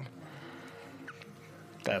up again.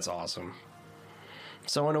 That's awesome.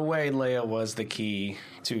 So in a way, Leia was the key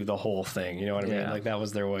to the whole thing. You know what I mean? Yeah. Like that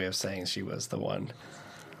was their way of saying she was the one.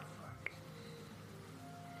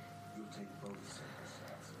 You'll take both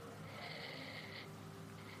sides.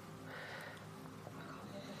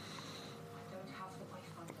 Don't have the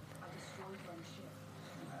life on them. I destroyed one ship.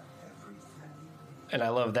 Everything. And I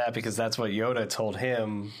love that because that's what Yoda told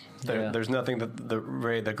him. Yeah. There's nothing that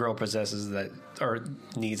the girl possesses that or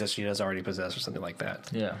needs that she does already possess or something like that.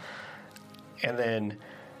 Yeah. And then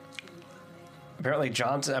apparently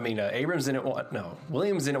Williams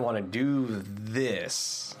didn't want to do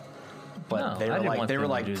this, but No, they I were didn't like want them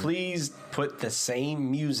to do that. please put the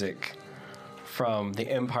same music from The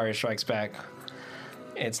Empire Strikes Back.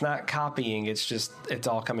 It's not copying; it's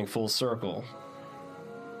all coming full circle.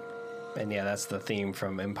 And yeah, that's the theme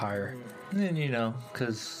from Empire. And then,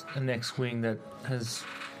 because an X-Wing that has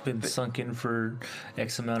been sunken for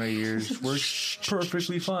X amount of years works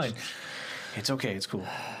perfectly fine. It's okay; it's cool.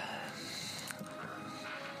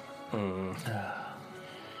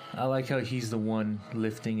 I like how he's the one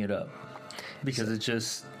lifting it up because it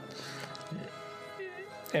just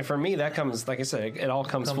And for me, that comes, like I said, it all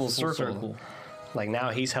comes full circle. Like now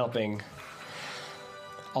he's helping.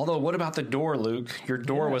 Although, what about the door, Luke? Your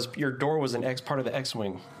door was an X part of the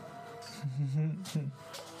X-wing.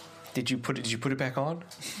 Did you put it back on?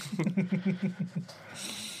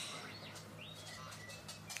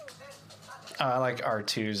 I like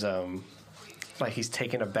R2's like he's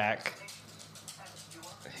taken aback.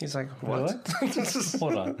 He's like, what?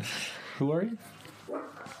 Hold on. Who are you?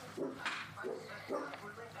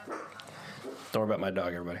 Don't worry about my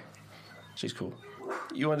dog, everybody. She's cool.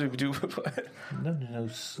 You want to do what? No.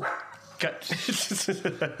 Cut.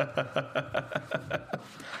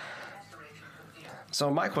 So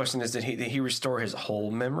my question is, did he restore his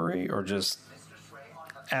whole memory, or just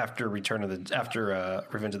after Revenge of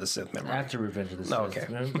the Sith memory? After Revenge of the Sith. Oh, okay.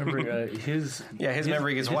 Remember his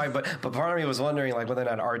memory gets wiped, but part of me was wondering like whether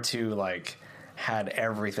or not R2 like had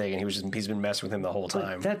everything, and he's been messing with him the whole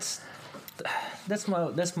time. That's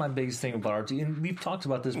my biggest thing about R2, and we've talked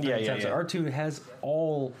about this many times. Yeah. R2 has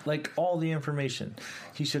all the information.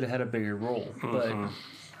 He should have had a bigger role, but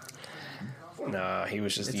Nah, he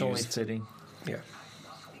was just it's used. only fitting. Yeah.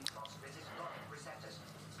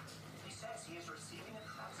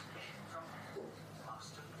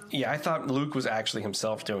 Yeah, I thought Luke was actually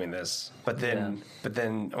himself doing this, but then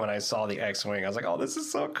when I saw the X-wing, I was like, "Oh, this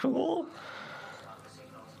is so cool!"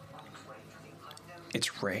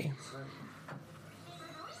 It's Rey.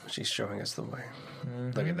 She's showing us the way.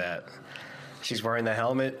 Look at that. She's wearing the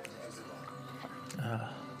helmet.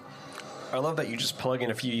 I love that you just plug in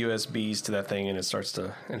a few USBs to that thing and it shows you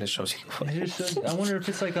the way. I wonder if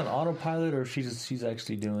it's like on autopilot or if she's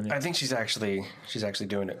actually doing it. I think she's actually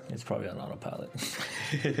doing it. It's probably on autopilot.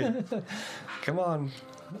 Come on,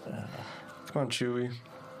 Chewie.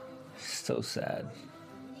 So sad.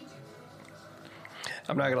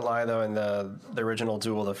 I'm not gonna lie though, in the original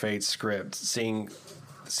Duel of the Fates script, seeing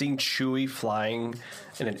Chewie flying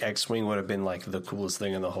in an X-wing would have been like the coolest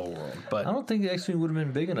thing in the whole world. But I don't think the X-wing would have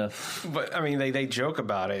been big enough. But I mean, they joke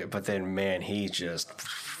about it, but then man, he's just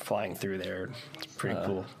flying through there. It's pretty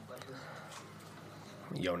cool.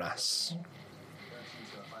 Jonas.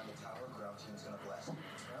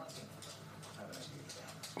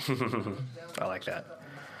 I like that.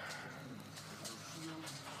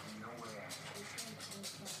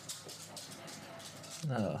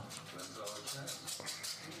 Oh.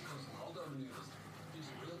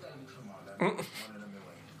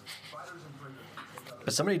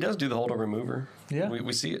 But somebody does do the holdover mover. Yeah.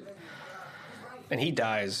 We see it. And he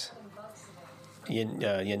dies. Yin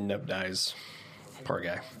Nub dies. Poor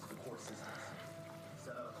guy.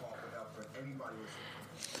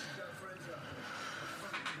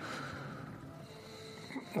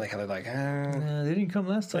 Like how they're like, Yeah, they didn't come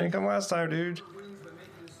last they time. didn't come last time, dude.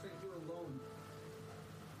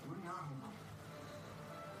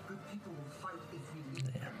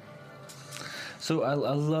 So I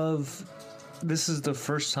love this is the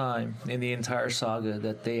first time in the entire saga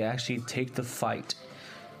that they actually take the fight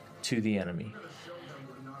to the enemy.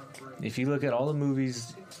 If you look at all the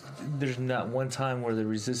movies, there's not one time where the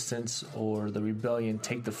resistance or the rebellion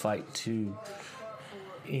take the fight to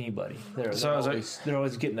anybody. They're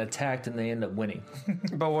always getting attacked and they end up winning.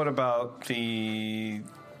 But what about you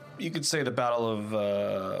could say the Battle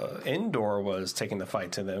of Endor was taking the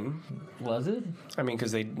fight to them. Was it? I mean,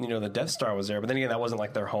 because the Death Star was there, but then again, that wasn't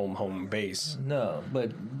like their home base. No,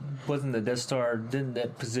 but wasn't the Death Star, didn't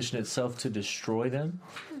that position itself to destroy them?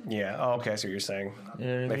 Yeah. Oh, okay. I see what you're saying. You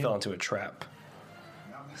know what I They mean? fell into a trap.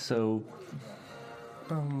 So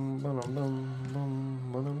I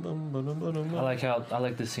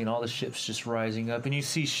like this scene, all the ships just rising up, and you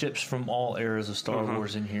see ships from all eras of Star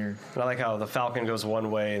Wars in here. And I like how the Falcon goes one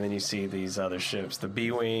way, and then you see these other ships: the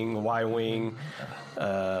B-wing, Y-wing.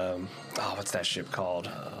 What's that ship called?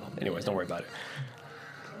 Anyways, don't worry about it.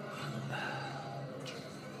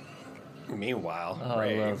 Meanwhile,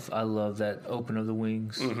 Rey. I love that open of the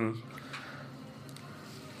wings. Mm-hmm.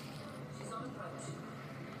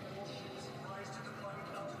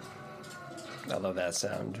 I love that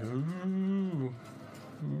sound.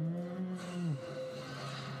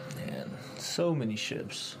 Man, so many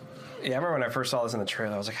ships. Yeah, I remember when I first saw this in the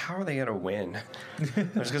trailer, I was like, how are they going to win?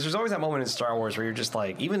 Because there's always that moment in Star Wars where you're just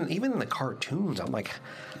like, even in the cartoons, I'm like,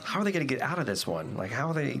 how are they going to get out of this one? Like, how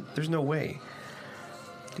are they? There's no way.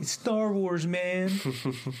 It's Star Wars, man.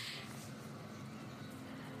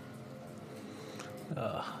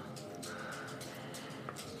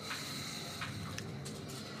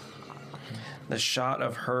 The shot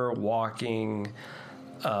of her walking,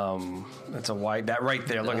 it's a wide, that right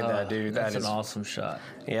there, look at that, dude. That's That is an awesome shot.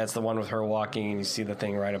 Yeah, it's the one with her walking, and you see the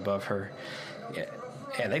thing right above her. Yeah,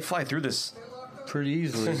 and they fly through this. Pretty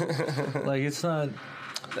easily. Like, it's not...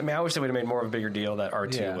 I mean, I wish they would have made more of a bigger deal that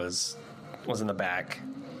R2 Yeah. was in the back.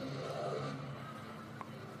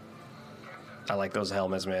 I like those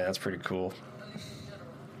helmets, man. That's pretty cool.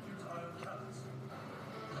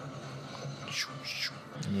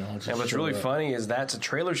 And what's really funny is that's a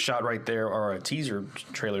trailer shot right there, or a teaser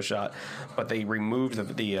trailer shot, but they removed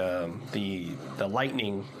the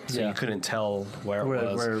lightning, so Yeah. you couldn't tell where it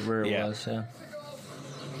was. Where it was, yeah.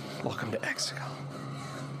 Welcome to Exegol.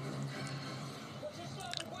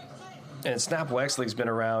 And Snap Wexley's been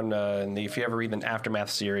around. If you ever read the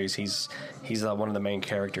Aftermath series, he's one of the main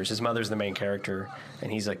characters. His mother's the main character, and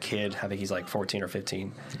he's a kid. I think he's like 14 or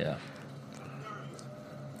 15. Yeah.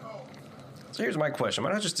 So here's my question: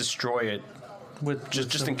 why not just destroy it?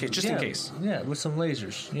 Just in case. Yeah, with some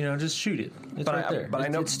lasers. You know, just shoot it. It's But right there. I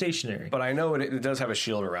know it's stationary. But I know it does have a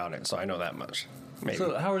shield around it, so I know that much. Maybe.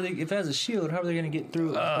 So how are they? If it has a shield, how are they going to get through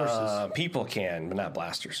it with horses? People can, but not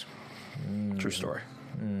blasters. True story.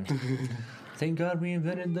 Thank God we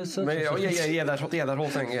invented this. Oh yeah. That whole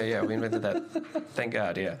thing. Yeah. We invented that. Thank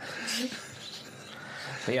God. Yeah.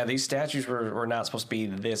 But yeah, these statues were not supposed to be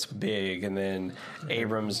this big, and then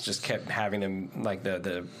Abrams just kept having them, like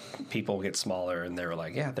the people get smaller, and they were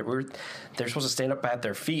like, yeah, they're supposed to stand up at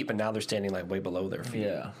their feet, but now they're standing like way below their feet.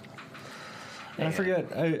 Yeah. And I forgot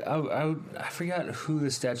who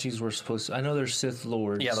the statues were supposed to. I know they're Sith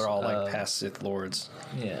Lords. Yeah, they're all like past Sith Lords.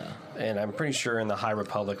 Yeah. And I'm pretty sure in the High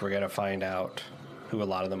Republic we're gonna find out who a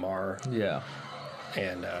lot of them are. Yeah.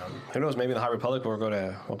 And who knows? Maybe in the High Republic we'll go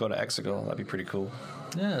to Exegol. That'd be pretty cool.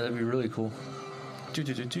 Yeah, that'd be really cool.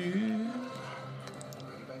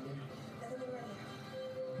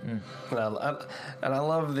 And I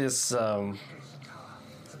love this. That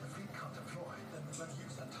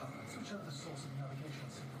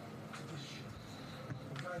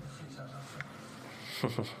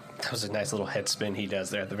was a nice little head spin he does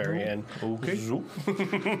there at the very end. Okay.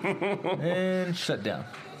 And shut down.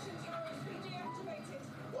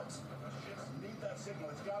 Need that signal.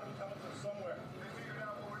 It's got to be coming from somewhere. They figured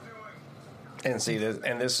out what we're doing. And see,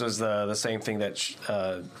 this was the same thing that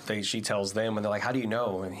she tells them, and they're like, "How do you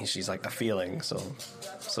know?" And she's like, "The feeling." So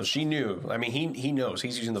she knew. I mean, he knows.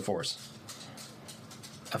 He's using the Force.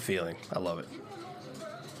 A feeling. I love it. We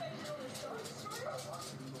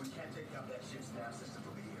can't take down that ship's nav system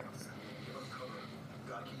from here. Give us cover.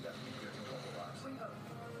 Gotta keep that nuclear control alive.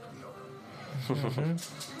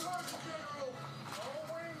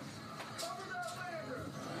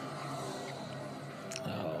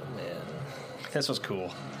 Oh man. This was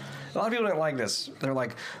cool. A lot of people didn't like this. They're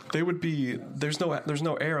like, they would be. There's no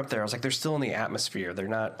air up there. I was like, they're still in the atmosphere. They're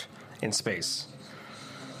not in space.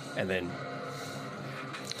 And then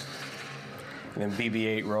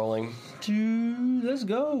BB-8 rolling. Dude, let's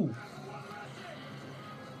go.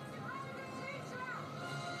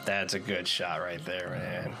 That's a good shot right there,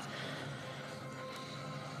 man.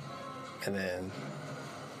 And then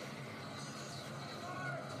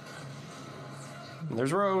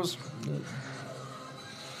there's Rose.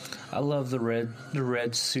 I love the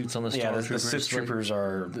red suits on the Yeah, the stormtroopers. Sith troopers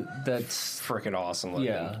are That's freaking awesome looking.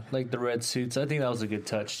 yeah, like the red suits. I think that was a good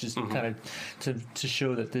touch, just kind of to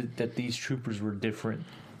show that that these troopers were different.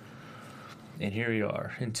 And here we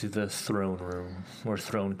are into the throne room or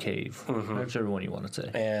throne cave, whichever one you want to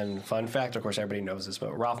say. And fun fact, of course, everybody knows this,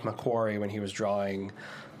 but Ralph McQuarrie, when he was drawing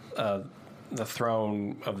the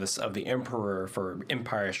throne of the Emperor for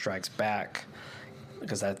Empire Strikes Back,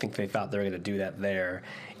 because I think they thought they were going to do that there,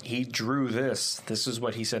 he drew this. This is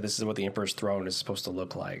what he said. This is what the Emperor's throne is supposed to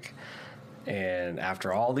look like. And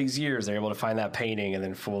after all these years, they're able to find that painting and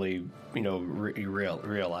then fully,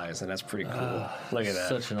 realize, and that's pretty cool. Look at that.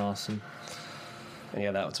 Such an awesome. And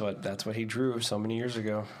yeah, that's what he drew so many years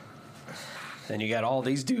ago. And you got all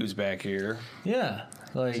these dudes back here. Yeah,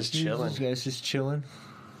 like Just chilling. These guys just chilling,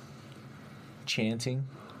 chanting.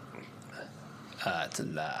 At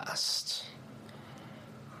last.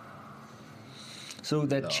 So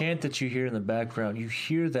that chant that you hear in the background, you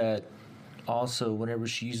hear that also whenever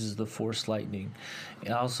she uses the Force lightning,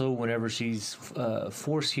 and also whenever she's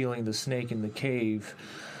force healing the snake in the cave,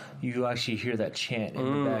 you actually hear that chant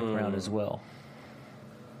in the background as well.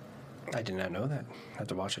 I did not know that. I have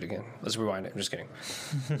to watch it again. Let's rewind it. I'm just kidding.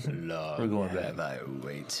 Long We're going back. have I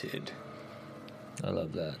waited. I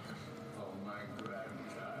love that. For my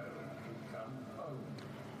grandchild to come home.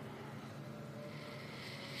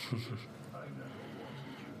 I never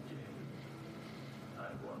wanted you dead.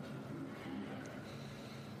 I wanted you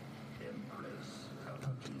here. Empress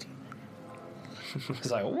Palpatine.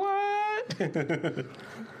 It's like, what?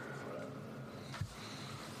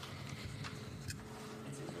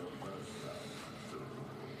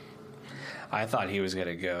 I thought he was going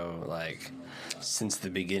to go, like, since the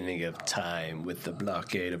beginning of time with the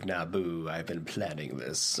blockade of Naboo, I've been planning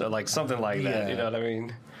this. So, like, something like that, you know what I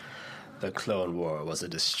mean? The Clone War was a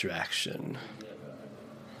distraction.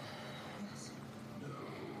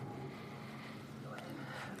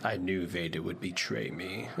 I knew Vader would betray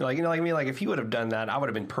me. Like, you know, like I mean, like if he would have done that, I would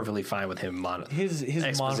have been perfectly fine with him. His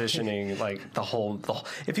expositioning like the whole.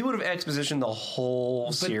 If he would have expositioned the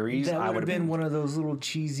whole series, that I would would have been one of those little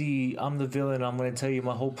cheesy. I'm the villain. I'm going to tell you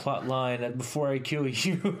my whole plot line before I kill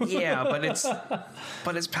you. Yeah, but it's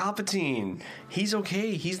Palpatine. He's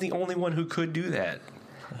okay. He's the only one who could do that.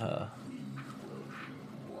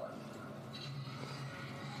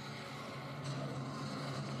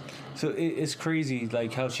 So it's crazy,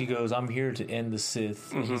 like how she goes, "I'm here to end the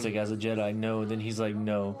Sith." And he's like, "As a Jedi, no." And then he's like,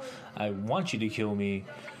 "No, I want you to kill me.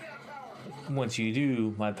 Once you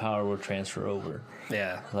do, my power will transfer over."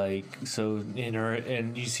 Yeah. Like, so in her,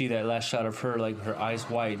 and you see that last shot of her, like her eyes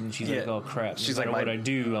white, and she's like, Yeah. "Oh crap!" She's no like, matter what I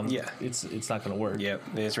do, Yeah. it's not going to work. Yep.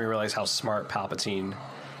 They just realize how smart Palpatine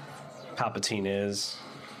is.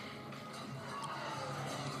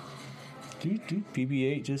 Dude,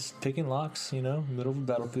 BB-8 just picking locks, middle of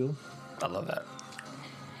the battlefield. I love that.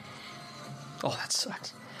 Oh, that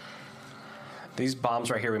sucks. These bombs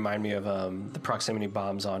right here remind me of the proximity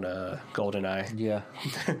bombs on GoldenEye. Yeah.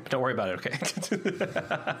 Don't worry about it, okay?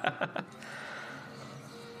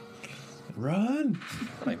 Run!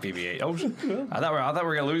 Like BB-8. Oh, I thought we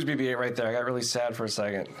were gonna lose BB-8 right there. I got really sad for a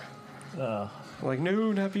second. I'm like,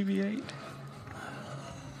 no, not BB-8.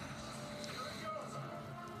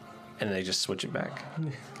 And they just switch it back.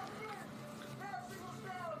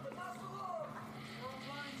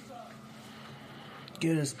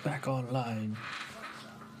 Get us back online.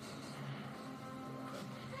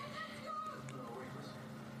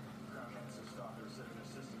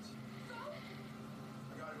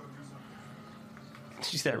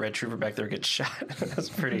 You see that red trooper back there get shot? That's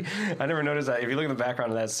pretty. I never noticed that. If you look at the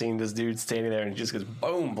background of that scene, this dude standing there and he just gets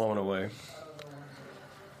boom blown away.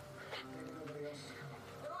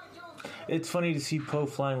 It's funny to see Poe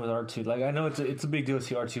flying with R2. Like, I know it's a big deal to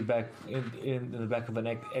see R2 back in the back of an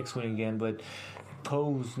X-wing again, but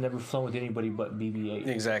Poe's never flown with anybody but BB-8.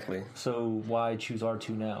 Exactly. So why choose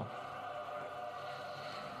R2 now?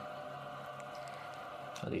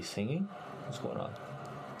 Are they singing? What's going on?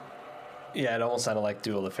 Yeah, it almost sounded like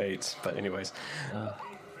Duel of the Fates. But anyways,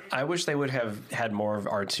 I wish they would have had more of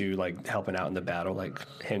R2 like helping out in the battle, like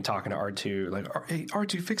him talking to R2, like, "Hey,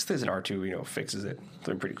 R2, fix this," and R2, fixes it.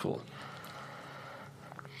 They're pretty cool.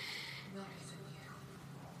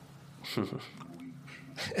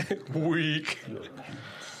 Weak. My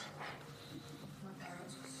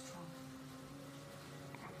parents were strong.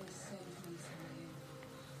 They saved me from you.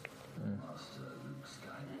 Master Luke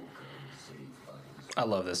Skywalker saved by his I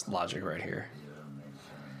love this logic right here.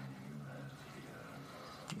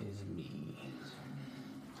 Is me.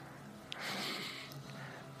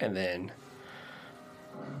 And then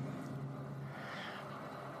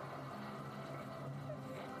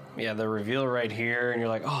yeah, the reveal right here, and you're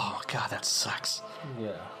like, oh god, that sucks.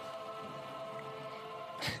 Yeah.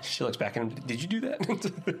 She looks back at him. Did you do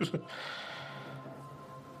that?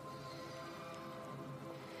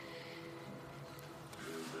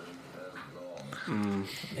 Man.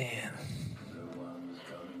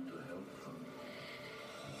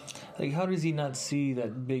 Like, how does he not see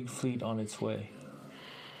that big fleet on its way?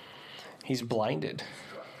 He's blinded.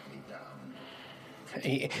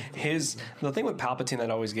 The thing with Palpatine that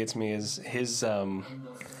always gets me is his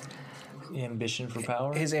Ambition for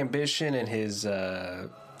power? his ambition and his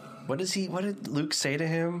what did Luke say to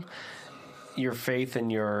him? Your faith and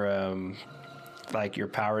your like your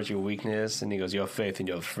power is your weakness, and he goes, your faith in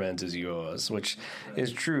your friends is yours, which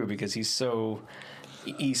is true because he's so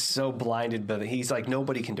blinded, but he's like,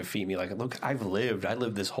 nobody can defeat me. Like, look, I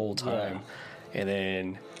lived this whole time. And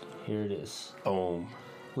then Here it is. boom.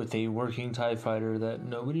 With a working TIE fighter that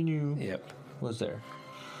nobody knew Yep. was there.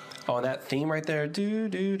 Oh, and that theme right there, do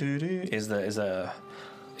do do do, is a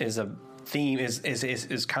theme is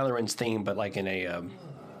Kylo Ren's theme, but like in a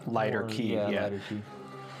lighter Or, key. Yeah, Yeah. lighter key.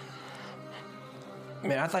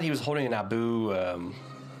 Man, I thought he was holding a Naboo a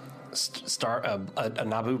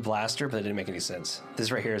Naboo blaster, but it didn't make any sense. This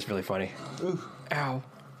right here is really funny. Ooh. Ow.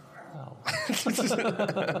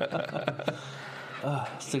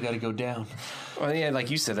 Still got to go down. Well, yeah,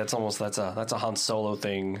 like you said, that's a Han Solo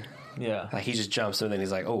thing. Yeah. Like he just jumps in and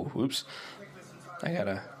he's like, oh, oops, I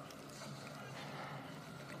gotta.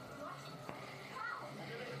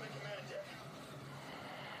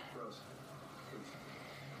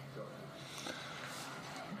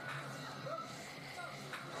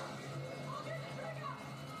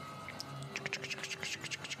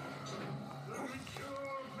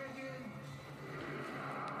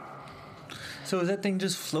 So is that thing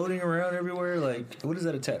just floating around everywhere? Like, what is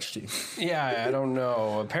that attached to? Yeah, I don't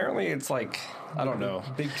know. Apparently, it's like I don't know.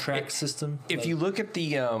 Big track system? If you look at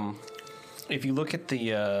the,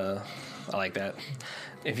 I like that.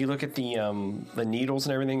 If you look at the needles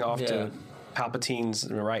and everything off Yeah. to Palpatine's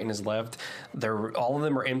right and his left, all of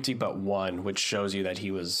them are empty but one, which shows you that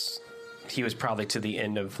he was probably to the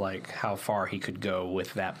end of like how far he could go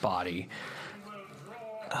with that body.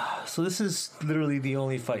 So this is literally the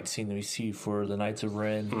only fight scene that we see for the Knights of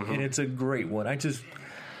Ren, and it's a great one. If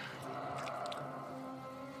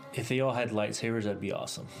they all had lightsabers, that'd be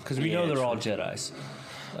awesome. Because we know they're all Jedis.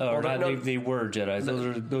 They were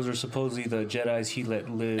Jedis. Those are supposedly the Jedis he let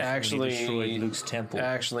live when he destroyed Luke's temple.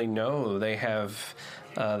 Actually, no. They have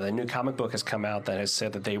the new comic book has come out that has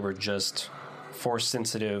said that they were just force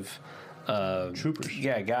sensitive Troopers.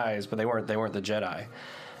 Yeah, guys, but they weren't the Jedi.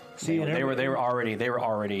 See, They were already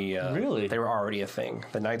Really? they were already a thing.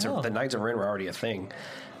 The Knights of Ren were already a thing,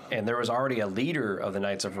 and there was already a leader of the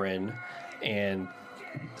Knights of Ren, and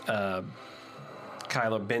Ben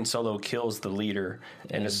Solo kills the leader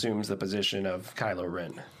and assumes the position of Kylo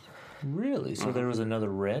Ren. Really? So there was another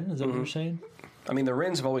Ren? Is that what you're saying? I mean, the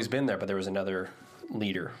Rens have always been there, but there was another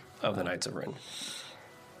leader of the Knights of Ren.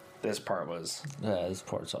 This part was. Yeah, this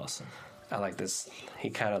part's awesome. I like this.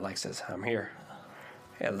 He kind of like says, "I'm here."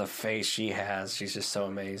 And the face she has, she's just so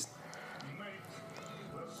amazed.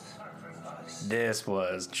 This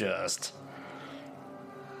was just.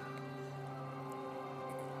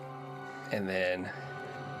 And then.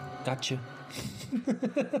 Gotcha.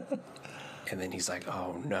 And then he's like,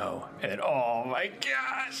 oh no. And then, oh my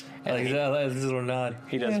gosh. And Like he, that this little nod.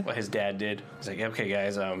 he does what his dad did. He's like, okay,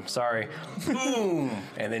 guys, sorry. Boom.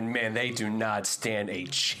 And then, man, they do not stand a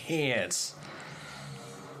chance.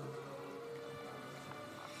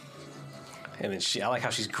 And then I like how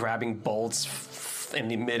she's grabbing bolts in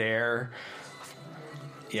the midair.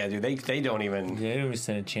 Yeah, dude, they don't even. Yeah, they don't even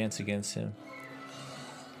stand a chance against him.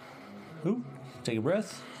 Ooh, take a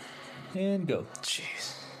breath and go.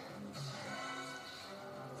 Jeez.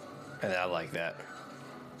 And I like that.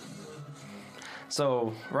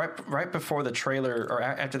 So right before the trailer, or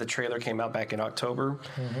after the trailer came out back in October,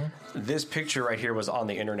 this picture right here was on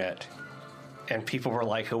the internet, and people were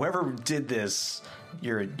like, "Whoever did this,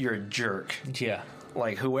 you're a jerk." Yeah,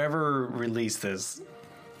 Like whoever released this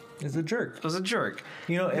it's a jerk. was a jerk.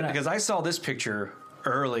 You know, and because I saw this picture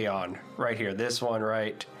early on, right here, this one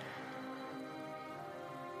right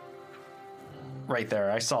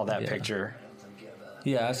there. I saw that Yeah. picture.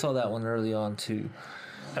 Yeah, I saw that one early on too.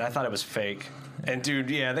 And I thought it was fake. And dude,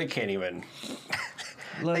 yeah, they can't even.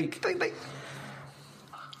 Like,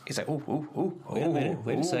 He's like, ooh, ooh, ooh. wait a minute,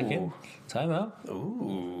 wait ooh, a second. Time out.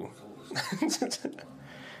 Ooh.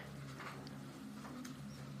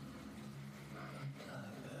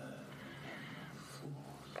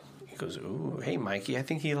 Goes, ooh, hey, Mikey, I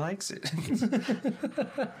think he likes it.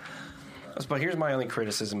 But here's my only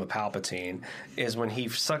criticism of Palpatine is when he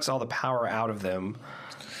sucks all the power out of them.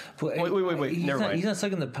 But, Wait. He's Never not, mind. He's not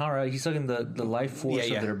sucking the power out. He's sucking the life force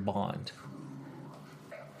Yeah. of their bond.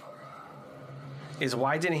 Is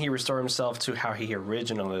why didn't he restore himself to how he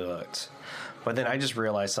originally looked? But then I just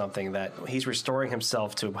realized something, that he's restoring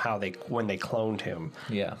himself to how when they cloned him.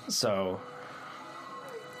 Yeah. So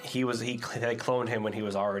they cloned him when he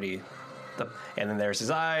was already and then there's his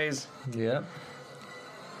eyes. Yep.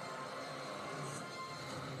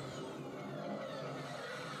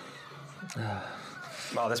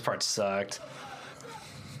 Oh, this part sucked.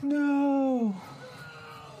 No.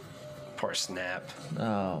 Poor Snap.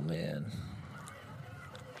 Oh man.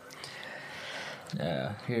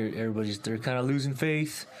 Yeah, here they're kind of losing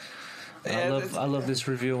faith. I love this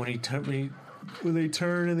reveal when when they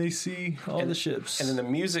turn and they see all the ships. And then the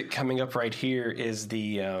music coming up right here is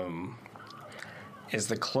the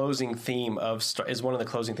closing theme of is one of the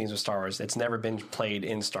closing themes of Star Wars. It's never been played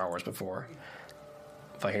in Star Wars before.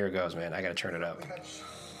 But here it goes, man. I gotta turn it up.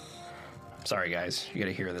 Sorry, guys. You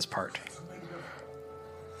gotta hear this part.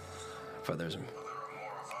 But there's...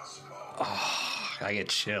 Oh, I get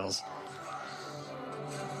chills.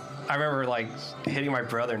 I remember, like, hitting my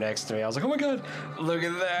brother next to me. I was like, oh my god, look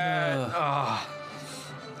at that.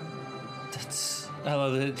 I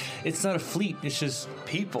love it. It's not a fleet. It's just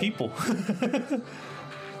People.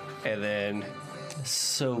 And then...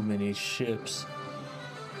 So many ships.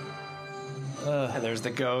 And there's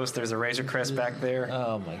the Ghost. There's a Razor Crest back there.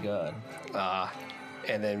 Oh my god.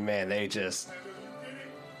 And then, man, they just...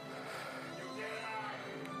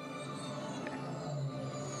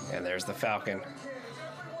 And there's the Falcon.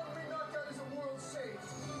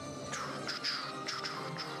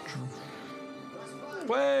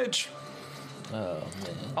 Wedge! Oh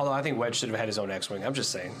man. Although I think Wedge should have had his own X-Wing. I'm just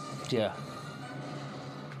saying. Yeah.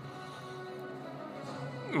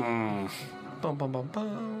 Bum, bum, bum,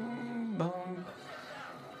 bum, bum.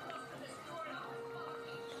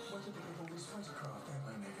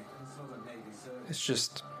 It's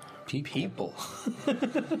just people.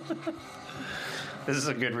 This is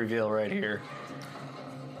a good reveal right here.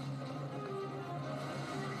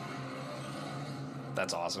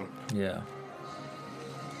 That's awesome. Yeah.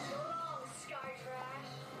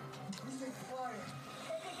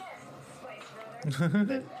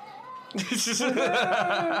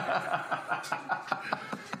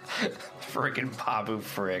 Freaking Babu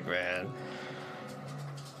Frick, man.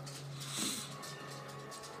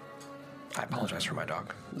 I apologize for my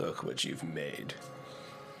dog. Look what you've made.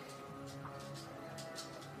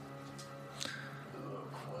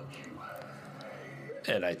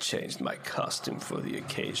 And I changed my costume for the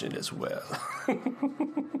occasion as well.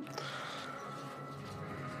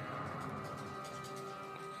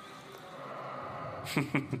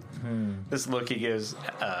 This look he gives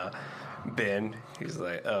Ben, he's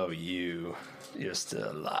like, oh, you're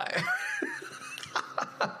still alive.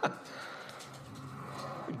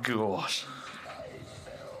 Gosh.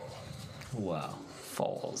 Wow.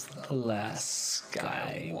 Falls The Last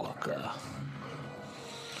Skywalker.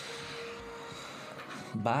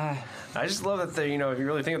 Bye. I just love that they, if you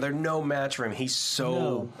really think of it, they're no match for him. He's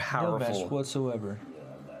so powerful. No match whatsoever.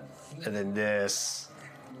 And then this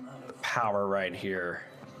power right here.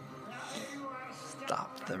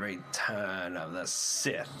 Stop the return of the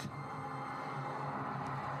Sith.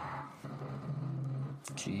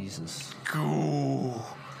 Jesus. Ooh.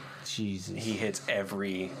 Jesus. He hits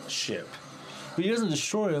every ship. But he doesn't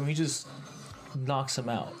destroy them, he just knocks them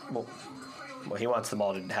out. Well, he wants them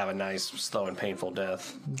all to have a nice, slow, and painful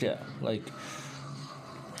death. Yeah, like...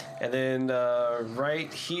 And then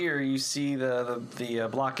right here, you see the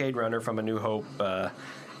blockade runner from A New Hope.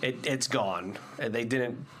 It's gone. They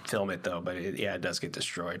didn't film it, though, but it does get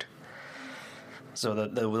destroyed. So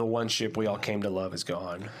the one ship we all came to love is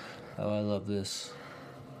gone. Oh, I love this.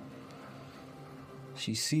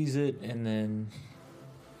 She sees it, and then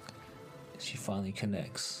she finally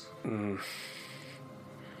connects.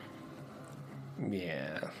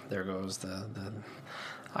 Yeah, there goes the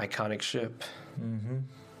iconic ship. Mm-hmm.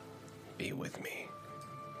 Be with me.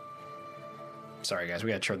 Sorry, guys, we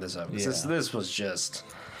gotta turn this up. Yeah. This was just...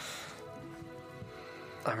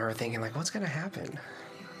 I remember thinking, like, what's gonna happen?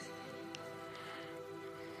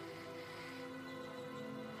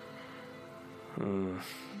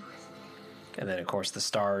 And then, of course, the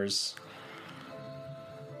stars.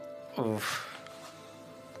 Oof.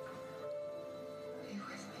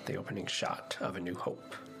 The opening shot of A New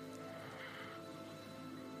Hope.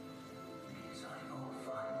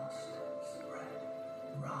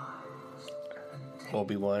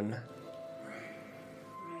 Obi-Wan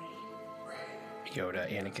Yoda,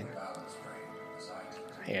 Anakin.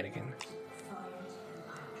 Anakin.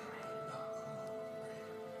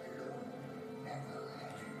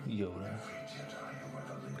 Yoda.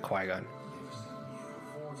 Qui-Gon.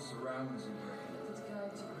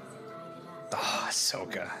 Oh,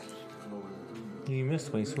 Ahsoka. You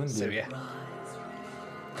missed Mace Windu. So, yeah.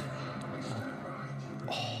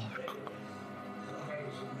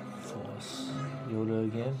 Force. Yoda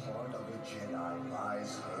again.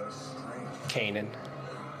 Kanan.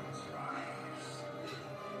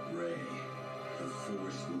 Rey, the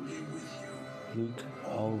Force will be with you. Luke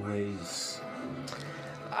always.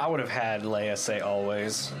 I would have had Leia say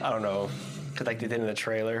always. I don't know. Because like they did in the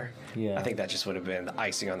trailer. Yeah. I think that just would have been the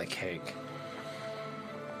icing on the cake.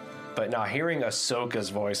 But now hearing Ahsoka's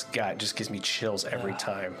voice just gives me chills every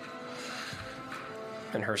time.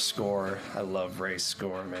 And her score, I love Rey's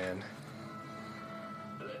score, man.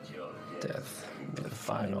 Death be the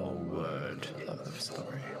final word of the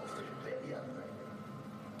story.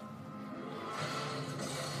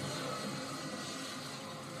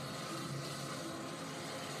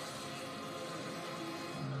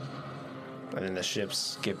 And then the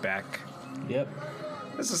ships get back. Yep.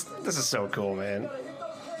 This is so cool, man.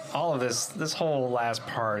 All of this whole last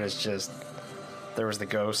part is just, there was the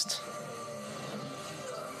ghost.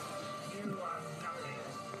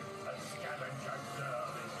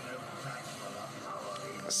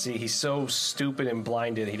 See, he's so stupid and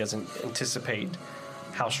blinded, he doesn't anticipate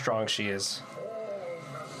how strong she is.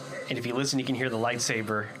 And if you listen, you can hear the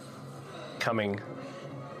lightsaber coming.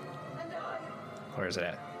 Where is it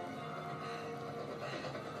at?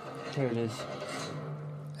 There it is.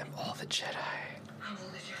 I'm all the Jedi.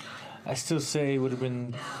 I still say it would have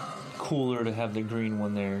been cooler to have the green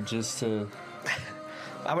one there, just to.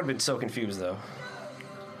 I would have been so confused, though.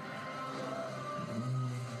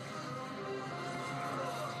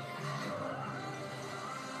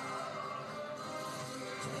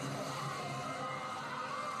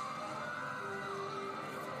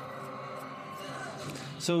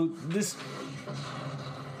 So this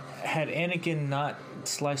had Anakin not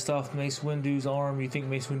sliced off Mace Windu's arm, you think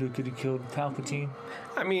Mace Windu could have killed Palpatine?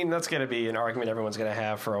 I mean, that's going to be an argument everyone's going to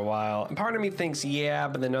have for a while. And part of me thinks, yeah,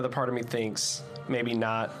 but then another part of me thinks maybe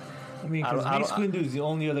not. I mean, because Mace Windu is the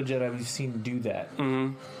only other Jedi we've seen do that.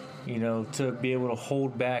 Mm-hmm. You know, to be able to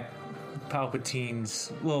hold back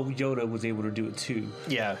Palpatine's. Well, Yoda was able to do it too.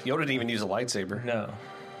 Yeah, Yoda didn't even use a lightsaber. No.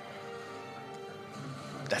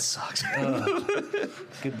 That sucks.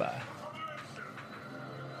 Goodbye.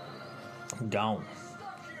 Gone.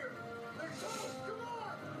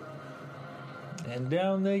 And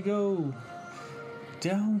down they go.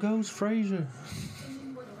 Down goes Fraser.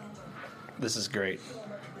 This is great.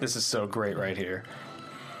 This is so great right here.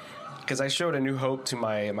 Because I showed A New Hope to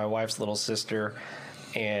my wife's little sister,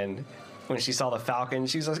 and when she saw the Falcon,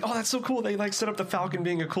 she was like, "Oh, that's so cool! They like set up the Falcon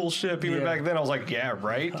being a cool ship." Even back then, I was like, "Yeah,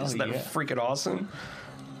 right? Isn't that freaking awesome?"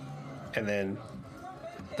 And then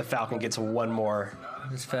the Falcon gets one more,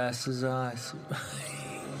 as fast as ice.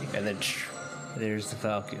 And then there's the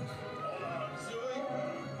Falcon.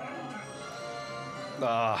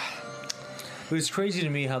 But it's crazy to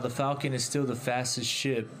me how the Falcon is still the fastest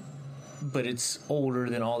ship, but it's older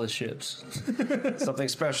than all the ships. Something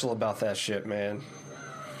special about that ship, man.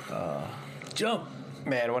 Jump,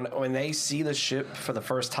 man. When they see the ship for the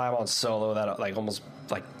first time on Solo, that like almost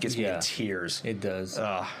like gets me in tears. It does.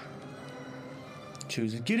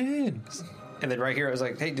 Choose it. Get in. And then right here, I was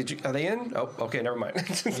like, "Hey, are they in? Oh, okay, never mind."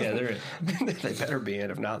 Yeah, they're in. They better be in.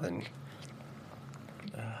 If not, then.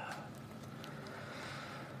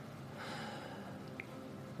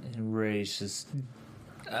 And Rey's just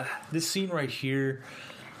this scene right here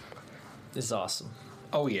is awesome.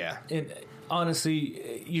 Oh yeah. And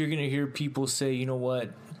honestly, you're gonna hear people say, "You know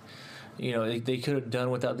what? You know, they could have done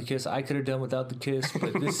without the kiss. I could have done without the kiss."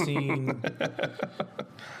 But this scene.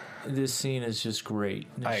 This scene is just great.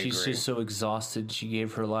 She's agree. just so exhausted. She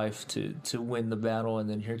gave her life to win the battle, and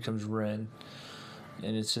then here comes Ren,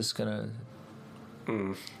 and it's just gonna.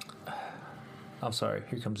 I'm sorry.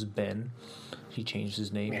 Here comes Ben. He changed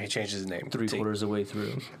his name. Yeah, he changed his name 3/4 of the way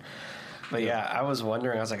through. But yeah, I was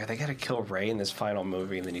wondering. I was like, are they gonna kill Rey in this final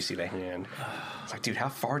movie? And then you see the hand. It's like, dude, how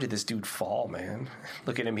far did this dude fall, man?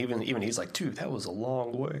 Look at him. Even he's like, dude, that was a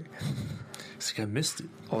long way. It's like I missed it.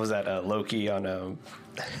 What was that? Loki on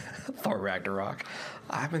Thor Ragnarok.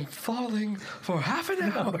 I've been falling for half an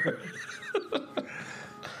hour.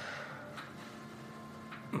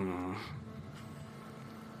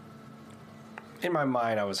 In my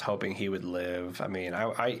mind, I was hoping he would live. I mean,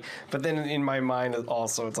 but then in my mind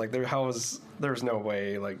also, it's like there's no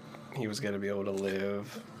way like he was going to be able to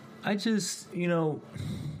live. I just,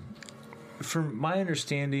 from my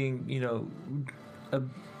understanding,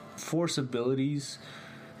 Force abilities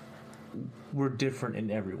were different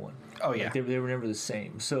in everyone. Oh, yeah. Like, they were never the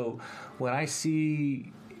same. So when I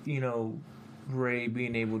see, Rey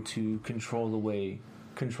being able to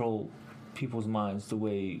control people's minds the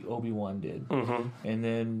way Obi-Wan did, and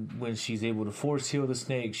then when she's able to force heal the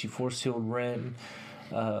snake, she force healed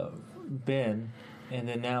Ben, and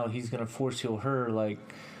then now he's gonna force heal her. Like,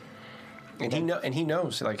 and he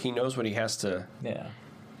knows what he has to. Yeah.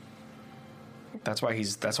 That's why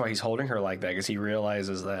he's holding her like that, because he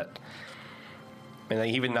realizes that. And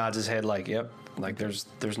he even nods his head like, "Yep, like there's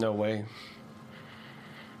no way.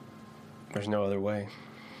 There's no other way."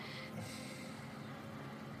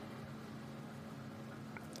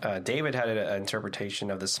 David had an interpretation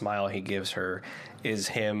of the smile he gives her is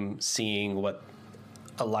him seeing what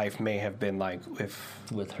a life may have been like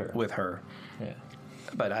with her. Yeah.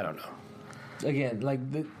 But I don't know. Again, like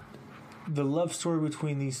the love story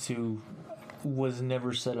between these two was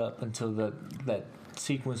never set up until that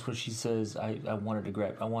sequence where she says, I wanted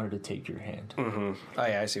to take your hand. Mm-hmm. Oh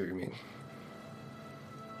yeah, I see what you mean.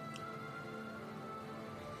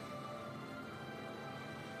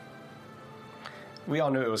 We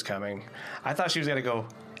all knew it was coming. I thought she was gonna go,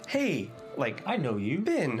 "Hey, like, I know you,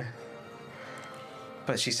 Ben."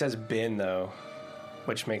 But she says Ben though,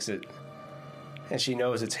 which makes it, and she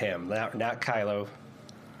knows it's him, not Kylo.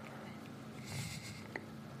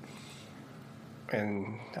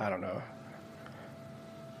 And I don't know.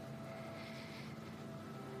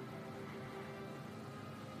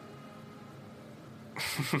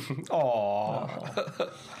 Aww.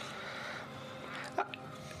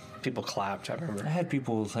 People clapped, I remember. I had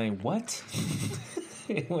people saying, "What?"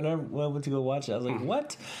 when I went to go watch it, I was like,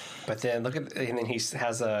 "What?" But then and then he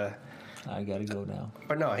has a... I gotta go now.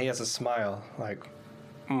 But no, he has a smile, like,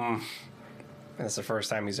 And it's the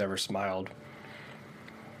first time he's ever smiled.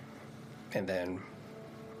 And then,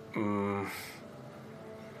 And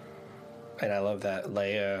I love that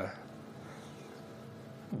Leia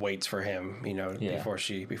waits for him, before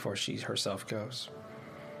she herself goes.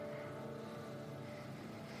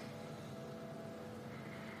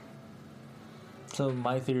 So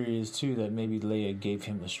my theory is too that maybe Leia gave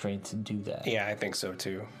him the strength to do that. Yeah, I think so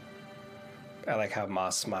too. I like how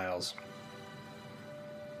Moss smiles.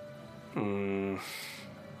 And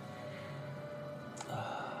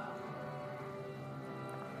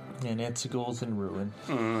Exegol's in ruin.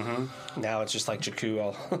 Mm-hmm. Now it's just like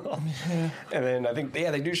Jakku. And then I think,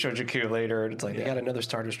 they do show Jakku later. It's like they got another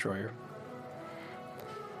Star Destroyer.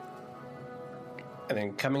 And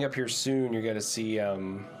then coming up here soon, you're going to see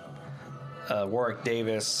Warwick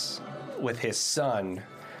Davis with his son,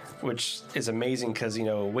 which is amazing because,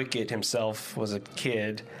 Wicket himself was a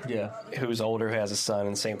kid who's older, who has a son,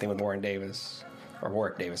 and same thing with Warwick Davis.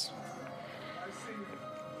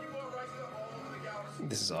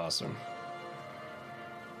 This is awesome.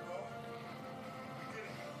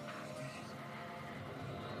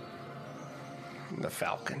 The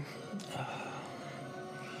Falcon.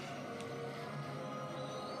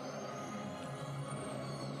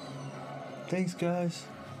 Thanks, guys.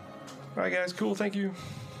 All right, guys. Cool. Thank you.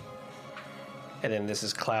 And then this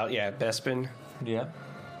is Cloud. Yeah, Bespin. Yeah.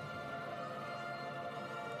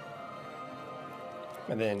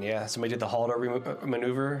 And then, somebody did the Haldo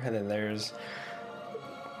maneuver. And then there's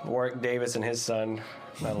Warwick Davis and his son.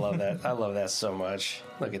 I love that. I love that so much.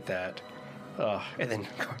 Look at that. Oh, and then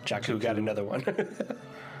Jakku got another one.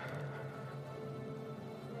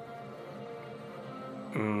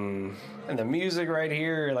 And the music right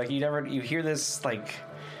here, like you hear this like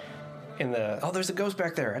in the, there's a ghost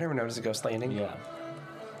back there. I never noticed a ghost landing. Yeah.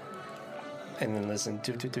 And then listen,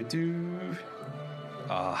 do.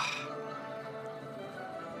 Ah.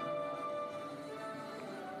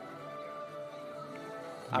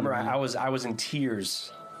 I remember I was in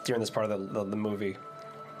tears during this part of the movie.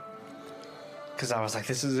 Because I was like,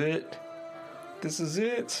 this is it. This is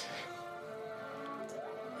it.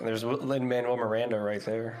 And there's Lin-Manuel Miranda right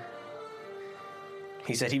there.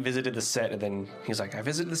 He said he visited the set, and then he's like, I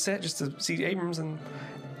visited the set just to see Abrams, and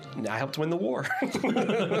I helped win the war.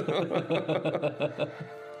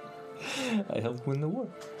 I helped win the war.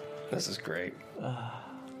 This is great.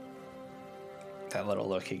 That little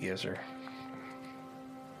look he gives her.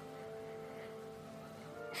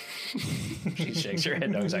 She shakes her head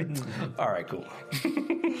no. He's like, all right, cool.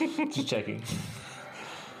 Just checking.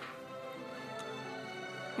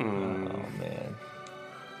 Oh, man.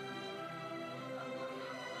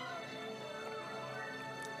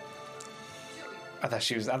 I thought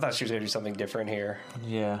she was going to do something different here.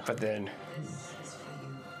 Yeah. But then...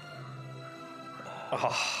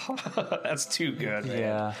 That's too good, man.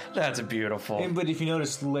 Yeah. That's beautiful. But if you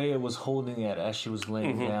notice, Leia was holding it as she was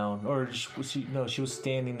laying down, or she was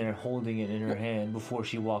standing there holding it in her hand before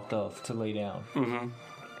she walked off to lay down.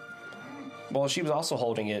 Well, she was also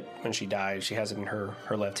holding it when she died. She has it in her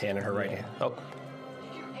left hand and her right hand. Oh.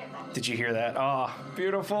 Did you hear that? Ah,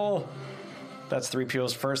 beautiful. That's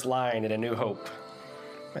 3PO's first line in A New Hope.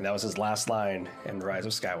 And that was his last line in Rise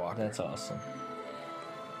of Skywalker. That's awesome.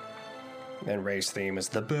 And Rey's theme is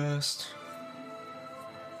the best.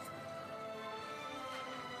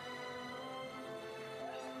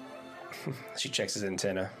 She checks his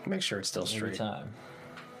antenna, make sure it's still Every straight. time.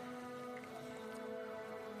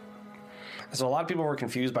 So a lot of people were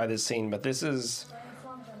confused by this scene, but this is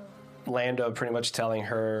Lando pretty much telling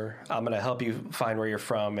her, "I'm going to help you find where you're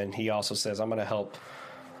from," and he also says, "I want to help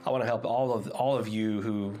all of you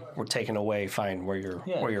who were taken away find where you're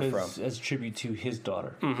from." As a tribute to his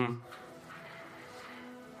daughter. Let's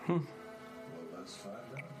find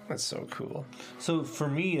out. That's so cool. So for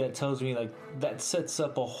me, that tells me like that sets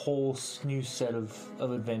up a whole new set of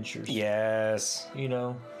adventures. Yes, You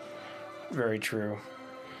know. very true.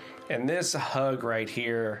 And this hug right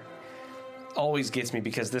here always gets me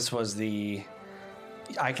because this was I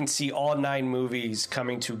can see all 9 movies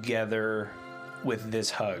coming together with this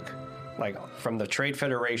hug. Like from the Trade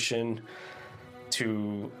Federation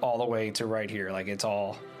to all the way to right here. Like it's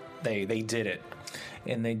all, they did it.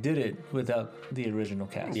 And they did it without the original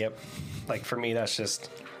cast. Yep. Like for me, that's just,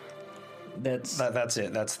 That's that's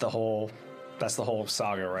it. That's the whole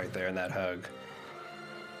saga right there in that hug.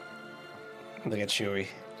 Look at Chewie.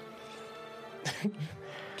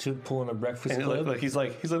 to pulling a Breakfast And Club. look, he's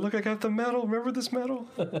like, look, I got the medal. Remember this medal?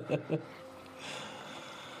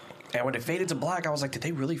 And when it faded to black, I was like, did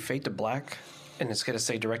they really fade to black? And it's going to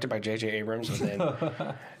say directed by J.J. Abrams. And then,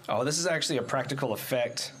 oh, this is actually a practical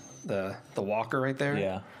effect. The walker right there.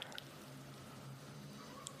 Yeah.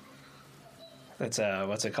 That's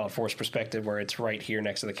what's it called? Force perspective, where it's right here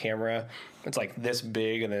next to the camera. It's like this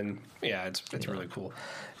big, and then it's really cool.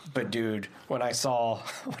 But dude, when I saw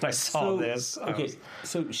this,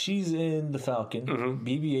 So she's in the Falcon.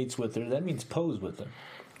 BB-8's with her. That means Poe's with her.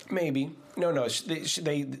 maybe no.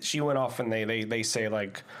 She went off, and they say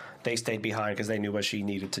like they stayed behind because they knew what she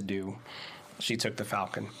needed to do. She took the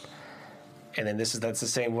Falcon, and then that's the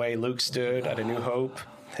same way Luke stood at A New Hope.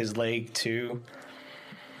 His leg too.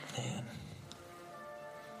 Man.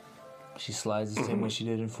 She slides the same way she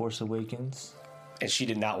did in Force Awakens. And she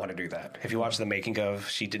did not want to do that. If you watch the making of,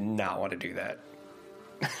 she did not want to do that.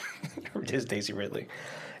 It is Daisy Ridley.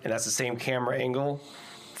 And that's the same camera angle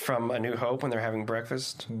from A New Hope when they're having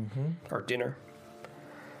breakfast or dinner.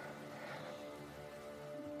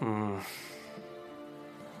 And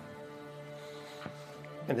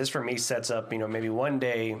this for me sets up, maybe one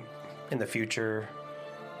day in the future,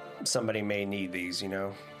 somebody may need these,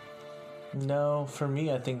 No, for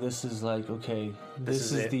me, I think this is like, okay,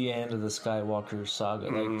 this is the end of the Skywalker saga.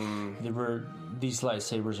 Like, these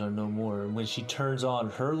lightsabers are no more. When she turns on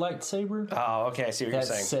her lightsaber, Oh, okay, I see what that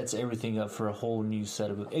you're saying. sets everything up for a whole new set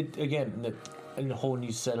of a whole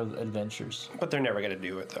new set of adventures. But they're never going to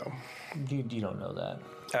do it, though. You don't know that.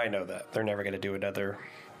 I know that. They're never going to do another.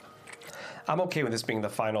 I'm okay with this being the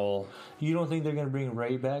final. You don't think they're going to bring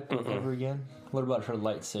Rey back ever again? What about her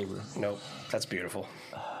lightsaber? Nope, that's beautiful.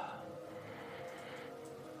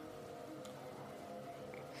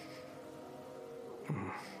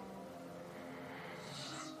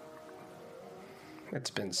 It's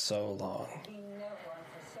been so long. Been no one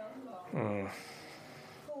for so long.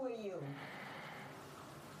 Who are you?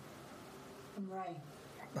 I'm Ray.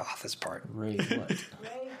 Oh, this part. Rey what?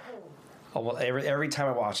 Ray who? Oh, well, every time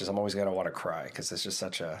I watch this, I'm always gonna want to cry because it's just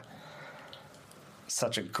such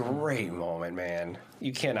a great moment, man.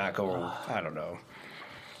 You cannot go. I don't know.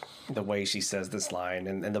 The way she says this line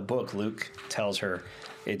in the book, Luke tells her,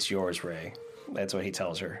 "It's yours, Rey." That's what he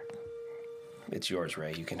tells her. It's yours,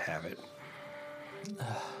 Rey. You can have it.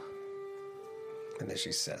 And then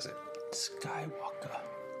she says it. Skywalker.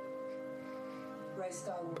 Ray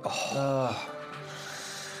Skywalker.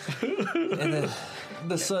 And then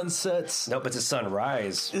the sun sets. Nope, it's a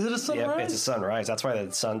sunrise. Is it a Yep, sunrise? it's a sunrise. That's why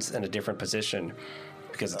the sun's in a different position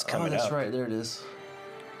because it's coming that's up. right. There it is.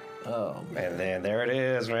 Oh, man. And then there it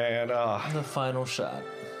is, man. Oh. The final shot.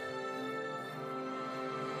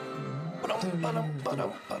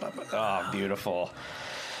 Oh, beautiful.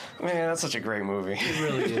 Man, that's such a great movie. It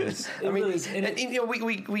really is. It really is. And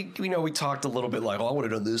And we talked a little bit like, oh, I would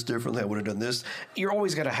have done this differently. I would have done this. You're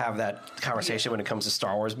always going to have that conversation when it comes to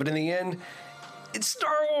Star Wars. But in the end, it's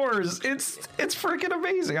Star Wars. It's freaking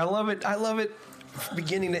amazing. I love it. I love it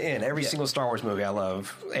beginning to end. Every single Star Wars movie I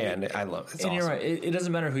love, and I love. It's and awesome. you're right. It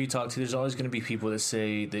doesn't matter who you talk to. There's always going to be people that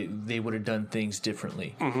say they would have done things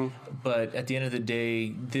differently. But at the end of the day,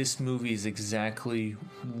 this movie is exactly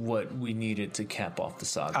what we needed to cap off the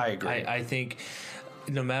saga. I agree. I think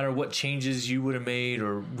no matter what changes you would have made,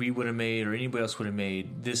 or we would have made, or anybody else would have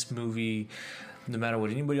made, this movie, no matter what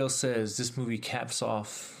anybody else says, this movie caps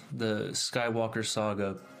off the Skywalker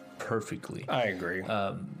saga perfectly. I agree.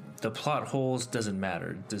 The plot holes doesn't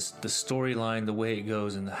matter. The storyline, the way it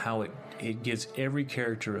goes, and how it gives every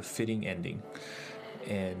character a fitting ending,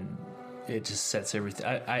 and it just sets everything.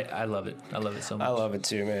 I love it. I love it so much. I love it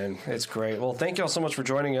too, man. It's great. Well, thank y'all so much for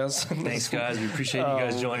joining us. Thanks, guys. We appreciate you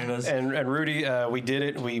guys joining us. And Rudy, we did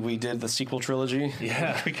it. We did the sequel trilogy.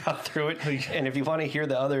 Yeah. We got through it. And if you want to hear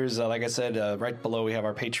the others, like I said, right below we have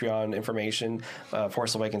our Patreon information.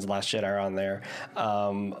 Force Awakens, Last Jedi are on there.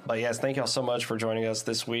 But yes, thank y'all so much for joining us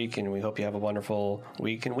this week, and we hope you have a wonderful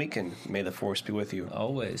week and weekend. May the Force be with you.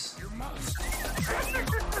 Always. You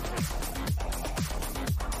must.